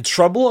got in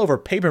trouble over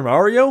Paper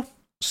Mario.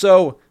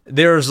 So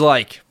there's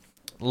like,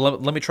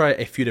 let me try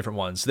a few different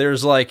ones.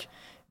 There's like,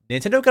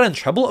 Nintendo got in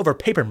trouble over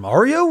Paper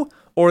Mario?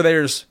 Or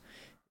there's,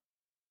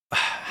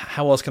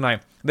 how else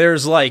can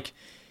there's like,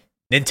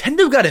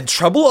 Nintendo got in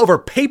trouble over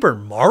Paper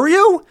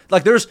Mario?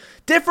 Like, there's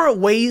different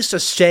ways to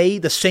say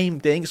the same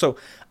thing. So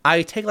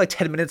I take like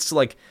 10 minutes to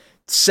like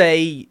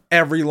say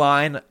every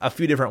line a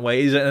few different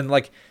ways. And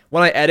like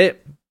when I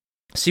edit,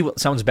 see what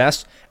sounds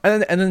best.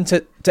 And then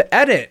to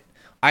edit,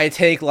 I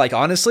take like,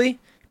 honestly,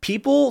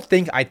 people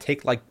think I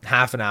take like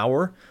half an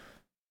hour.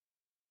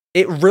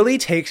 It really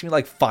takes me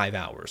like 5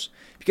 hours.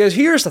 Because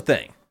here's the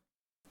thing.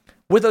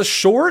 With a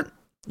short,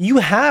 you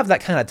have that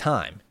kind of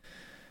time.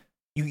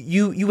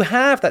 You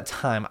have that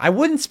time. I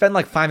wouldn't spend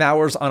like 5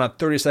 hours on a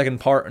 30-second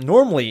part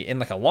normally in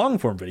like a long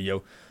form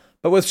video.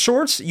 But with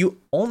shorts, you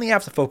only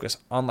have to focus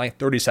on like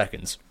 30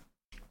 seconds.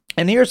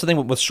 And here's the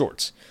thing with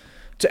shorts.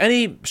 To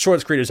any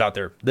shorts creators out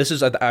there, this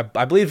is, I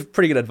believe,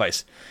 pretty good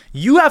advice.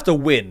 You have to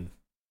win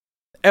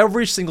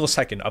every single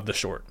second of the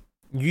short.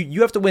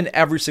 You have to win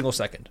every single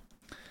second.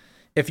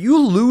 If you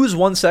lose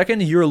 1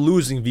 second, you're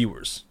losing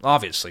viewers.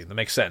 Obviously, that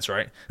makes sense,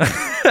 right?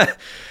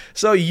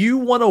 So you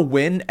want to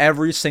win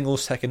every single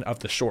second of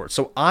the short.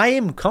 So I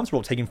am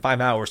comfortable taking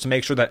 5 hours to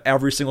make sure that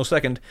every single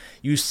second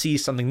you see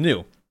something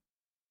new.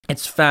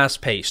 It's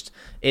fast-paced.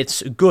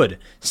 It's good.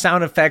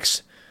 Sound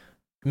effects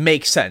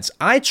make sense.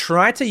 I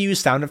try to use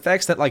sound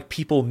effects that like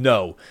people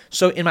know.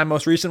 So in my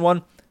most recent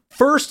one,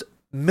 first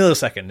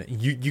millisecond,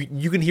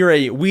 you can hear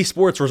a Wii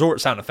Sports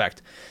Resort sound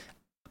effect.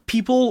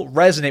 People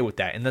resonate with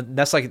that, and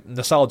that's like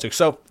nostalgic.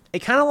 So it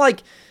kind of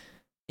like,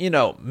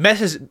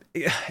 messes,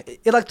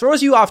 it like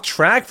throws you off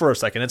track for a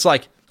second. It's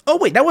like, oh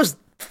wait,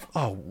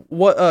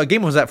 what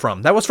game was that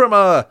from? That was from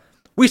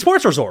Wii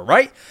Sports Resort,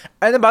 right?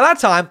 And then by that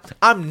time,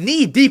 I'm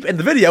knee deep in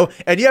the video,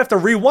 and you have to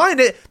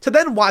rewind it to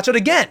then watch it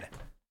again.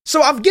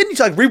 So I'm getting you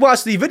to like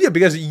rewatch the video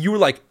because you were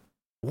like,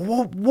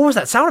 what was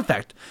that sound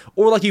effect?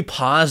 Or like you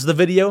pause the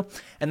video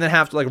and then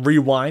have to like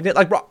rewind it.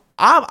 Like, bro,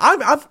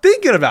 I'm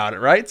thinking about it,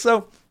 right?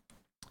 So,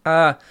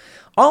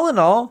 all in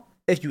all,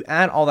 if you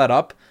add all that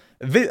up,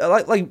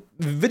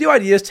 video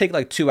ideas take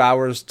like 2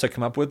 hours to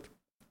come up with.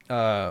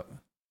 It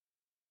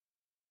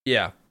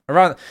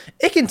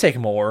can take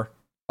more.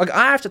 Like,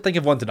 I have to think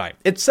of one tonight.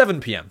 It's 7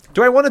 p.m.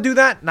 Do I want to do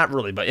that? Not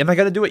really, but am I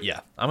going to do it?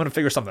 Yeah, I'm going to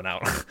figure something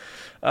out.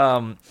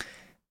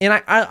 And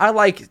I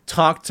like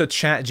talk to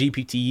Chat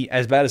GPT,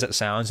 as bad as it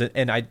sounds,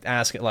 and I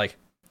ask it like,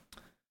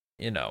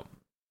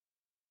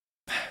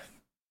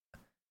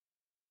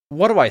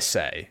 what do I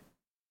say?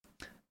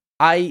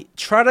 I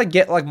try to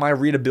get like my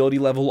readability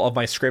level of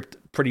my script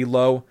pretty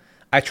low.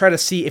 I try to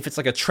see if it's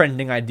like a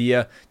trending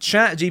idea.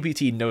 Chat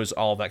GPT knows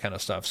all of that kind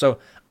of stuff. So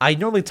I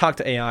normally talk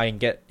to AI and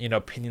get,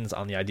 opinions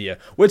on the idea,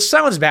 which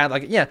sounds bad.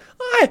 Like, yeah,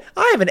 I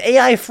have an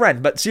AI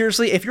friend, but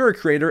seriously, if you're a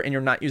creator and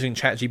you're not using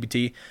Chat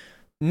GPT,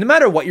 no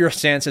matter what your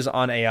stance is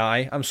on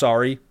AI, I'm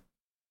sorry,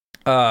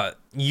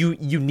 you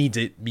need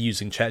to be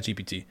using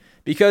ChatGPT.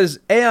 Because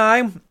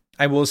AI,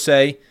 I will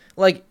say,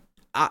 like,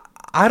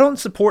 I don't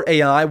support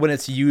AI when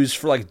it's used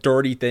for, like,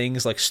 dirty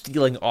things, like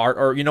stealing art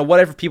or,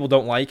 whatever people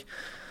don't like.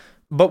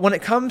 But when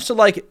it comes to,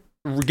 like,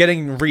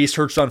 getting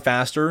research done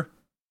faster,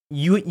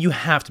 you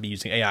have to be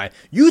using AI.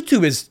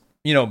 YouTube is,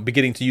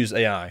 beginning to use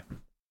AI.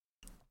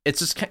 It's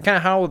just kind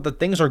of how the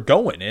things are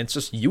going, and it's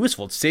just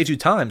useful. It saves you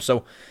time.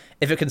 So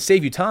if it can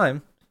save you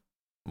time,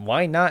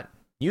 why not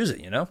use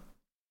it,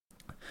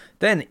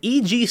 Then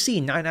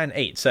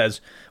EGC998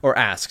 says, or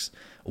asks,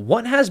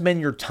 what has been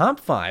your top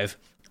 5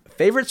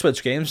 favorite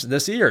Switch games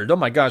this year? Oh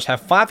my gosh,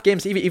 have 5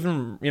 games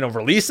even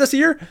released this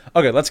year?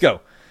 Okay, let's go.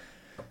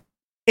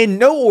 In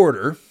no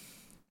order,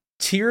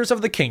 Tears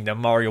of the Kingdom,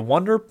 Mario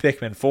Wonder,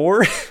 Pikmin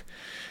 4.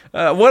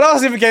 What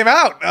else even came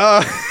out?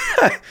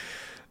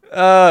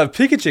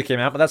 Pikachu came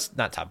out, but that's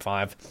not top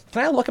 5.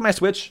 Can I look at my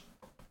Switch?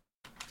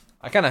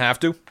 I kind of have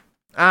to.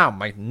 Ow,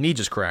 my knee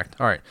just cracked.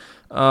 All right.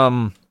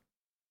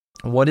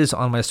 What is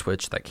on my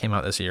Switch that came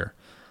out this year?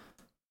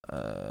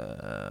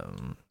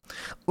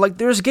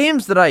 There's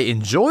games that I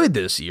enjoyed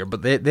this year,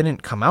 but they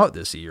didn't come out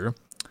this year.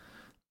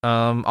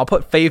 I'll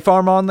put Fae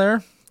Farm on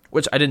there,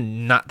 which I did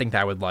not think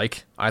that I would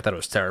like. I thought it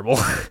was terrible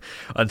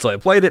until I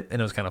played it, and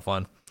it was kind of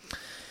fun.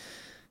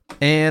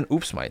 And,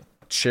 oops, my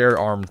chair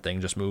arm thing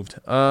just moved.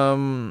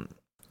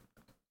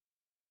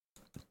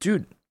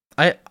 Dude,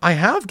 I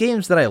have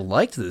games that I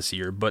liked this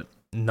year, but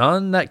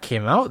none that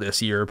came out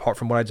this year apart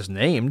from what I just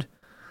named.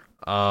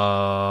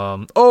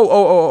 I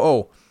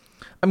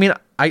mean,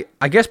 I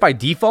guess by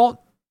default,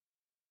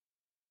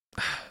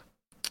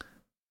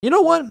 you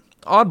know what?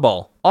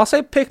 Oddball. I'll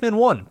say Pikmin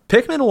 1.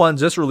 Pikmin 1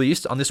 just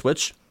released on the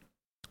Switch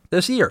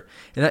this year,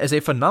 and that is a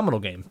phenomenal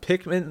game.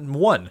 Pikmin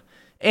 1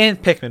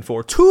 and Pikmin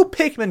 4. 2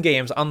 Pikmin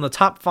games on the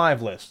top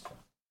 5 list.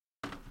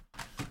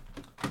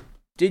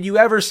 Did you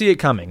ever see it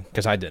coming?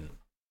 Because I didn't.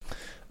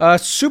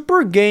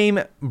 Super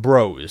Game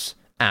Bros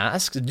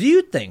asks, do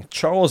you think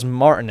Charles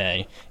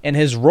Martinet, in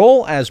his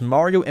role as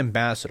Mario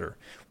Ambassador,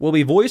 will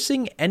be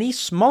voicing any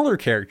smaller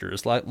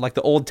characters like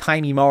the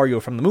old-timey Mario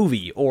from the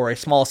movie, or a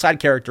small side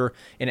character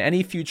in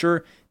any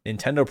future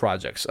Nintendo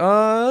projects?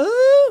 I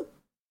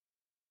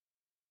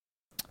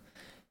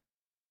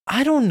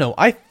don't know.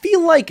 I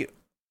feel like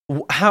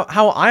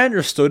how I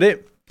understood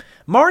it,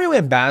 Mario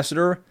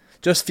Ambassador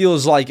just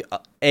feels like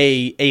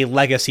a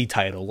legacy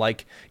title.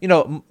 Like,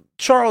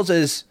 Charles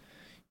is,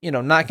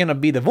 not going to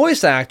be the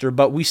voice actor,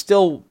 but we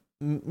still,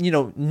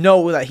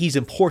 know that he's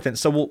important.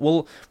 So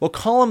we'll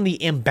call him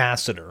the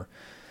ambassador.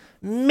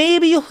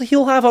 Maybe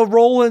he'll have a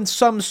role in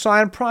some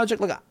side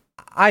project. Like,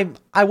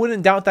 I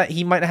wouldn't doubt that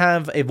he might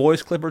have a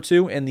voice clip or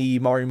two in the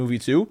Mario movie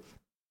too.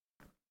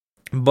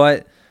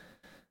 But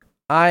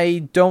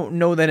I don't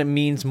know that it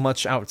means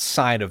much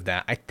outside of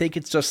that. I think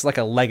it's just like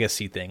a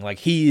legacy thing. Like,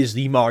 he is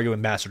the Mario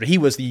ambassador. He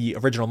was the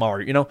original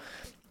Mario,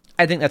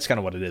 I think that's kind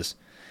of what it is.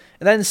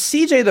 And then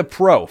CJ the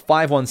Pro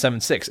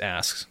 5176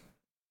 asks,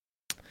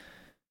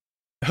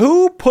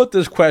 who put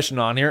this question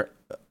on here?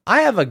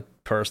 I have a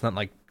person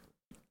that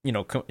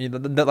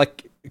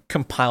that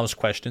compiles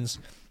questions.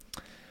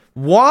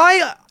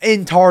 Why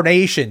in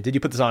tarnation did you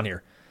put this on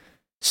here?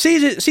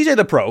 CJ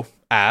the Pro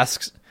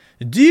asks,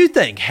 do you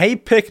think Hey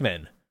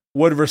Pikmin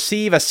would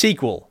receive a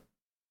sequel?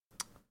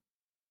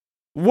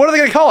 What are they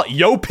going to call it?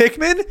 Yo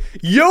Pikmin?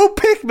 Yo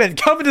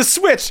Pikmin coming to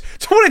Switch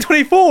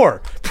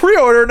 2024.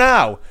 Pre-order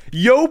now.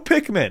 Yo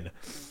Pikmin.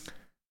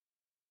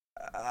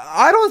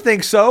 I don't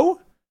think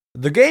so.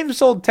 The game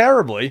sold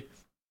terribly.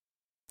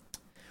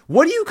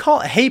 What do you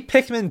call it? Hey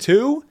Pikmin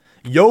 2?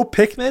 Yo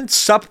Pikmin?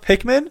 Sup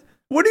Pikmin?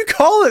 What do you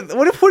call it?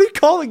 What do you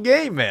call the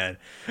game, man?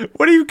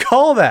 What do you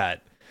call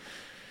that?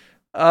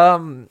 I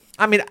mean,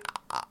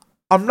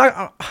 I'm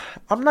not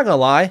gonna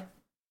lie.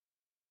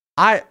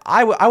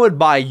 I would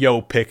buy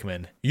Yo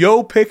Pikmin.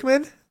 Yo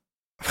Pikmin?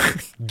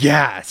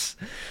 Gas.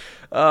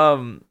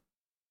 I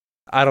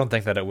don't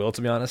think that it will,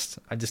 to be honest.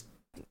 It just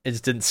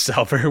didn't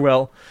sell very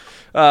well.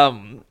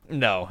 No,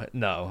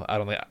 I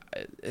don't think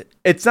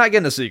it's not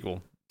getting a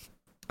sequel.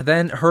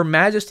 Then Her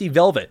Majesty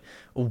Velvet.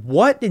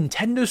 What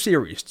Nintendo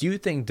series do you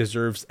think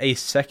deserves a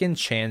second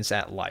chance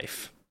at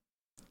life?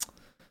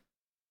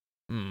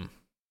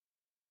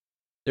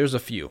 There's a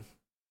few.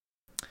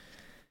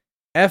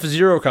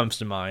 F-Zero comes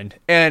to mind,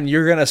 and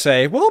you're gonna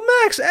say, well,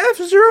 Max,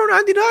 F-Zero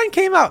 99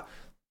 came out.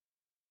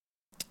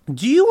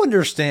 Do you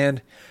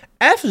understand?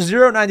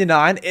 F-Zero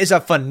 99 is a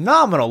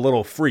phenomenal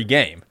little free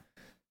game.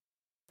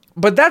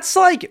 But that's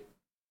like,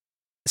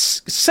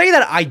 say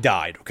that I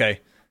died,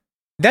 okay?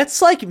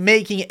 That's like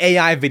making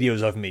AI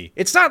videos of me.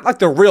 It's not like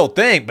the real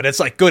thing, but it's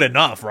like good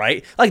enough,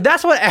 right? Like,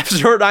 that's what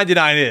F-Zero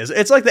 99 is.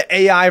 It's like the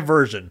AI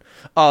version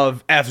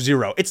of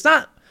F-Zero. It's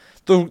not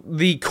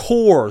the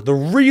core, the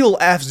real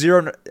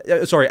F-Zero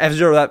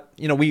that,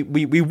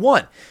 we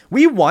want.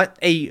 We want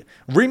a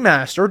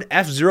remastered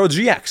F-Zero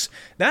GX.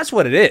 That's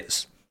what it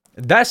is.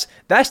 That's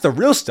the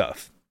real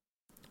stuff.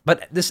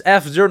 But this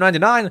F-Zero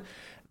 99,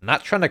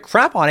 not trying to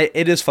crap on it,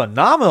 it is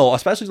phenomenal,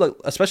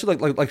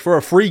 especially for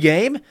a free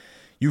game.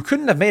 You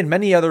couldn't have made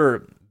many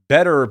other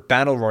better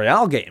Battle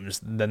Royale games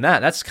than that.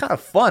 That's kind of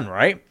fun,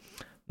 right?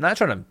 I'm not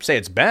trying to say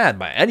it's bad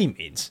by any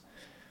means.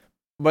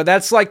 But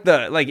that's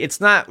it's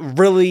not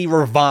really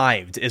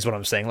revived, is what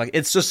I'm saying. Like,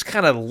 it's just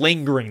kind of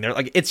lingering there.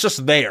 Like, it's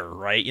just there,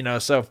 right?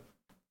 So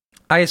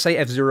I say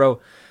F-Zero.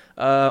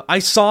 I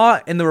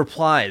saw in the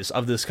replies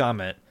of this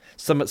comment,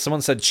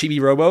 someone said Chibi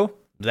Robo.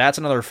 That's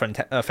another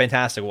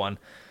fantastic one.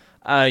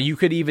 You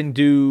could even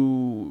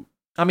do,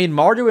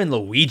 Mario and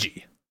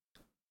Luigi.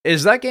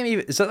 Is that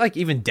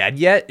even dead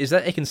yet? Is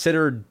that a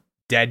considered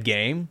dead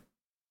game?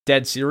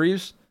 Dead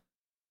series?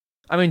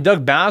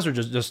 Doug Bowser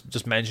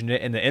just mentioned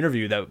it in the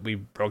interview that we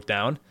broke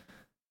down.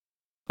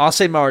 I'll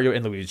say Mario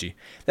and Luigi.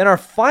 Then our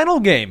final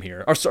game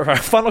here, our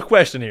final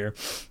question here,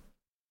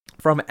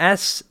 from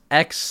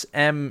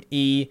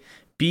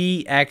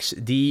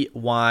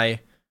SXMEBXDY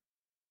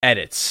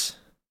Edits.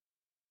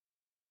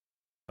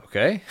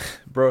 Okay,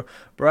 bro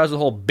has a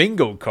whole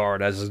bingo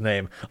card as his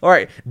name. All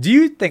right, do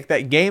you think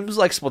that games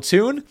like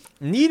Splatoon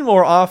need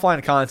more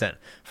offline content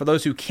for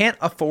those who can't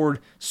afford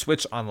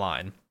Switch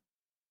Online?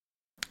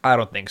 I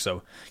don't think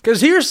so.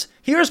 Because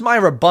here's my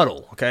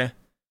rebuttal, okay?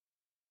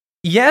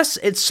 Yes,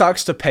 it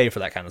sucks to pay for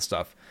that kind of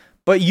stuff,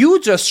 but you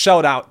just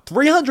shelled out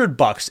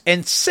 $300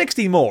 and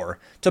 $60 more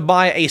to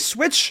buy a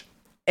Switch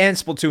and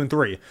Splatoon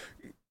 3.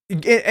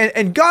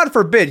 And God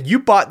forbid you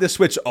bought the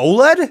Switch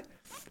OLED?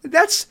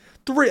 That's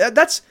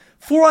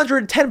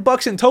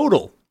 $410 in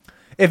total.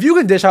 If you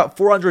can dish out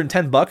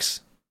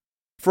 $410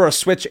 for a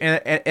Switch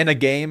and a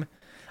game,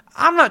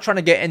 I'm not trying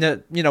to get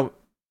into,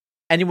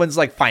 anyone's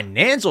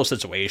financial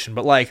situation,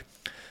 but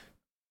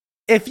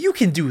if you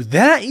can do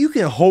that, you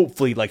can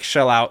hopefully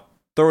shell out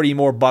 $30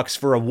 more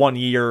for a 1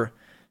 year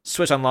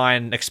Switch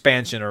Online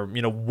expansion, or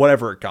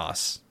whatever it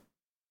costs.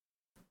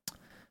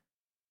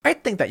 I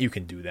think that you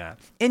can do that.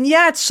 And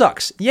yeah, it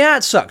sucks.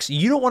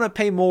 You don't want to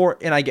pay more,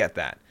 and I get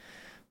that.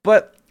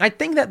 But I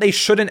think that they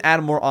shouldn't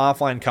add more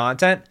offline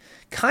content,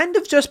 kind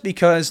of just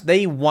because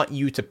they want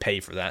you to pay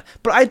for that.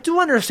 But I do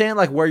understand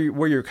like where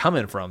you're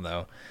coming from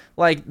though.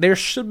 Like there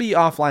should be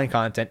offline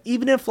content,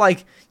 even if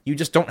like you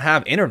just don't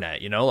have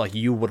internet, like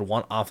you would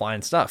want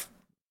offline stuff.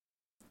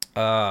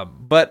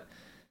 But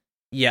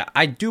yeah,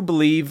 I do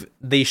believe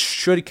they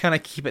should kind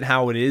of keep it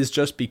how it is,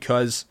 just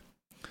because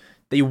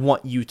they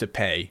want you to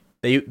pay.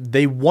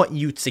 They want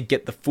you to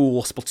get the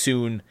full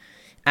Splatoon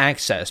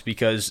access,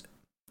 because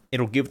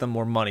it'll give them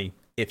more money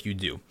if you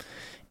do.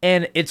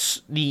 And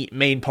it's the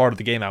main part of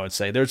the game, I would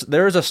say.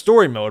 There is a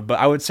story mode, but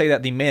I would say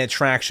that the main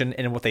attraction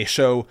and what they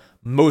show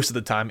most of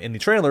the time in the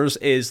trailers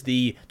is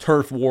the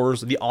Turf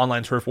Wars, the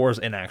online Turf Wars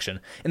in action.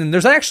 And then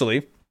there's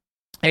actually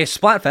a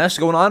Splatfest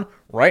going on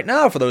right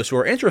now for those who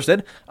are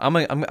interested. I'm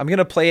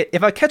gonna play it.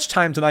 If I catch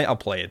time tonight, I'll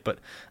play it, but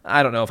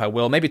I don't know if I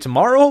will. Maybe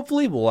tomorrow,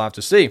 hopefully. We'll have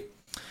to see.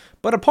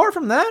 But apart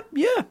from that,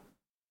 yeah,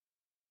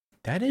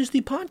 that is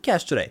the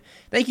podcast today.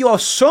 Thank you all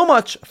so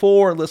much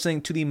for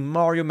listening to the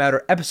Mario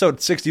Matter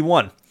episode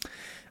 61.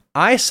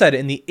 I said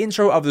in the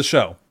intro of the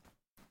show,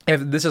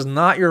 if this is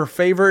not your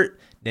favorite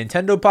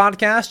Nintendo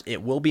podcast,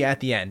 it will be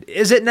at the end.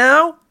 Is it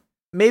now?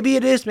 Maybe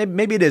it is,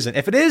 maybe it isn't.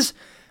 If it is,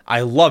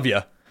 I love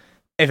you.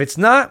 If it's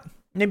not,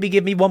 maybe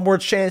give me one more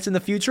chance in the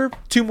future,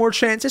 2 more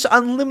chances,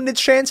 unlimited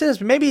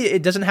chances. Maybe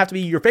it doesn't have to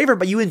be your favorite,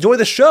 but you enjoy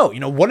the show.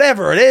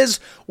 Whatever it is,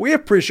 we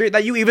appreciate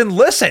that you even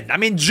listen. I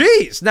mean,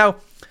 geez. Now,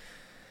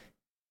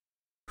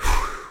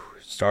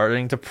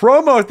 starting to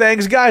promo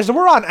things, guys.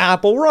 We're on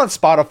Apple, we're on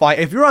Spotify.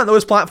 If you're on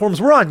those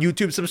platforms, we're on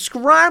YouTube.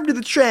 Subscribe to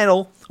the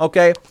channel,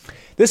 okay?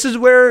 This is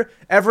where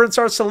everyone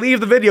starts to leave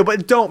the video,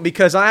 but don't,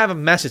 because I have a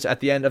message at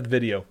the end of the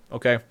video,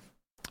 okay?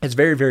 It's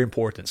very, very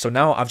important. So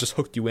now I've just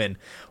hooked you in.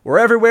 We're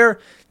everywhere.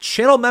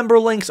 Channel member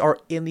links are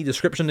in the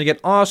description to get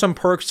awesome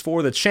perks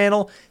for the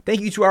channel. Thank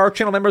you to our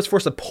channel members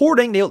for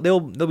supporting. They'll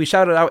be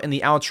shouted out in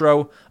the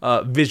outro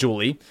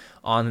visually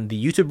on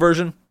the YouTube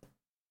version.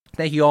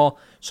 Thank you all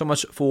so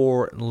much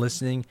for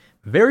listening.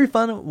 Very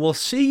fun. We'll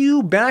see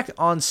you back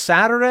on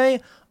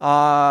Saturday.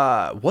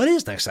 What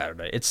is next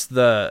Saturday? It's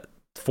the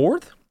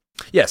 4th?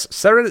 Yes,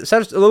 Saturday,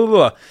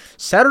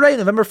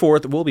 November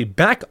 4th, we'll be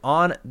back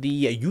on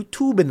the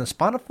YouTube and the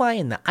Spotify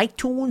and the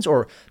iTunes,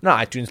 or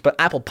not iTunes, but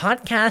Apple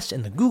Podcasts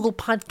and the Google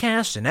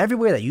Podcasts and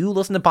everywhere that you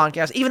listen to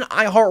podcasts, even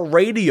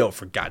iHeartRadio,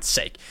 for God's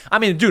sake. I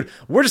mean, dude,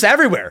 we're just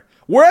everywhere.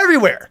 We're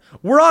everywhere.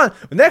 We're on.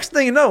 Next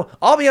thing you know,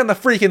 I'll be on the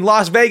freaking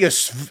Las Vegas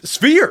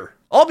Sphere.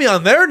 I'll be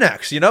on there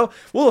next,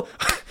 Well,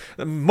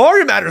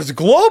 Mario Matters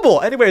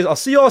global. Anyways, I'll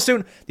see you all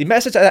soon. The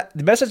message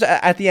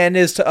at the end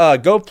is to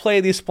go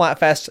play these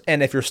Splatfests,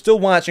 and if you're still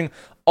watching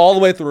all the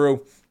way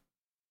through,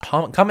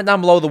 comment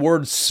down below the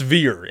word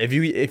sphere if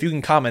you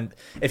can comment,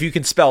 if you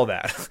can spell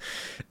that.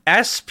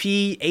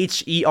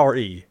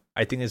 SPHERE,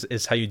 I think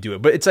is how you do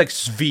it, but it's like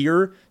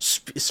sphere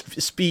is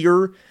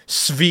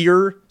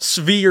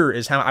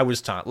how I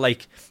was taught.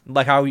 Like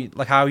how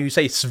you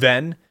say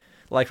Sven.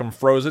 Like from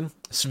Frozen,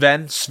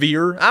 Sven,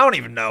 Sphere, I don't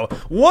even know.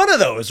 One of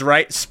those,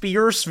 right?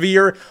 Sphere.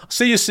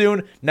 See you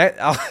soon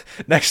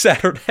next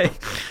Saturday.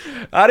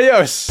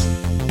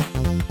 Adios.